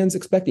are fans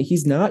expecting?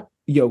 He's not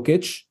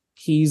Jokic.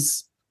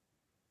 He's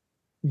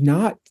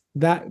not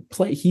that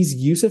play. He's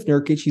Yusuf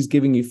Nurkic. He's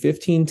giving you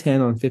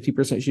 15-10 on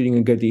 50% shooting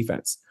and good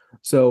defense.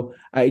 So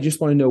I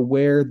just want to know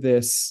where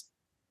this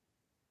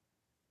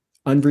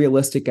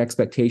unrealistic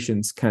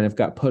expectations kind of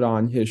got put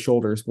on his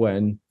shoulders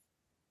when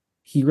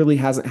he really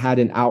hasn't had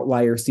an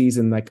outlier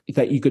season like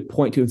that you could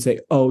point to and say,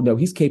 oh no,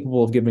 he's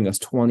capable of giving us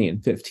 20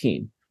 and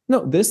 15.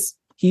 No,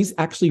 he's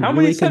actually how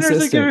really many centers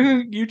consistent. are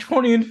giving you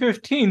 20 and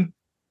 15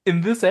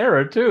 in this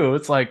era too?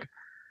 It's like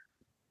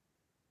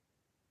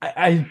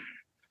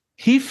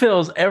he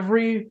fills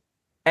every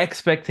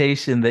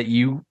expectation that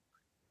you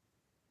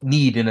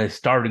need in a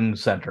starting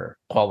center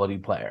quality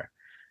player.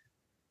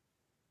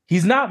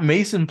 He's not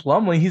Mason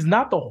Plumlee. He's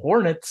not the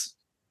Hornets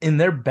in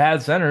their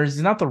bad centers.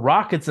 He's not the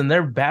Rockets in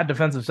their bad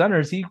defensive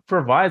centers. He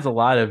provides a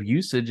lot of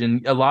usage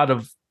and a lot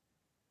of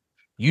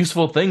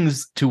useful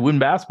things to win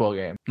basketball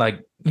games. Like,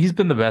 he's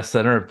been the best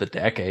center of the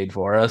decade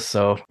for us.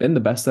 So been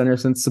the best center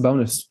since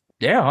Sabonis.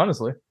 Yeah,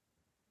 honestly.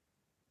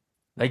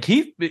 Like,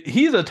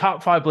 he's a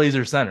top 5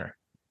 Blazer center.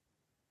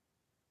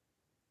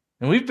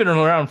 And we've been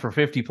around for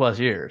 50 plus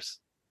years.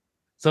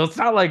 So it's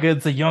not like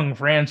it's a young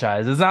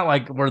franchise. It's not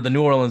like we're the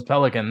New Orleans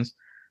Pelicans.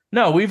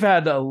 No, we've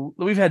had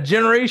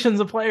generations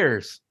of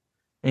players,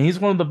 and he's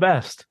one of the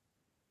best.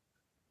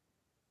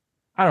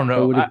 I don't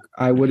know.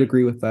 I would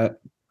agree with that.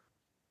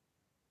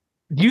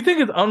 Do you think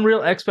it's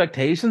unreal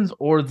expectations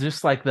or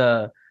just like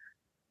the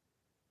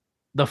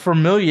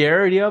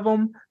familiarity of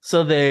them?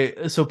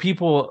 So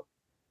people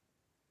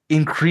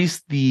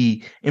increase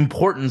the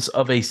importance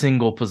of a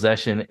single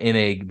possession in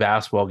a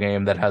basketball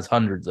game that has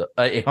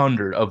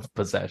 100 of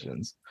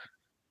possessions.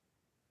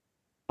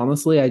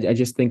 Honestly, I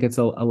just think it's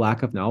a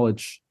lack of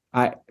knowledge.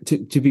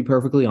 To be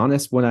perfectly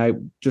honest, when I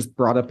just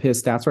brought up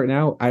his stats right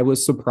now, I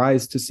was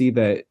surprised to see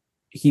that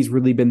he's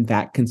really been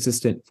that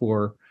consistent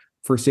for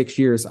 6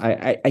 years.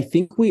 I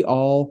think we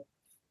all,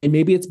 and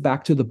maybe it's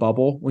back to the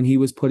bubble when he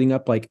was putting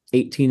up like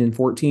 18 and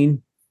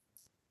 14,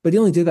 but he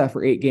only did that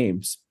for 8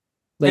 games.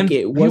 Like,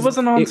 he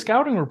wasn't on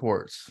scouting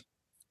reports.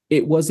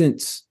 It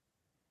wasn't,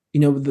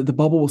 the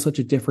bubble was such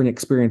a different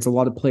experience. A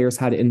lot of players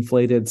had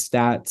inflated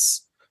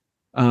stats.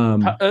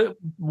 Um,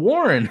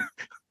 Warren.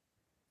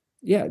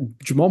 yeah,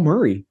 Jamal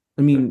Murray.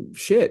 I mean,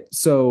 shit.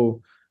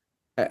 So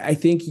I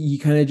think you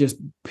kind of just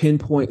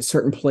pinpoint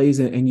certain plays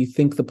and you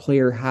think the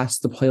player has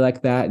to play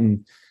like that.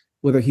 And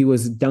whether he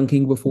was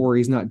dunking before,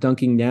 he's not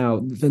dunking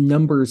now, the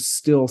numbers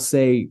still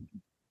say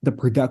the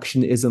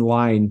production is in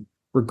line,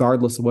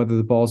 regardless of whether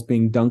the ball's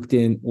being dunked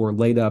in or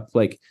laid up.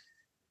 Like,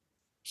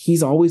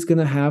 he's always going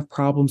to have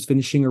problems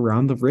finishing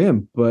around the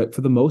rim, but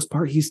for the most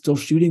part, he's still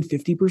shooting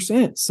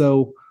 50%.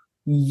 So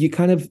you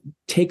kind of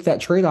take that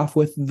trade-off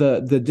with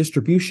the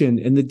distribution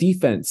and the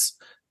defense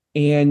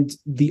and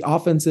the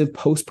offensive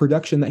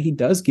post-production that he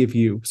does give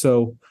you.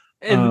 So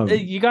And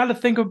you got to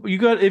think of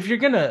if you're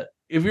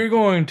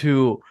going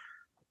to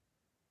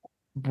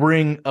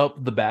bring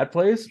up the bad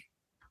plays,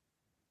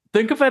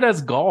 think of it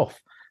as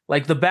golf.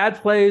 Like the bad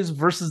plays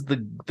versus the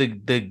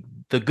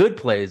good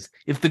plays.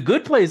 If the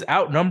good plays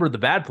outnumber the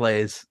bad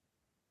plays,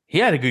 he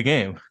had a good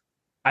game.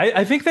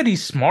 I think that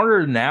he's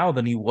smarter now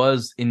than he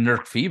was in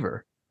Nurk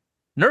Fever.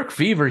 Nurk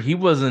Fever, he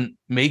wasn't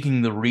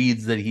making the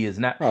reads that he is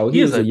now. Oh,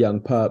 he is a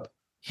young pup.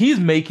 He's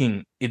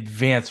making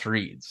advanced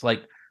reads.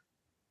 Like,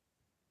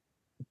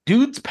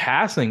 dude's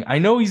passing. I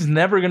know he's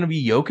never going to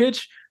be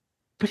Jokic,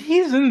 but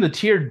he's in the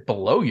tier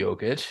below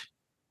Jokic.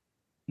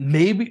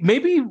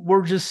 Maybe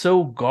we're just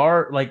so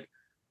like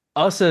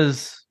us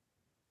as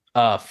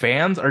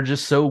fans are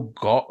just so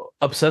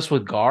obsessed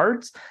with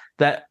guards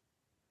that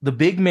the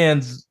big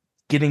man's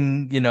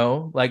getting,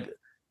 like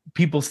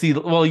people see.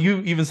 Well,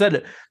 you even said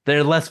it;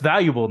 they're less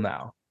valuable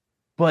now,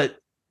 but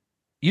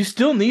you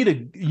still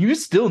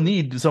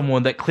need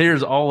someone that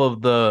clears all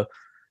of the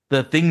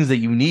things that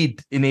you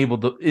need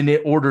in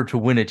order to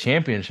win a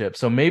championship.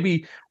 So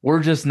maybe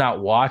we're just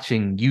not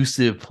watching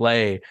Yusuf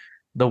play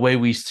the way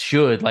we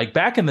should. Like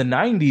back in the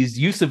 90s,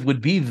 Yusuf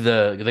would be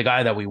the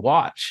guy that we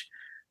watch.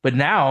 But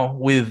now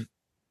with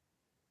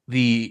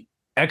the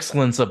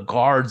excellence of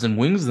guards and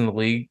wings in the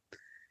league,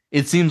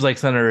 it seems like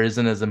center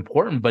isn't as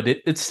important, but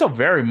it's still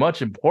very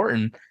much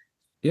important.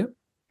 Yeah.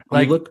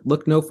 Like,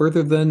 look no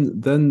further than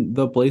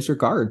the Blazer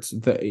guards.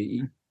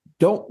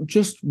 Don't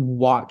just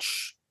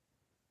watch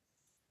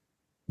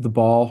the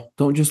ball.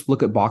 Don't just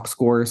look at box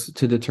scores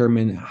to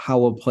determine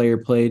how a player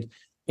played.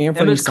 and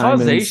there's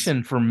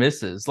causation for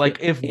misses. Like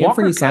if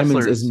Anthony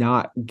Simons is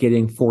not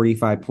getting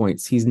 45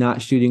 points, he's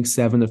not shooting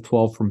 7 of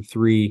 12 from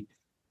 3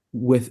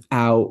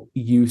 without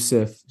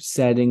Yusuf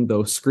setting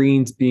those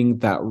screens, being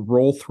that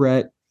role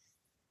threat.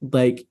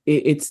 Like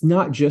it's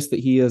not just that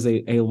he is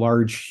a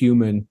large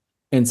human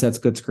and sets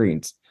good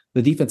screens.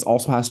 The defense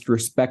also has to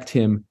respect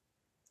him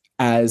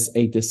as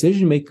a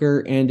decision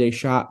maker and a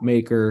shot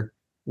maker.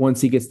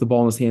 Once he gets the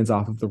ball in his hands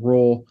off of the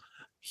roll,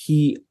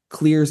 he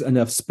clears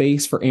enough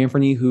space for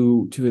Anthony,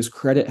 who, to his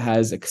credit,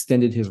 has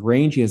extended his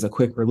range. He has a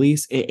quick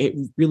release. It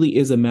really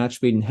is a match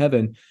made in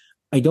heaven.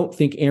 I don't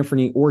think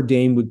Anthony or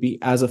Dame would be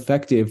as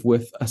effective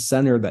with a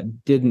center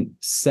that didn't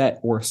set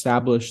or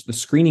establish the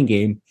screening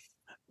game.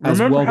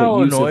 Remember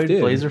how annoyed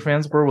Blazer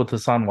fans were with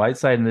Hassan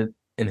Whiteside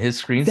in his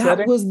screen setting?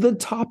 That was the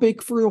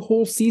topic for the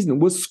whole season,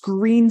 was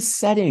screen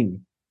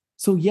setting.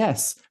 So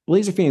yes,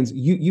 Blazer fans,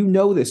 you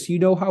know this. You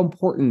know how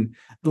important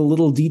the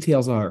little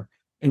details are.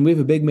 And we have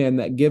a big man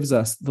that gives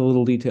us the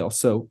little details.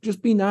 So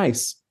just be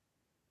nice.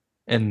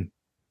 And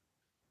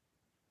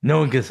no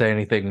one can say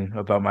anything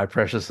about my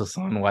precious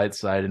Hassan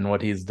Whiteside and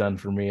what he's done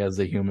for me as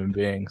a human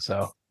being.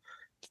 So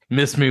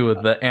miss me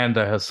with the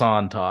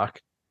anti-Hassan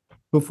talk.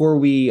 Before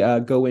we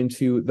go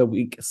into the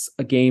week's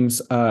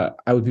games, I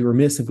would be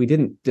remiss if we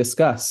didn't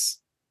discuss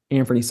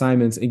Anthony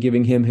Simons and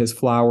giving him his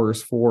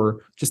flowers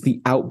for just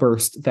the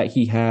outburst that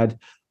he had.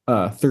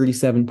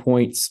 37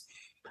 points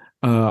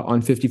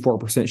on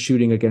 54%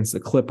 shooting against the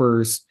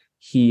Clippers.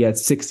 He had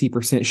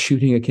 60%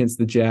 shooting against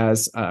the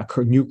Jazz,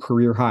 new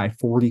career high,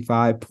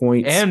 45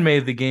 points. And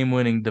made the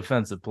game-winning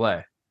defensive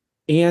play.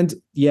 And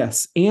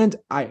yes, and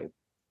I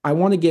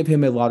want to give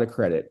him a lot of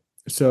credit.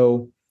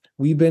 So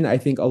we've been, I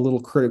think, a little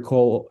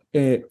critical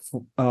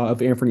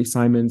of Anthony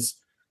Simons,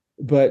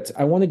 but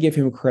I want to give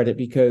him credit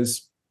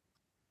because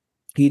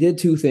he did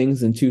two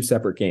things in two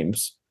separate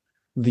games.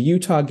 The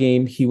Utah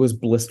game, he was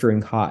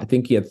blistering hot. I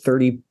think he had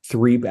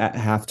 33 at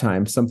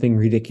halftime, something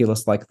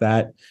ridiculous like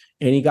that.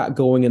 And he got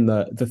going in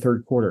the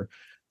third quarter.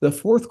 The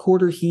fourth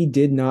quarter, he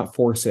did not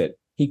force it.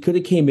 He could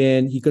have came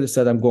in. He could have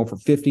said, I'm going for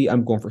 50.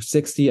 I'm going for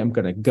 60. I'm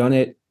going to gun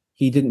it.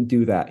 He didn't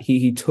do that.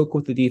 He took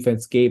what the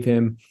defense gave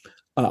him,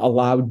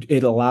 allowed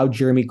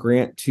Jeremy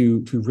Grant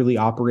to really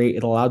operate.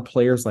 It allowed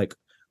players like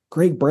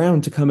Greg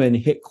Brown to come in,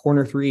 hit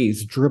corner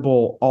threes,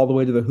 dribble all the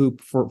way to the hoop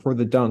for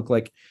the dunk.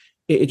 Like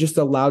it just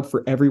allowed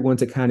for everyone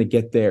to kind of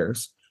get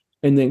theirs.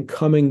 And then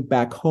coming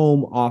back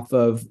home off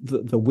of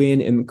the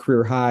win and the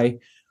career high,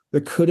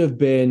 there could have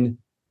been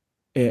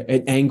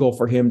an angle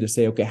for him to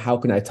say, okay, how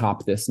can I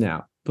top this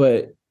now?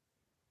 But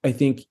I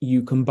think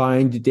you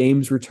combined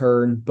Dame's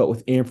return, but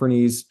with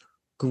Anthony's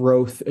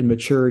growth and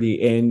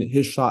maturity, and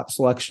his shot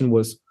selection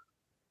was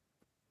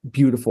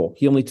beautiful.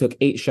 He only took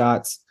 8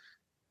 shots,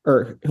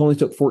 or he only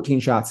took 14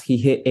 shots. He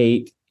hit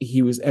 8.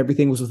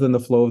 Everything was within the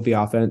flow of the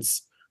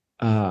offense.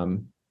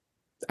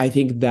 I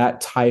think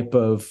that type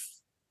of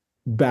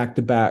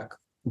back-to-back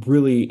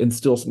really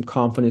instills some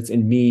confidence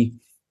in me,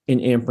 in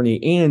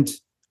Anthony, and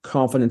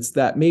confidence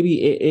that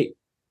maybe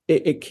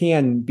it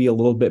can be a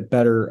little bit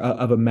better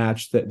of a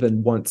match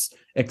than once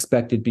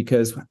expected,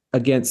 because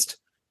against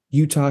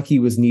Utah, he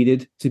was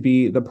needed to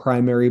be the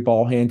primary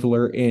ball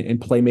handler and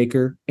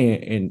playmaker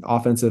and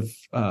offensive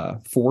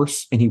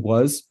force, and he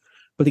was.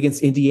 But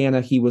against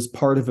Indiana, he was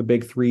part of a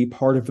big three,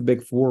 part of a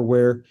big four,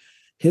 where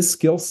his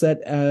skill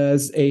set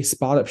as a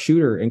spot up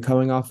shooter and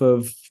coming off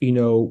of,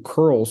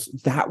 curls,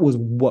 that was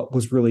what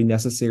was really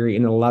necessary,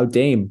 and it allowed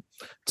Dame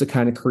to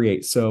kind of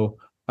create. So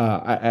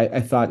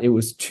I thought it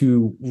was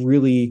two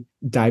really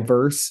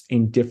diverse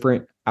and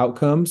different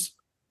outcomes,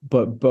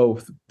 but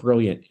both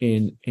brilliant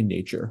in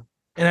nature.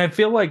 And I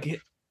feel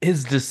like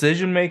his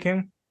decision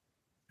making,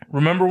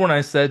 remember when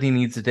I said he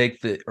needs to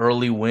take the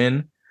early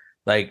win,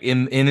 like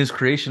in his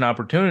creation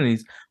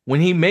opportunities,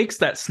 when he makes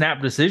that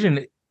snap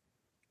decision,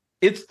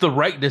 it's the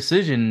right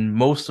decision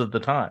most of the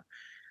time.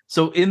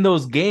 So in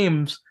those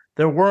games,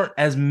 there weren't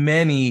as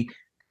many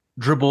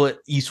dribble it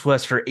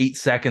east-west for 8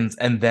 seconds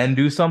and then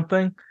do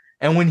something.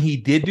 And when he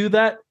did do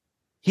that,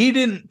 he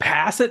didn't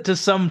pass it to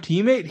some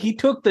teammate. He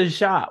took the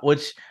shot,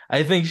 which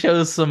I think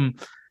shows some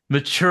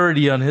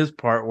maturity on his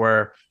part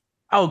where,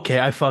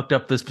 okay, I fucked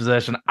up this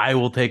possession. I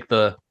will take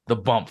the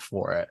bump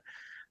for it.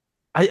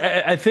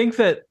 I think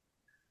that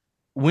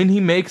when he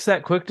makes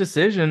that quick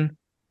decision,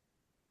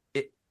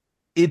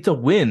 it's a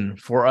win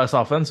for us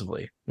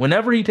offensively.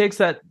 Whenever he takes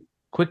that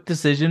quick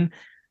decision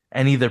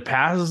and either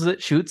passes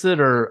it, shoots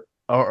it, or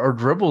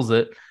dribbles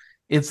it,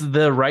 it's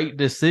the right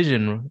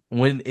decision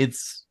when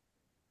it's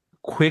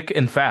quick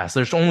and fast.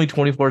 There's only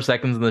 24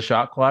 seconds in the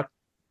shot clock.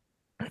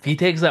 If he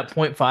takes that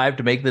 0.5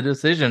 to make the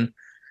decision,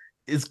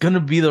 it's going to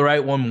be the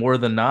right one more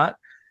than not.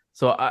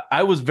 So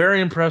I was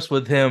very impressed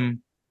with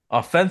him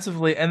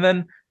offensively. And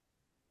then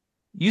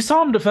you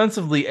saw him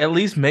defensively at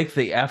least make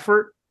the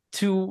effort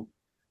to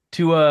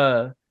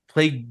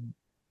play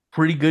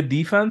pretty good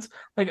defense.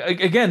 Like,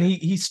 again,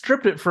 he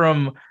stripped it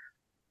from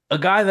a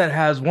guy that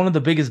has one of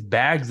the biggest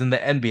bags in the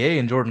NBA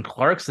in Jordan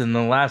Clarkson in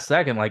the last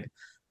second. Like,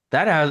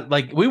 that has,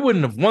 like, we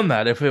wouldn't have won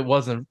that if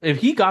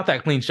he got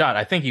that clean shot.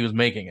 I think he was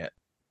making it.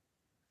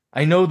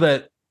 I know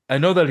that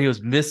he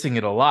was missing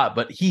it a lot,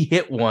 but he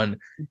hit one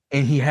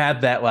and he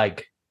had that,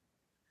 like,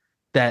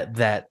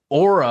 that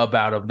aura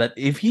about him that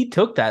if he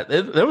took that,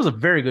 there was a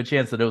very good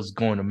chance that it was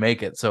going to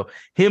make it. So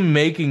him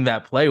making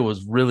that play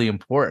was really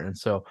important.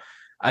 So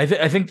I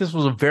think this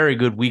was a very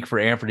good week for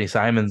Anthony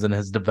Simons and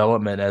his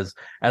development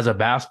as a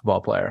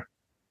basketball player.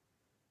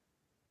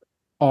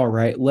 All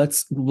right,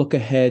 let's look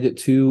ahead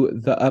to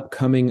the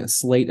upcoming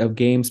slate of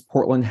games.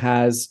 Portland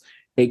has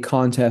a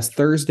contest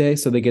Thursday,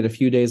 so they get a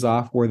few days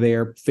off where they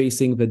are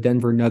facing the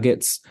Denver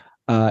Nuggets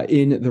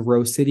in the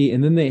Rose City.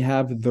 And then they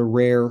have the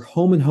rare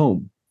home and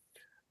home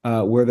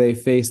where they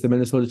face the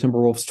Minnesota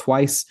Timberwolves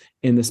twice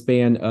in the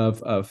span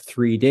of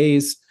 3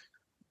 days.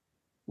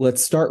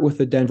 Let's start with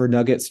the Denver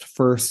Nuggets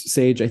first,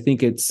 Sage. I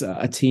think it's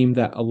a team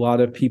that a lot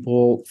of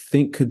people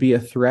think could be a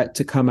threat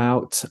to come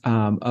out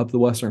of the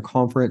Western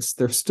Conference.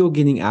 They're still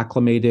getting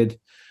acclimated,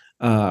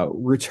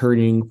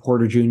 returning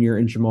Porter Jr.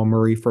 and Jamal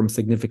Murray from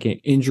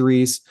significant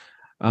injuries.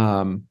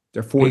 They're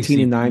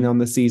 14-9 on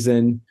the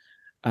season.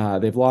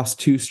 They've lost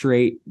 2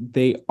 straight.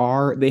 They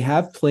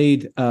have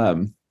played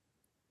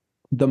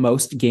the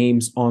most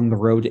games on the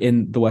road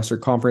in the Western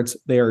Conference.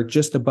 They are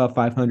just above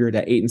 500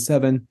 at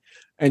 8-7.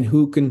 And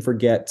who can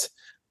forget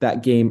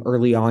that game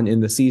early on in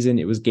the season?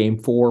 It was game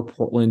 4.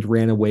 Portland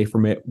ran away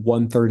from it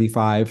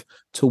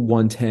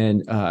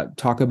 135-110.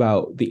 Talk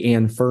about the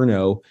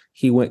Anferno.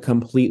 He went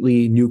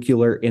completely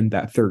nuclear in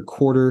that third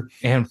quarter.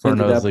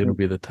 Anferno is going to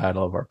be the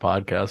title of our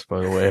podcast,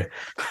 by the way.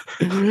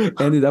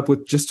 Ended up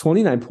with just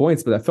 29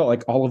 points, but I felt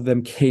like all of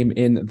them came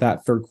in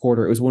that third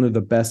quarter. It was one of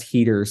the best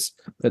heaters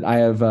that I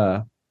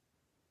have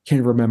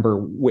can remember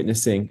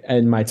witnessing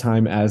in my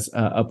time as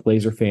a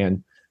Blazer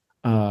fan.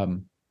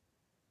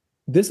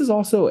 This is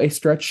also a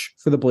stretch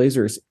for the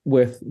Blazers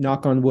with,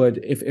 knock on wood,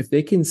 if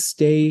they can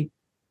stay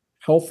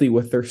healthy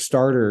with their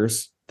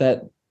starters,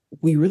 that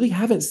we really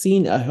haven't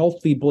seen a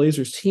healthy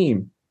Blazers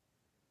team.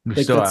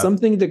 Like, that's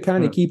something to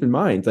kind of keep in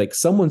mind. Like,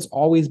 someone's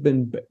always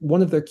been,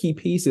 one of their key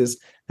pieces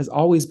has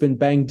always been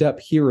banged up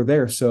here or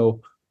there.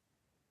 So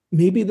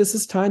maybe this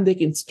is time they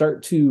can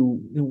start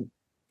to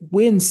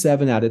win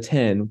 7 out of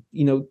 10,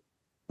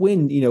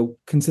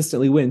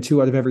 consistently win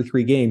 2 out of every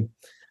 3 games.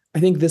 I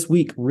think this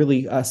week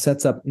really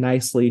sets up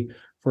nicely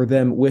for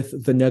them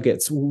with the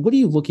Nuggets. What are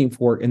you looking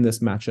for in this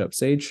matchup,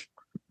 Sage?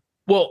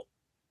 Well,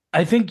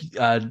 I think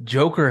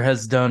Joker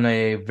has done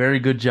a very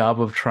good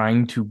job of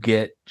trying to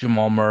get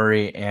Jamal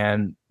Murray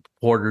and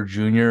Porter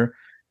Jr.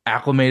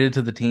 acclimated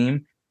to the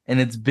team.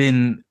 And it's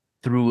been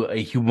through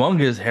a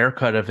humongous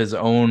haircut of his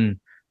own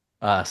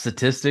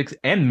statistics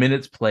and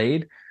minutes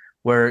played,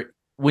 where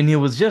when it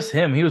was just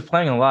him, he was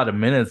playing a lot of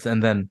minutes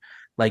and then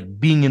like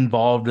being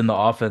involved in the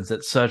offense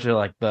at such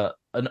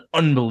an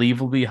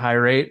unbelievably high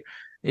rate.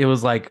 It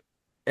was like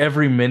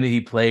every minute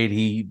he played,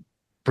 he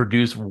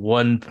produce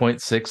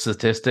 1.6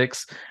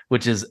 statistics,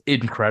 which is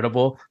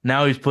incredible.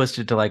 Now he's pushed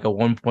it to like a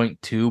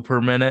 1.2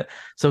 per minute.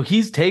 So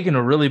he's taken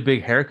a really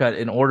big haircut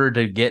in order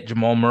to get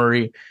Jamal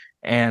Murray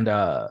and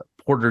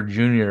Porter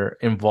Jr.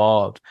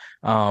 involved.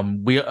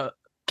 We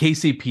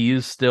KCP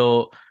is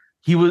still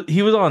he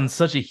was on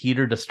such a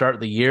heater to start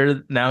the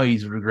year. Now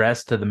he's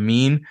regressed to the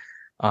mean.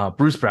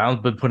 Bruce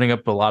Brown's been putting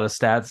up a lot of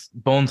stats.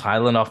 Bones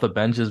Highland off the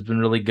bench has been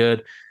really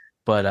good,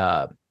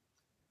 but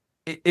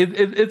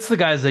it's the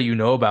guys that you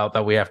know about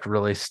that we have to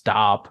really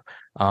stop.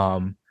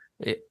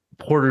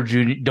 Porter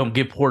Jr. Don't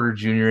give Porter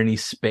Jr. any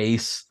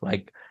space.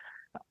 Like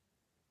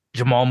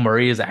Jamal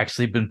Murray has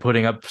actually been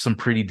putting up some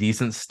pretty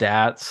decent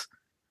stats.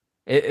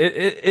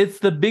 It's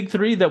the big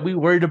three that we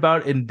worried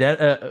about in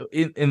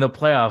the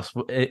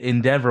playoffs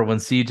in Denver when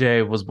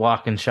CJ was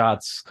blocking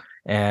shots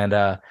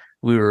and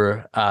we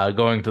were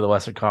going to the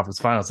Western Conference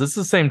Finals. This is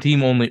the same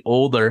team, only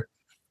older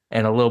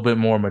and a little bit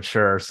more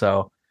mature.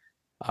 So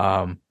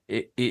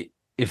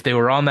if they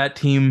were on that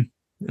team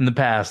in the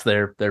past,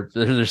 they're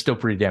still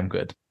pretty damn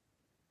good.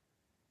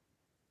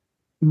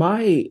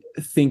 My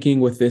thinking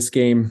with this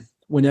game,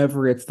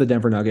 whenever it's the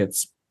Denver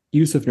Nuggets,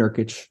 Yusuf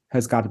Nurkic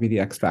has got to be the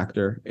X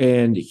factor,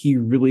 and he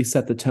really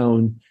set the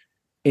tone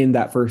in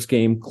that first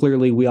game.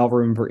 Clearly, we all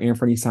remember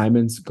Anthony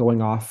Simons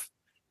going off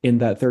in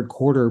that third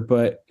quarter,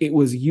 but it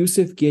was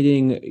Yusuf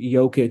getting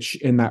Jokic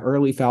in that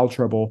early foul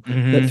trouble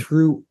that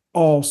threw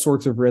all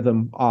sorts of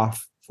rhythm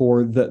off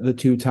for the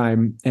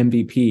two-time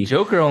MVP.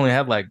 Joker only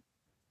had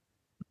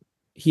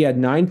he had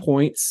 9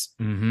 points,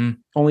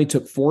 only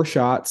took 4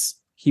 shots.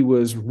 He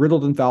was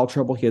riddled in foul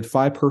trouble. He had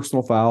 5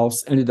 personal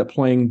fouls, ended up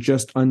playing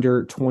just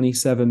under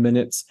 27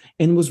 minutes,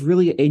 and was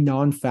really a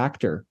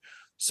non-factor.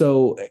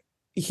 So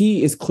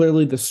he is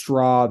clearly the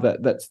straw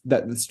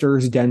that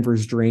stirs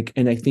Denver's drink.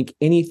 And I think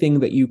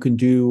anything that you can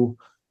do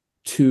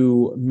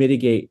to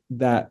mitigate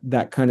that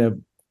kind of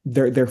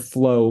their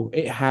flow,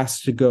 it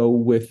has to go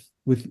with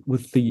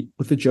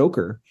the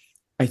Joker.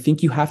 I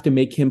think you have to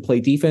make him play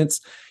defense.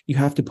 You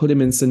have to put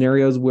him in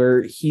scenarios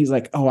where he's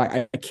like, oh,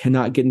 I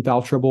cannot get in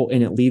foul trouble,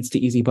 and it leads to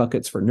easy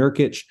buckets for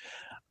Nurkic.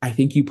 I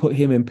think you put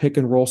him in pick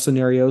and roll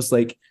scenarios.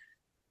 Like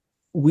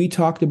we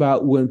talked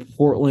about when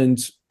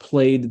Portland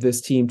played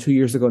this team 2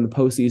 years ago in the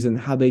postseason,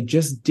 how they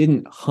just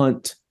didn't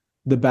hunt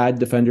the bad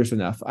defenders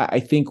enough. I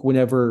think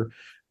whenever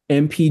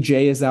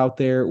MPJ is out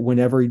there,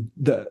 whenever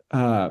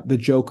the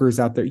Joker is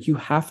out there, you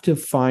have to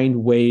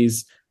find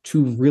ways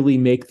to really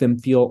make them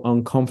feel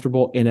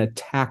uncomfortable and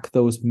attack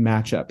those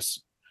matchups.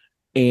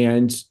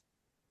 And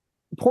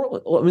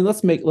Portland, I mean,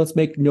 let's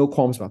make no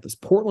qualms about this.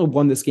 Portland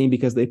won this game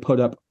because they put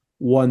up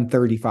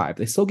 135.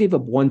 They still gave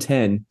up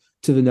 110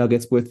 to the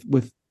Nuggets with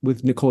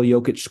Nikola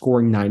Jokic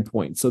scoring 9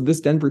 points. So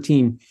this Denver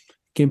team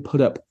can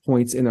put up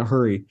points in a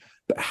hurry.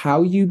 But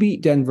how you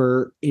beat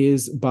Denver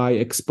is by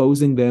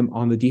exposing them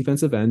on the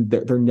defensive end.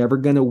 They're never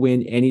going to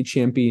win any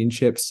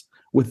championships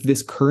with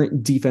this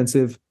current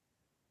defensive,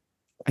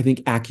 I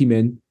think,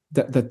 acumen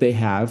that they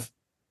have.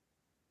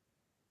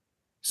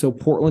 So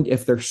Portland,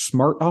 if they're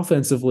smart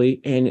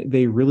offensively and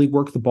they really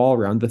work the ball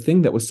around, the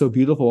thing that was so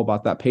beautiful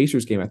about that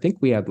Pacers game, I think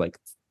we had like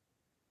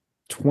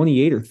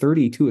 28 or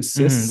 32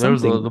 assists.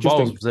 The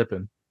ball was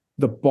zipping.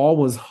 The ball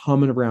was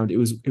humming around. It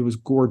was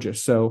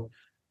gorgeous. So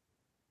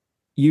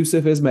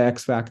Yusuf is my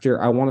X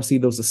factor. I want to see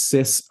those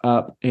assists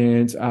up,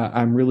 and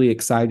I'm really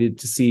excited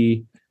to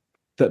see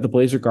the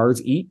Blazer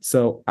guards eat.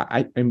 So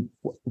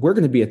we're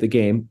going to be at the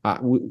game. I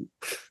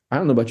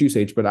don't know about you,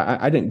 Sage, but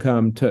I didn't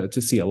come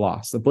to see a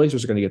loss. The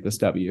Blazers are going to get this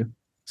W.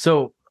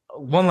 So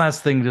one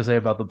last thing to say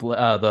about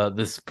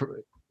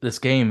this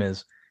game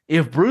is,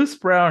 if Bruce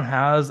Brown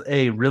has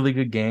a really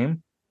good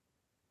game,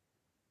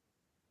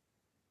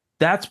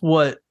 that's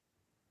what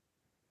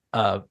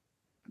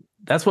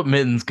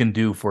Mittens can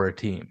do for a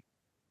team,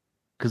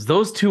 because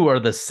those two are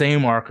the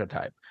same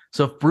archetype.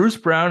 So if Bruce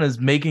Brown is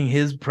making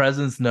his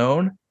presence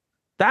known,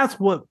 that's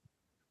what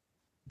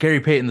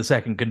Gary Payton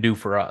II can do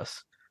for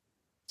us.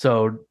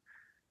 So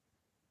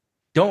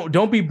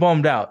don't be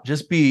bummed out.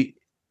 Just be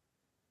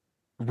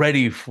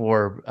ready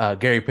for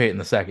Gary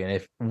Payton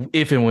II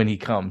if and when he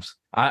comes.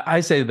 I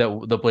say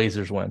that the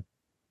Blazers win.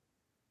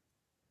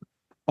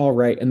 All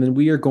right, and then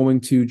we are going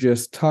to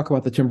just talk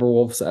about the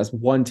Timberwolves as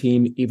one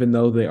team, even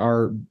though they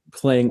are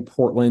playing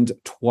Portland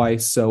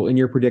twice. So in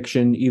your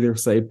prediction, either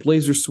say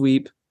Blazers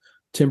sweep,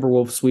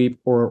 Timberwolves sweep,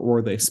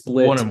 or they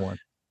split. 1-1.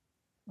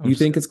 You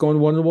think it's going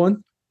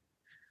 1-1?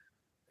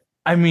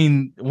 I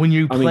mean, when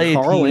you play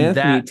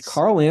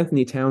Karl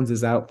Anthony Towns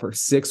is out for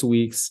 6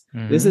 weeks.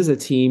 Mm-hmm. This is a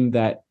team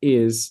that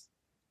is,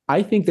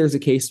 I think there's a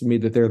case for me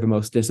that they're the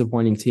most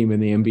disappointing team in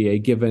the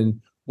NBA,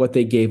 given what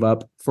they gave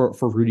up for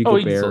Rudy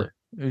Gobert.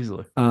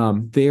 Easily.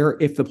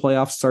 If the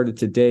playoffs started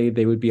today,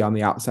 they would be on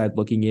the outside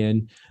looking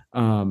in.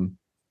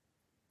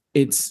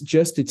 It's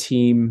just a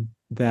team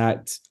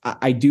that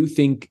I do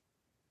think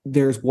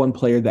there's one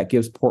player that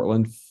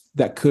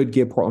could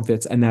give Portland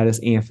fits, and that is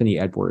Anthony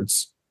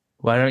Edwards.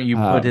 Why don't you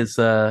put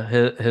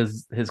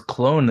his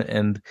clone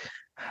and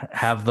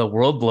have the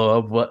world blow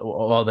up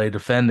while they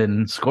defend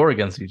and score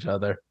against each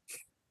other?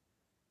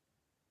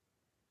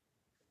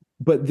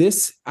 But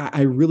this,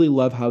 I really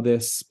love how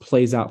this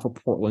plays out for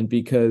Portland,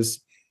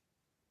 because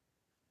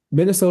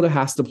Minnesota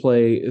has to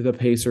play the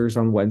Pacers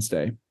on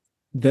Wednesday.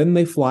 Then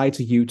they fly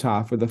to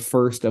Utah for the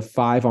first of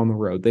 5 on the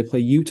road. They play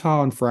Utah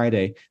on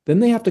Friday. Then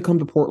they have to come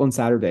to Portland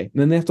Saturday. And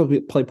then they have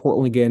to play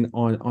Portland again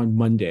on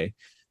Monday.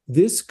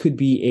 This could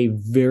be a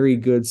very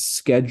good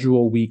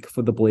schedule week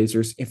for the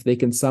Blazers if they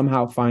can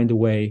somehow find a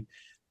way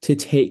to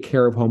take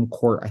care of home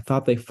court. I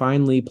thought they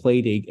finally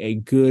played a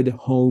good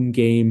home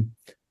game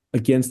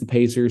against the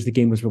Pacers. The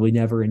game was really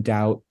never in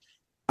doubt.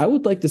 I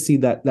would like to see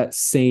that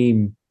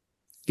same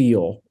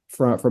feel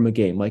from a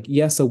game. Like,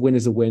 yes, a win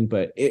is a win,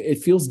 but it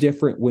feels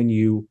different when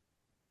you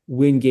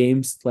win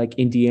games like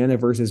Indiana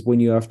versus when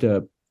you have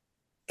to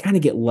kind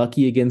of get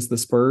lucky against the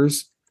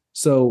Spurs.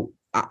 So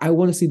I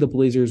want to see the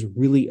Blazers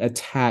really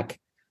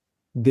attack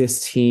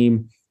this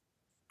team.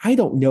 I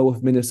don't know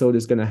if Minnesota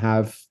is going to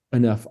have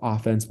enough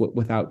offense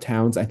without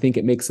Towns. I think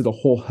it makes it a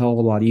whole hell of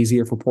a lot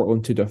easier for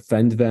Portland to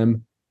defend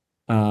them.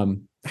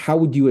 How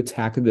would you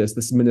attack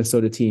this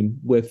Minnesota team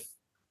with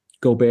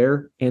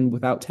Gobert and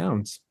without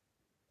Towns?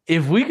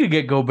 If we could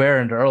get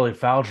Gobert into early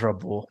foul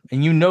trouble,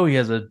 and he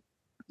has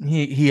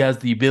he has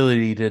the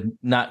ability to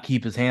not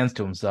keep his hands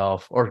to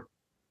himself, or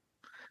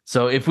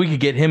so if we could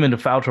get him into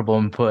foul trouble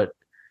and put,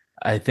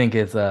 I think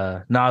it's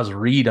Naz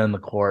Reid on the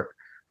court,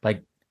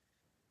 like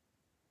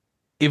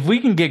if we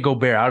can get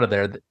Gobert out of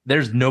there,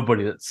 there's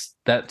nobody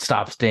that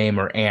stops Dame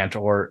or Ant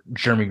or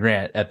Jeremy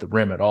Grant at the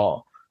rim at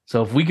all.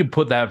 So if we could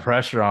put that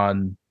pressure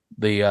on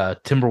the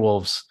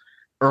Timberwolves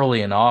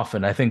early and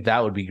often, I think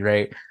that would be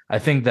great. I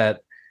think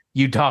that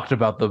you talked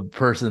about the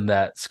person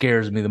that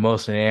scares me the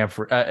most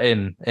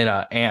in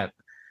Ant,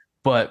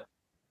 but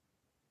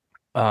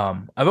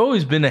I've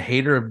always been a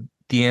hater of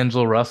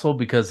D'Angelo Russell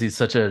because he's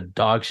such a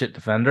dog shit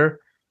defender.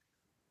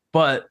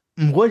 But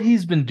what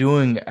he's been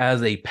doing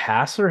as a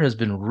passer has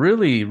been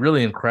really,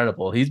 really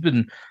incredible. He's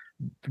been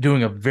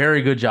doing a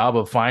very good job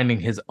of finding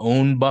his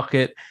own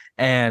bucket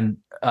and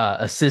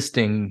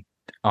assisting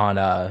on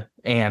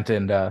Ant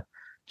and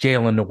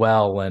Jalen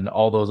Noel and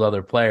all those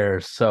other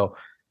players. So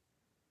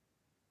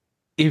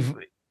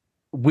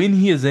when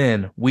he is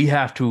in, we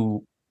have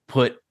to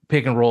put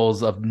pick and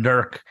rolls of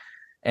Nurk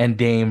and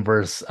Dame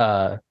versus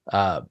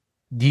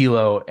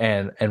D'Lo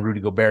and Rudy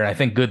Gobert. And I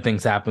think good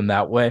things happen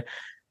that way.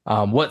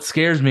 What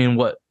scares me and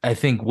what I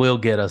think will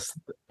get us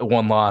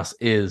one loss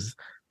is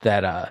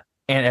that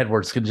Ant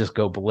Edwards can just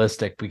go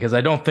ballistic, because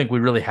I don't think we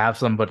really have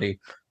somebody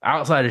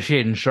outside of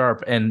Shaedon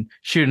Sharpe, and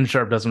Shaedon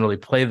Sharpe doesn't really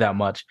play that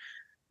much,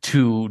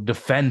 to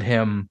defend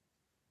him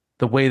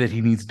the way that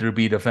he needs to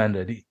be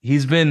defended.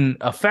 He's been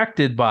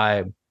affected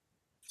by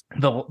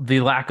the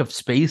lack of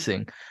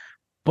spacing,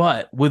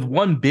 but with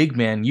one big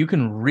man, you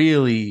can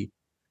really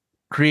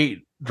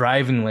create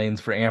driving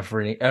lanes for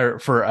Ant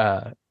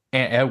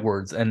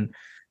Edwards. And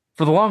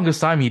for the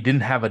longest time, he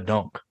didn't have a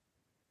dunk.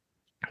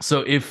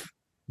 So if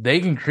they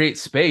can create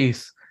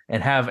space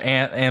and have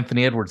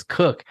Anthony Edwards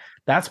cook,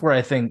 that's where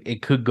I think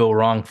it could go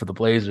wrong for the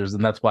Blazers.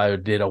 And that's why I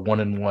did a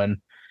 1-1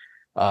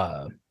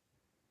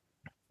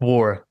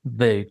 for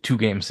the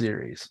 2-game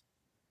series.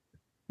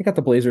 I got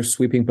the Blazers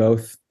sweeping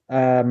both.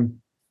 The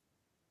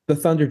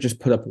Thunder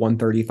just put up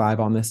 135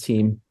 on this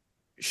team.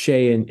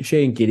 Shea and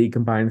Giddey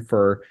combined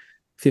for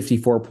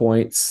 54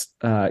 points.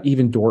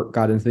 Even Dort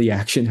got into the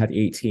action, had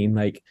 18.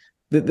 Like,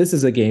 this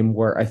is a game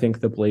where I think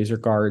the Blazer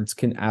guards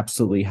can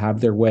absolutely have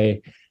their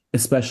way,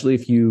 especially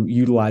if you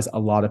utilize a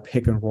lot of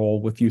pick and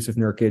roll with Jusuf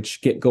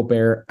Nurkic, get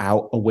Gobert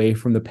out away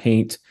from the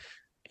paint,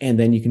 and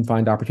then you can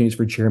find opportunities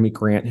for Jeremy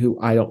Grant, who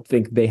I don't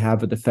think they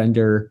have a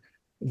defender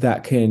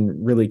that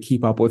can really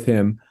keep up with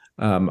him.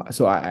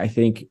 So I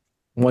think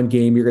one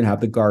game you're going to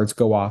have the guards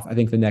go off. I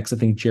think the next, I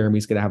think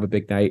Jeremy's going to have a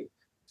big night.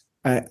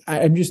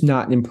 I'm just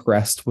not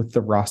impressed with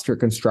the roster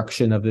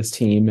construction of this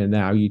team. And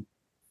now you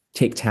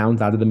take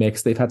Towns out of the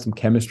mix. They've had some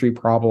chemistry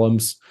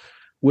problems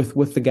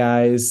with the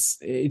guys.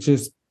 It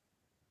just,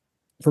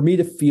 for me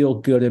to feel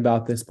good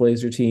about this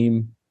Blazer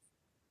team,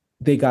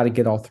 they got to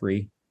get all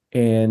three.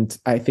 And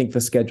I think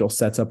the schedule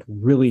sets up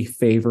really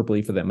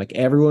favorably for them. Like,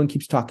 everyone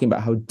keeps talking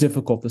about how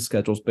difficult the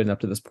schedule's been up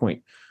to this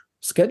point.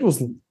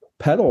 Schedule's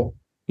pedal,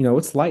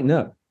 it's lighting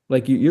up.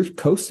 Like, you're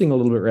coasting a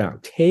little bit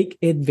around. Take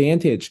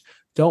advantage.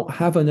 Don't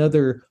have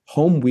another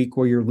home week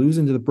where you're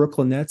losing to the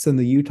Brooklyn Nets and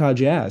the Utah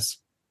Jazz.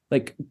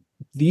 Like,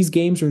 these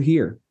games are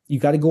here. You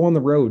got to go on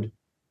the road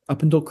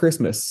up until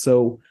Christmas.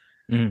 So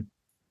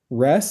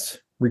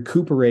rest,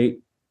 recuperate,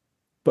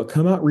 but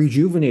come out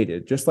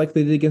rejuvenated, just like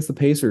they did against the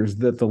Pacers.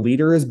 That the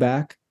leader is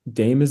back.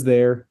 Dame is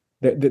there.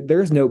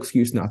 There's no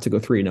excuse not to go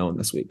 3-0 in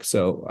this week.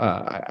 So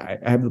I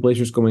have the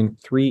Blazers going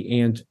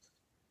 3-0.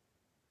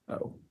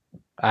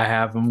 I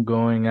have them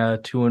going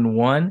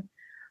 2-1.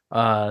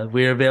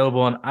 We're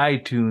available on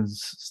iTunes,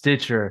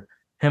 Stitcher,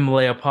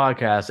 Himalaya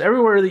Podcasts,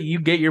 everywhere that you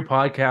get your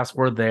podcasts.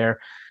 We're there,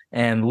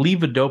 and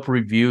leave a dope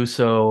review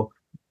so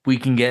we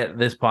can get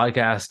this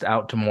podcast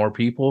out to more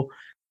people.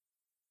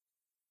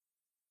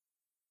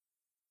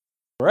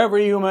 Wherever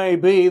you may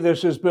be,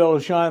 this is Bill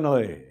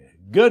Shinley.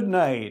 Good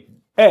night,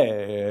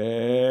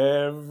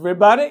 everybody.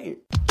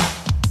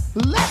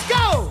 Let's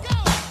go!